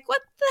it's like,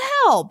 what the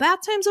hell? Bath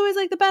time's always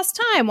like the best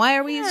time. Why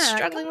are we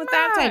struggling with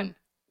bath time?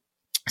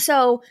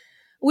 So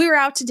we were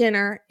out to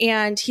dinner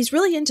and he's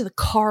really into the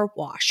car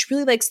wash,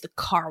 really likes the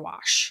car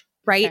wash.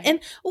 Right. Okay. And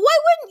why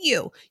wouldn't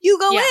you? You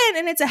go in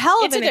and it's a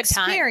hell of an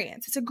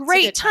experience. It's a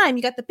great time.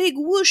 You got the big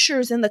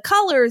whooshers and the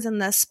colors and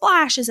the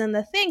splashes and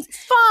the things.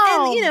 Fun.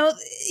 And, you know,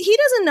 he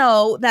doesn't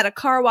know that a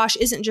car wash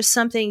isn't just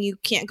something you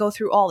can't go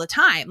through all the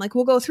time. Like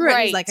we'll go through it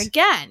and he's like,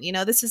 again, you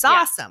know, this is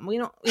awesome. We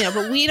don't, you know,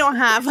 but we don't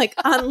have like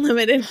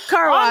unlimited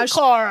car wash.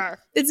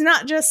 It's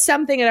not just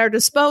something at our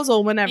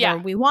disposal whenever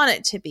we want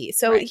it to be.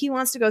 So he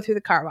wants to go through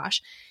the car wash.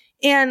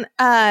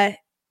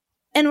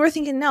 And we're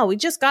thinking, no, we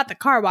just got the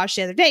car wash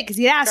the other day because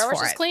he asked for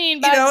it. Clean,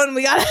 you know, and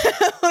we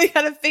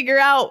gotta figure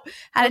out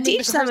how to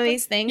teach some of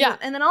these things. Yeah.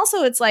 And then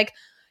also it's like,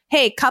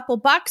 hey, couple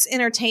bucks,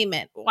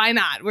 entertainment. Why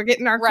not? We're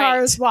getting our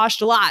cars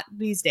washed a lot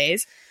these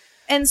days.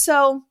 And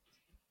so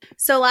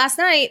last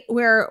night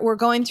we're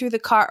going through the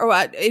car,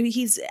 or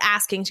he's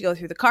asking to go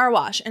through the car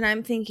wash. And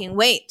I'm thinking,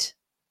 wait,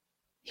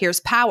 here's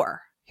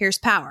power. Here's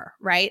power,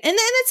 right? And then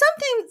it's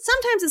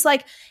sometimes it's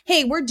like,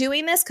 hey, we're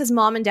doing this because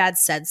mom and dad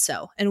said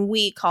so. And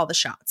we call the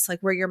shots. Like,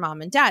 we're your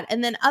mom and dad.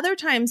 And then other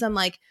times I'm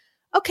like,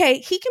 okay,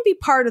 he can be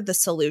part of the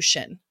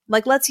solution.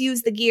 Like, let's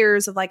use the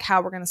gears of like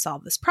how we're going to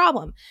solve this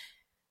problem.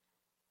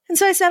 And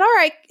so I said,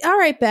 all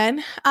right,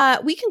 Ben,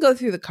 we can go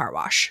through the car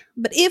wash.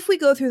 But if we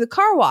go through the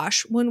car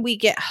wash, when we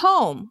get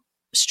home,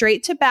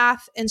 straight to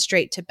bath and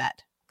straight to bed.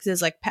 Because it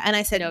was like, and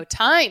I said, no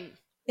time.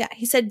 Yeah.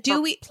 He said,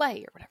 do we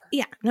play or whatever?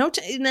 Yeah.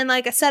 And then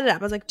like I set it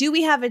up. I was like, do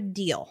we have a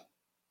deal?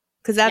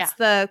 Because that's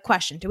the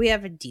question. Do we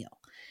have a deal?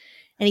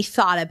 And he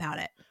thought about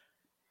it.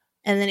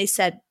 And then he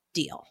said,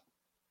 deal.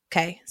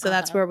 Okay. So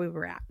that's where we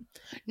were at.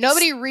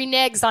 Nobody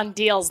reneges on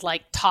deals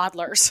like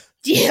toddlers.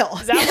 Deal.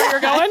 Is that where you're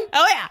going?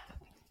 Oh, yeah.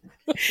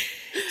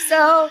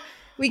 So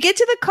we get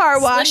to the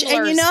car wash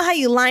and you know how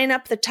you line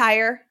up the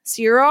tire?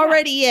 So you're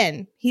already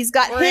in. He's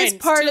got his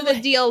part of the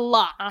deal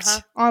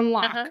locked on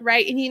lock,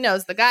 right? And he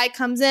knows the guy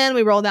comes in,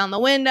 we roll down the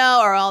window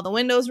or all the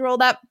windows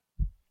rolled up.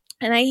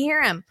 And I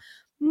hear him,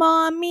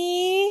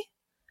 Mommy.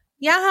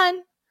 Yeah,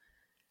 hon.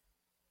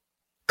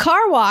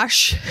 Car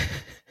wash.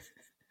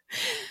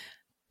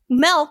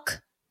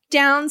 Milk.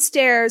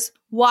 Downstairs.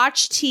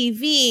 Watch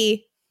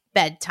TV.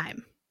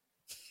 Bedtime.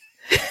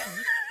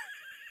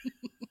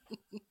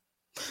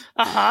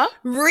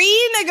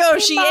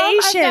 Renegotiation. Hey, Mom,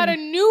 I've got a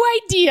new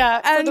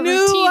idea for the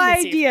routine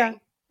this evening.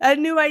 A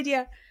new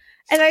idea.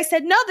 And I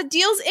said, no, the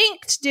deal's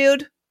inked,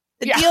 dude.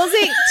 The deal's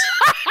inked.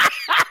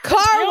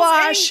 Car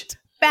wash,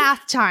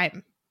 bath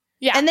time.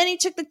 Yeah. And then he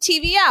took the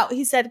TV out.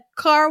 He said,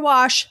 car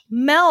wash,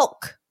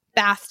 milk,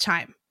 bath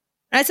time.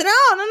 And I said,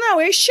 oh, no,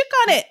 we shook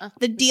on it.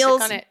 The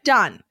deal's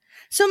done.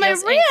 So my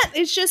rant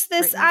is just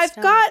this. I've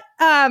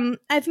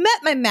met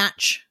my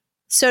match,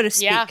 so to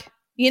speak. Yeah.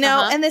 You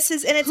know, and this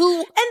is, and it's, and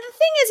the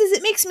thing is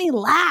it makes me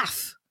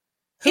laugh.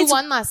 Who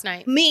won last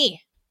night?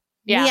 Me.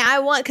 Yeah. I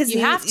won because you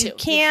have to. You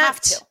can't. You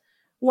have to.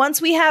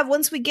 Once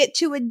we get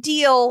to a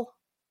deal,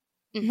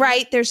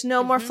 right, there's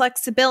no more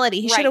flexibility.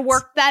 He should have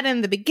worked that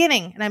in the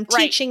beginning. And I'm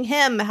teaching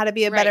him how to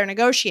be a better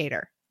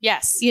negotiator.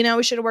 Yes. You know,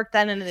 we should have worked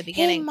that in the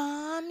beginning. Hey,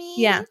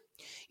 Mommy. Yeah.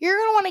 You're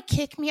going to want to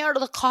kick me out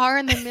of the car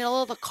in the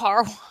middle of the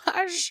car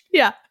wash.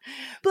 Yeah.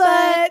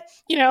 But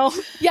you know,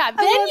 then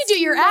you do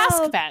your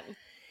ask, Ben.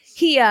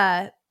 He,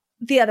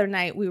 the other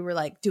night we were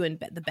like doing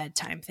the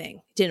bedtime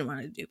thing. Didn't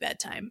want to do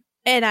bedtime.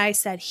 And I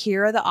said,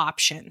 here are the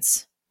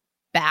options.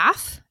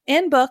 Bath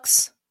and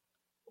books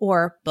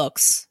or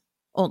books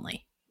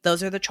only.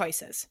 Those are the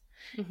choices.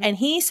 And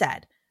he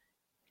said,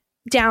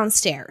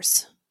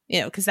 downstairs,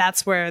 you know, because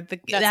that's where the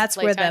good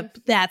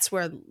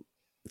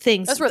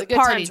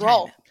times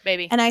roll,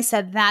 baby. And I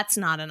said, that's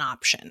not an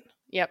option.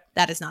 Yep.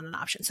 That is not an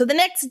option. So the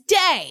next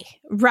day,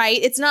 right?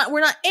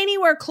 We're not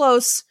anywhere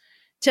close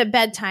to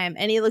bedtime.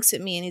 And he looks at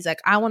me and he's like,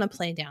 I want to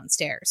play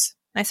downstairs.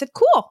 And I said,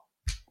 cool.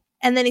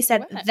 And then he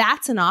said,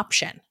 that's an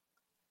option.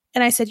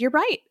 And I said, you're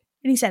right.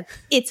 And he said,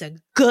 it's a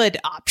good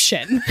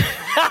option.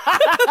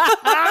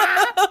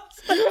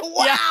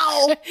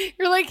 Wow. Yeah.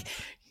 You're like,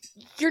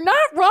 you're not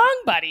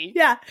wrong, buddy.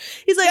 Yeah.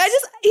 He's like,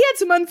 he had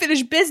some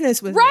unfinished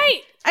business with me.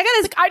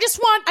 I just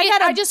want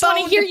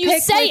to hear you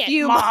say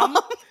it, Mom.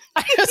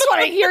 I just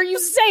want to hear you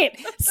say it.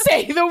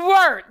 Say the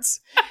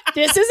words.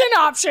 This is an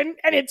option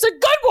and it's a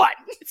good one.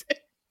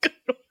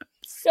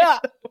 Yeah.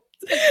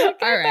 Okay,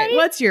 all right. buddy.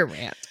 What's your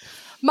rant?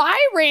 My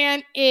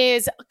rant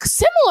is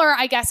similar,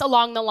 I guess,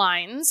 along the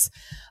lines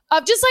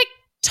of just like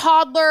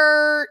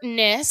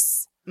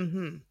toddlerness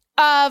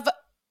of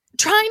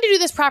trying to do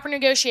this proper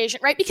negotiation,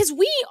 right? Because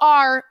we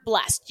are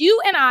blessed.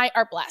 You and I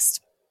are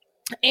blessed.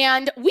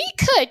 And you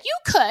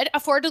could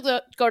afford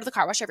to go to the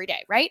car wash every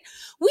day, right?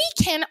 We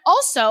can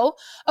also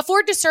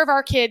afford to serve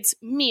our kids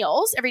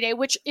meals every day,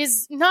 which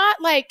is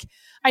not like,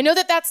 I know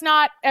that that's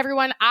not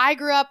everyone. I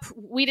grew up,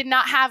 we did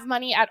not have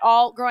money at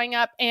all growing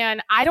up.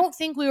 And I don't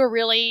think we were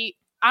really,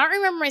 I don't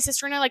remember my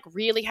sister and I like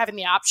really having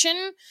the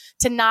option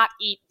to not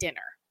eat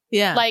dinner.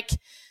 Yeah. Like,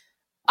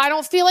 I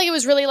don't feel like it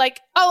was really like,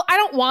 oh, I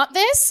don't want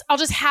this. I'll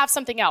just have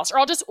something else. Or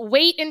I'll just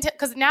wait until,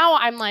 because now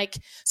I'm like,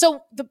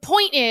 so the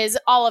point is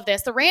all of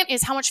this, the rant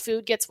is how much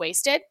food gets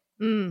wasted.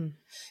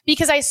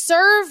 Because I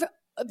serve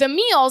the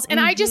meals and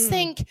I just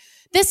think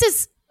this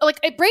is like,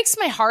 it breaks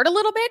my heart a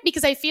little bit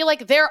because I feel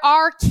like there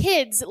are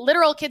kids,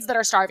 literal kids that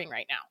are starving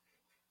right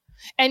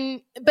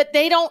now. But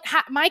they don't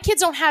have, my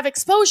kids don't have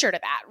exposure to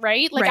that,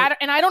 right? Like, right.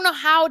 I don't know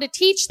how to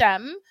teach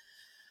them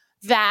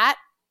that.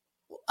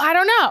 I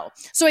don't know.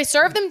 So I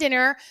serve them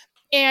dinner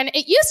and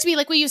it used to be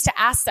like we used to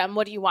ask them,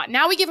 what do you want?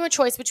 Now we give them a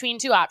choice between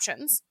two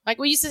options. Like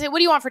we used to say, what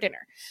do you want for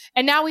dinner?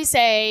 And now we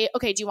say,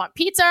 okay, do you want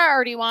pizza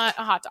or do you want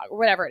a hot dog or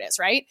whatever it is,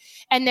 right?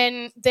 And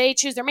then they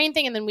choose their main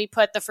thing and then we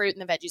put the fruit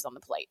and the veggies on the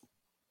plate.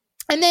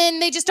 And then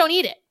they just don't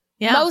eat it.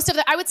 Yeah.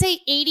 I would say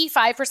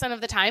 85%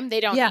 of the time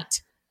they don't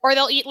eat. Or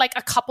they'll eat like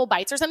a couple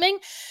bites or something.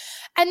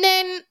 And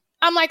then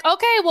I'm like,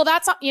 okay, well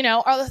that's, or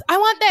I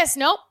want this.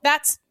 Nope,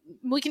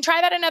 we can try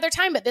that another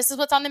time, but this is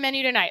what's on the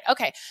menu tonight.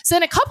 Okay. So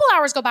then a couple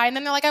hours go by and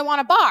then they're like, I want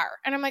a bar.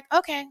 And I'm like,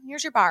 okay,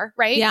 here's your bar.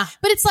 Right. Yeah.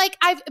 But it's like,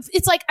 I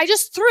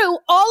just threw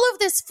all of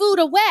this food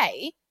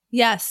away.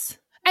 Yes.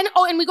 And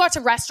we go out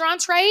to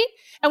restaurants, right?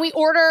 And we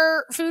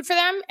order food for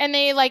them and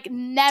they like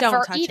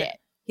never eat it.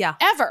 Yeah.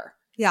 Ever.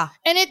 Yeah.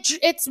 And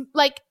it's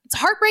like, it's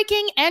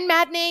heartbreaking and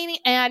maddening.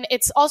 And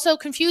it's also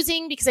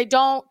confusing because I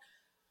don't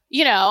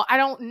know.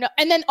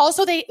 And then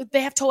also they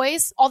have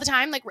toys all the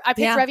time. Like I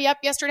picked Revy up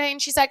yesterday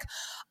and she's like,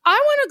 I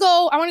want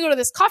to go to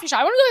this coffee shop.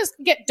 I want to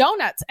go get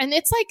donuts. And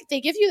it's like, they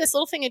give you this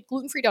little thing of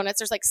gluten-free donuts.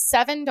 There's like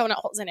 7 donut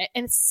holes in it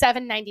and it's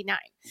 $7.99. I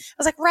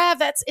was like,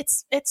 Rev,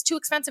 it's too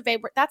expensive,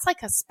 babe. That's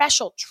like a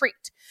special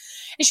treat.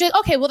 And she's like,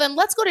 okay, well then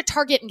let's go to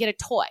Target and get a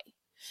toy.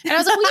 And I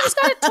was like, we just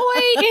got a toy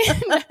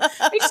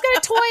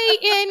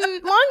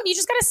in Long. You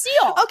just got a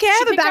seal. Okay,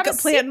 I have a backup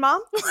plan,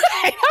 Mom.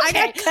 Right,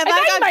 okay.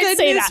 I got good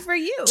news for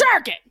you.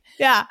 Target.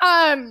 Yeah.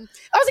 I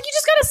was like, you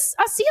just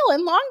got a seal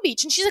in Long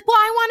Beach. And she's like, well,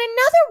 I want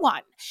another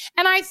one.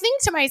 And I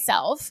think to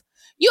myself,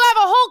 you have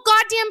a whole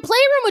goddamn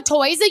playroom with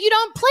toys that you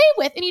don't play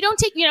with and you don't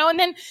take, and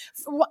then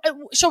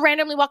she'll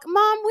randomly walk,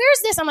 Mom,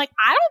 where's this? I'm like,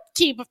 I don't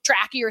keep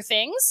track of your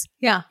things.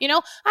 Yeah. I don't know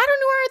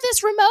where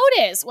this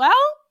remote is. Well,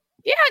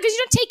 yeah, because you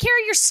don't take care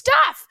of your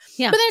stuff.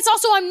 Yeah. But then it's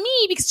also on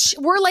me because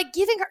we're like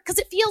giving her, because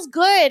it feels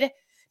good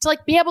to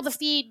like be able to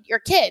feed your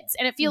kids.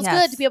 And it feels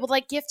good to be able to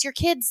like gift your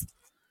kids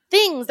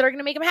things that are going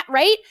to make them happy,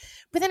 right?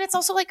 But then it's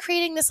also like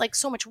creating this like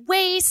so much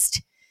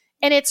waste.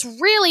 And it's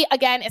really,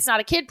 again, it's not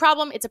a kid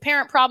problem. It's a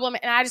parent problem.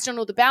 And I just don't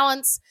know the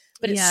balance,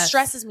 but it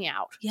stresses me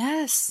out.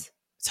 Yes.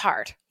 It's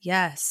hard.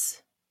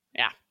 Yes.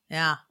 Yeah.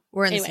 Yeah.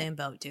 We're in the same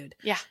boat, dude.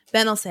 Yeah.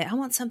 Ben will say, I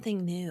want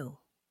something new.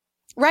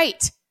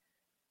 Right.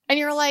 And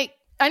you're like,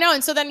 I know.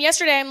 And so then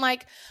yesterday I'm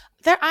like,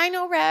 I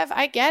know, Rev,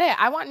 I get it.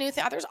 I want new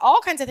things. There's all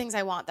kinds of things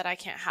I want that I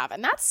can't have.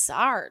 And that's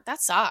hard. That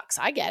sucks.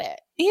 I get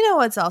it. You know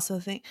what's also a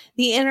thing?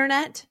 The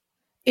internet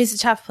is a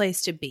tough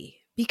place to be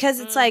because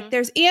it's like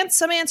there's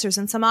some answers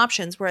and some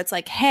options where it's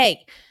like,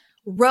 hey,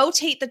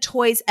 rotate the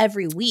toys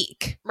every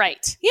week.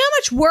 Right. You know how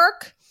much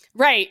work?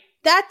 Right.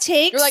 That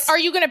takes. You're like, are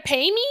you going to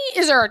pay me?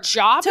 Is there a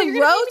job to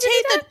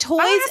rotate the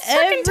toys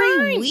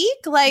every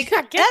week? Like,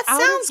 that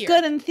sounds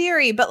good in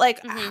theory, but like,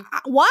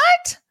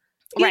 what?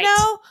 You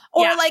know?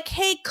 Or like,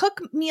 hey,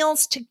 cook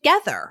meals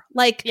together.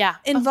 Like,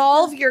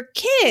 involve your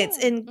kids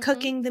in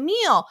cooking the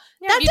meal.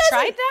 Yeah, have you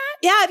tried that?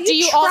 Yeah. Have you Do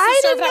you tried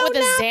also serve that with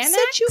a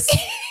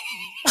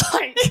Xanax?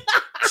 Like,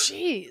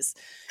 jeez.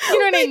 You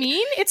know what I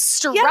mean? It's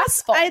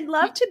stressful. Yes, I'd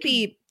love to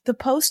be the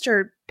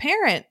poster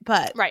parent,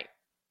 but right.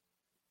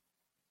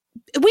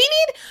 We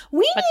need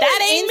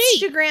an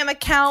Instagram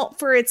account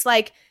for it's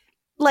like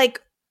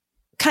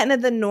kind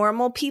of the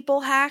normal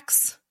people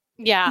hacks.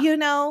 Yeah.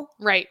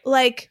 Right.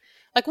 Like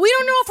we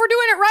don't know if we're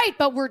doing it right,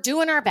 but we're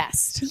doing our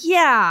best.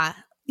 Yeah.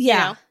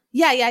 Yeah.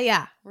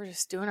 Yeah. We're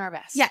just doing our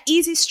best. Yeah.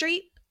 Easy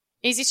street.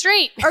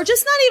 Or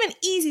just not even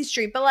easy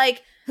street, but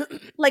like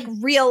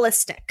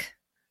realistic.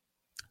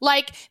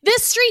 Like,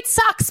 this street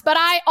sucks, but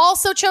I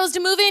also chose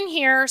to move in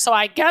here, so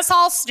I guess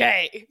I'll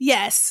stay.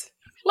 Yes.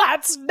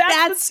 That's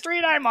the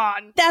street I'm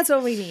on. That's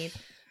what we need.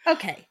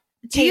 Okay.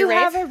 Do you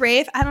have a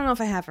rave? I don't know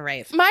if I have a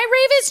rave. My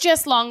rave is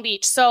just Long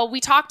Beach. So we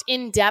talked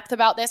in depth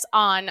about this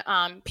on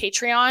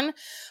Patreon,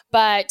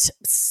 but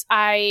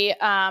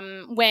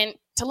I went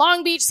to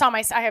Long Beach.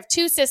 I have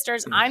 2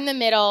 sisters. I'm the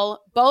middle.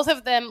 Both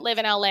of them live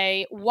in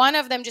LA. One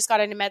of them just got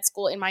into med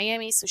school in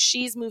Miami, so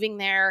she's moving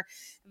there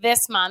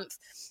this month.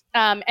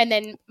 And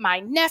then my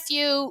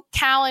nephew,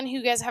 Callan, who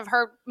you guys have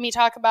heard me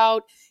talk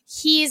about,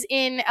 he's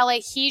in LA.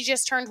 He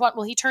just turned 1.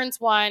 Well, he turns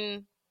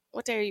 1.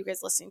 What day are you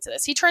guys listening to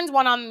this? He turns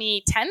 1 on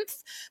the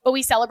 10th, but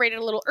we celebrated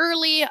a little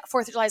early.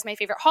 4th of July is my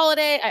favorite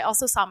holiday. I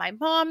also saw my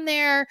mom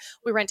there.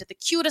 We rented the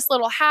cutest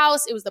little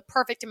house. It was the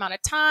perfect amount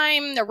of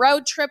time. The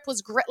road trip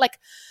was great. Like,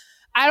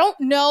 I don't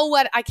know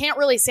I can't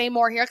really say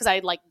more here because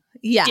I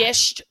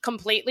dished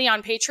completely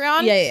on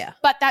Patreon. Yeah.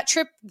 But that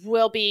trip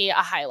will be a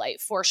highlight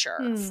for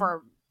sure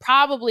for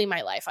probably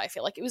my life. I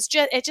feel like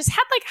it just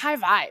had like high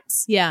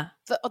vibes. Yeah.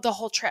 The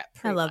whole trip.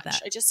 I love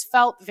that. It just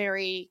felt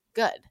very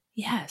good.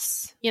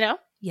 Yes. You know?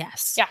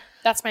 Yes. Yeah.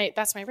 That's my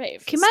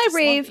rave. My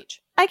rave.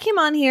 I came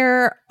on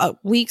here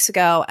weeks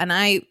ago and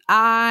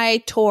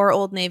I tore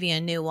Old Navy a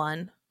new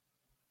one.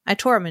 I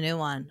tore him a new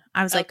one.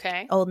 I was like,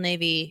 okay. Old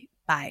Navy,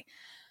 bye.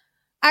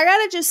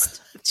 I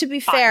to be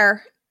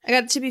fair,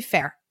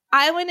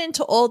 I went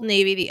into Old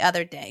Navy the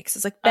other day because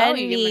it's like, Ben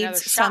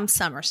needs some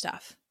summer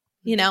stuff,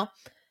 you know?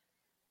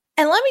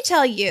 And let me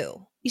tell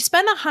you, you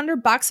spend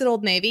 $100 at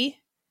Old Navy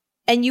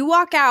and you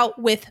walk out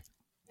with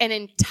an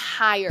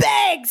entire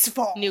bags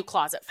full new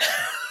closet.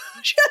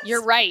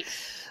 You're right.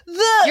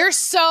 You're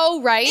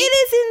so right. It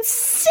is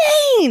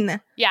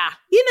insane. Yeah.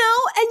 You know,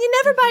 and you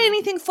never buy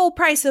anything full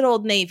price at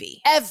Old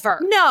Navy. Ever.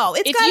 No.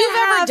 If you've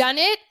ever done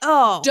it,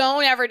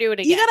 don't ever do it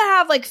again. You got to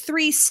have like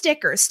 3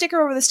 stickers.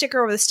 Sticker over the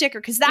sticker over the sticker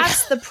because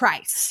that's the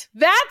price.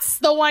 That's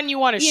the one you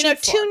want to shoot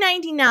for.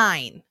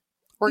 $2.99.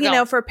 For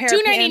a pair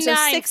of pants. So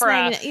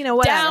 $6.99.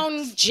 Whatever.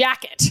 Down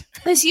jacket.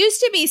 This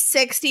used to be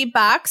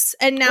 $60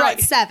 and now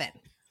it's $7.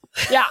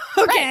 Yeah.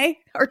 Okay.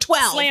 Right. Or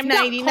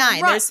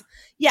 $12.99.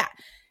 Yeah.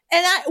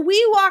 And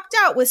we walked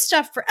out with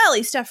stuff for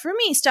Ellie, stuff for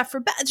me, stuff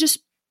for just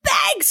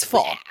bags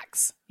full.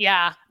 Bags.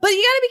 Yeah. But you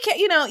got to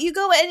be, you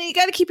go and you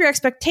got to keep your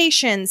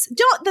expectations.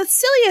 The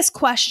silliest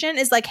question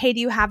is like, hey,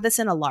 do you have this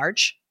in a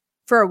large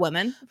for a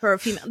woman, for a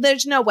female?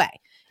 There's no way.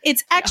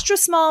 It's extra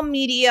small,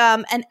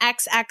 medium, and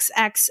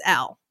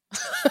XXXL.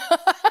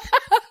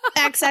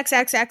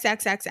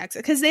 XXXXXXX.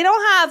 Because they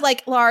don't have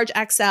like large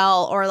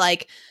XL or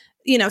like,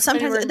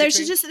 sometimes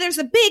there's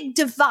a big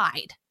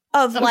divide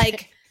of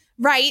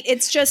right?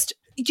 It's just,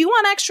 do you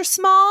want extra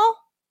small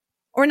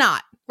or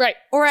not? Right.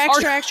 Or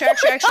extra.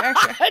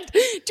 Do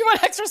you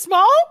want extra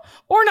small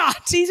or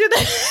not? These are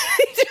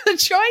the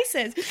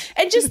choices.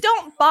 And just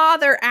don't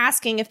bother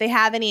asking if they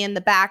have any in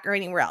the back or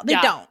anywhere else.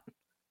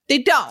 They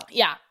don't.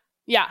 Yeah.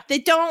 Yeah. They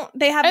don't.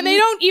 They have. And they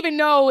don't even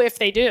know if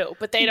they do,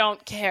 but they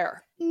don't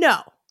care.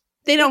 No.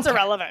 They don't. It's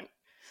irrelevant.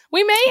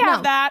 We may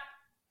have that.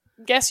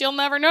 Guess you'll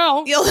never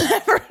know. You'll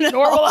never know.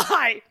 Nor will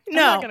I.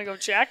 No. I'm not going to go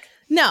check.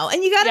 No.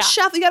 And you got to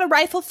shuffle. You got to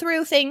rifle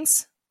through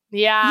things.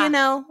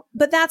 Yeah.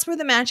 But that's where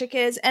the magic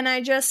is. And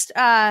I just,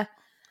 and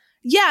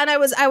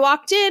I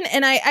walked in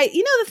and I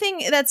the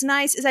thing that's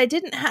nice is I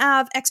didn't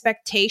have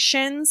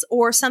expectations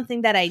or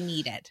something that I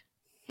needed.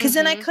 Because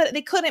then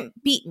they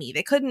couldn't beat me.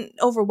 They couldn't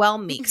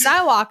overwhelm me. Because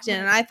I walked in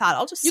and I thought,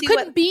 I'll just see. You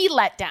couldn't be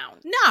let down.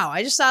 No,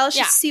 I just thought, let's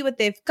just see what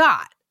they've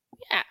got.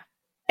 Yeah.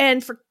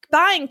 And for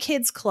buying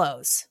kids'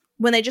 clothes,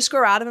 when they just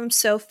grow out of them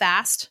so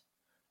fast,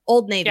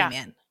 Old Navy,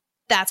 man.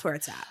 That's where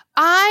it's at.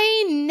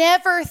 I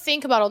never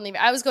think about Old Navy.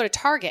 I always go to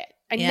Target.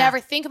 I never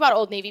think about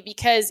Old Navy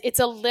because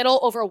it's a little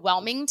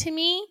overwhelming to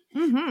me.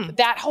 Mm-hmm.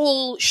 That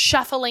whole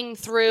shuffling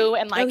through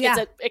and it's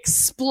an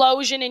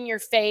explosion in your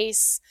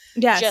face.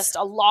 Yes. Just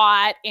a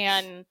lot.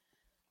 And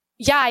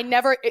I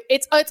never,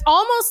 it's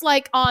almost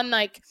like on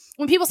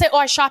when people say, oh,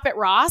 I shop at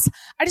Ross.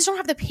 I just don't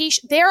have the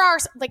patience. There are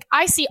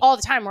I see all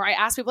the time where I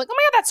ask people oh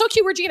my God, that's so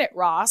cute. Where'd you get it?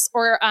 Ross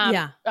or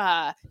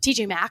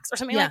TJ Maxx or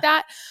something like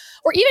that.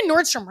 Or even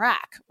Nordstrom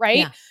Rack, right?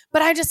 Yeah.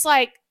 But I just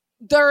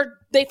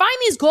they find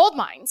these gold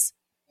mines,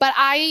 but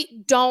I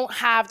don't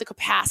have the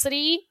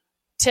capacity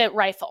to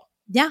rifle.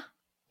 Yeah.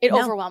 It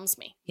overwhelms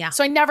me. Yeah.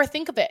 So I never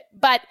think of it.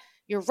 But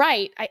you're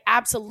right. I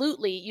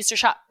absolutely used to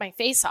shop my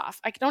face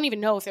off. I don't even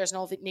know if there's an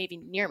Old Navy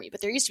near me,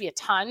 but there used to be a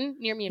ton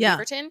near me in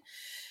Beaverton.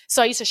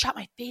 So I used to shop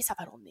my face off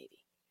at Old Navy.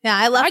 Yeah,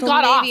 I left Old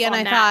Navy and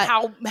I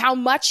thought how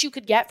much you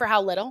could get for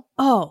how little.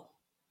 I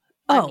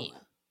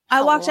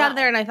walked out of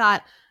there and I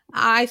thought,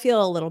 I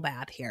feel a little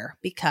bad here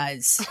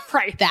because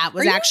that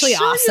was actually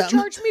awesome. You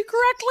charged me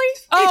correctly?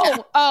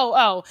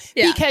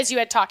 Yeah. Because you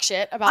had talked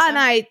shit about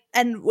them.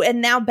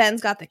 And now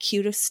Ben's got the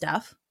cutest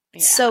stuff.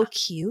 Yeah. So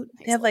cute.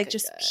 They have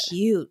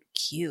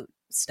cute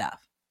stuff.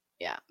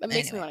 Yeah. That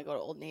makes me want to go to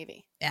Old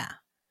Navy. Yeah.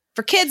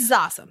 For kids it's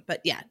awesome,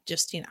 but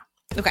just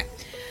Okay.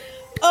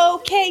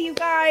 Okay, you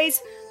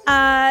guys.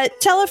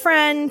 Tell a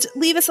friend,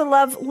 leave us a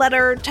love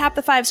letter, tap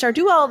the 5-star,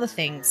 do all the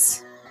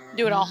things.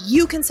 Do it all.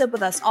 You can sip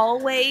with us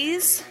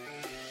always.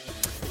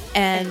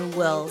 And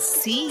we'll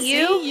see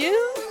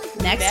you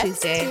next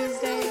Tuesday.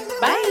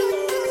 Bye.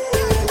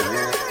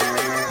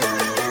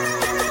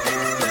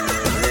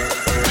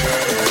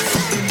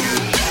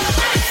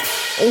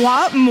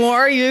 Want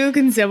more You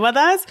Can Sip With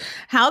Us?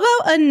 How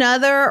about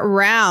another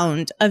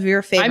round of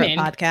your favorite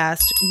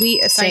podcast?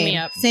 Sign me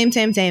up. Same.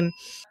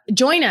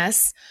 Join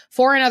us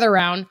for another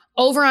round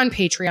over on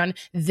Patreon.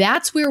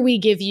 That's where we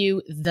give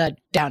you the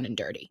down and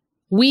dirty.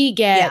 We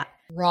get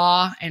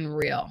raw and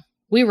real.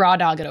 We raw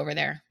dog it over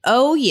there.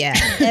 Oh, yeah.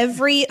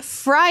 Every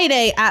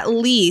Friday, at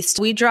least,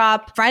 we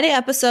drop Friday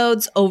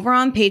episodes over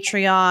on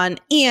Patreon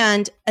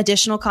and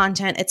additional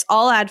content. It's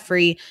all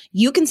ad-free.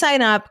 You can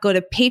sign up. Go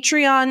to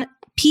Patreon,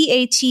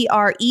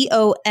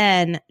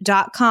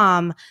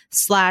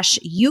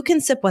 patreon.com/You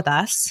Can Sip With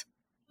Us,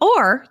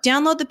 or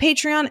download the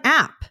Patreon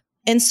app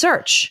and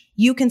search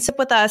You Can Sip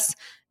With Us.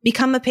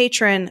 Become a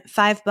patron.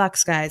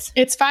 $5, guys.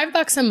 It's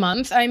 $5 a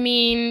month. I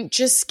mean,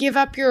 just give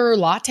up your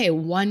latte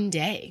one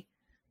day.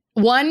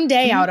 One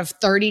day out of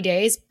 30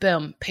 days,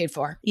 boom, paid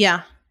for.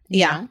 Yeah.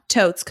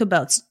 Totes,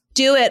 kabotes.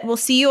 Do it. We'll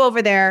see you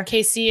over there.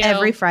 KCO.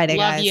 Every Friday,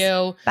 Love guys.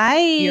 you.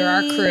 Bye. You're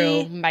our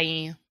crew.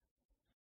 Bye.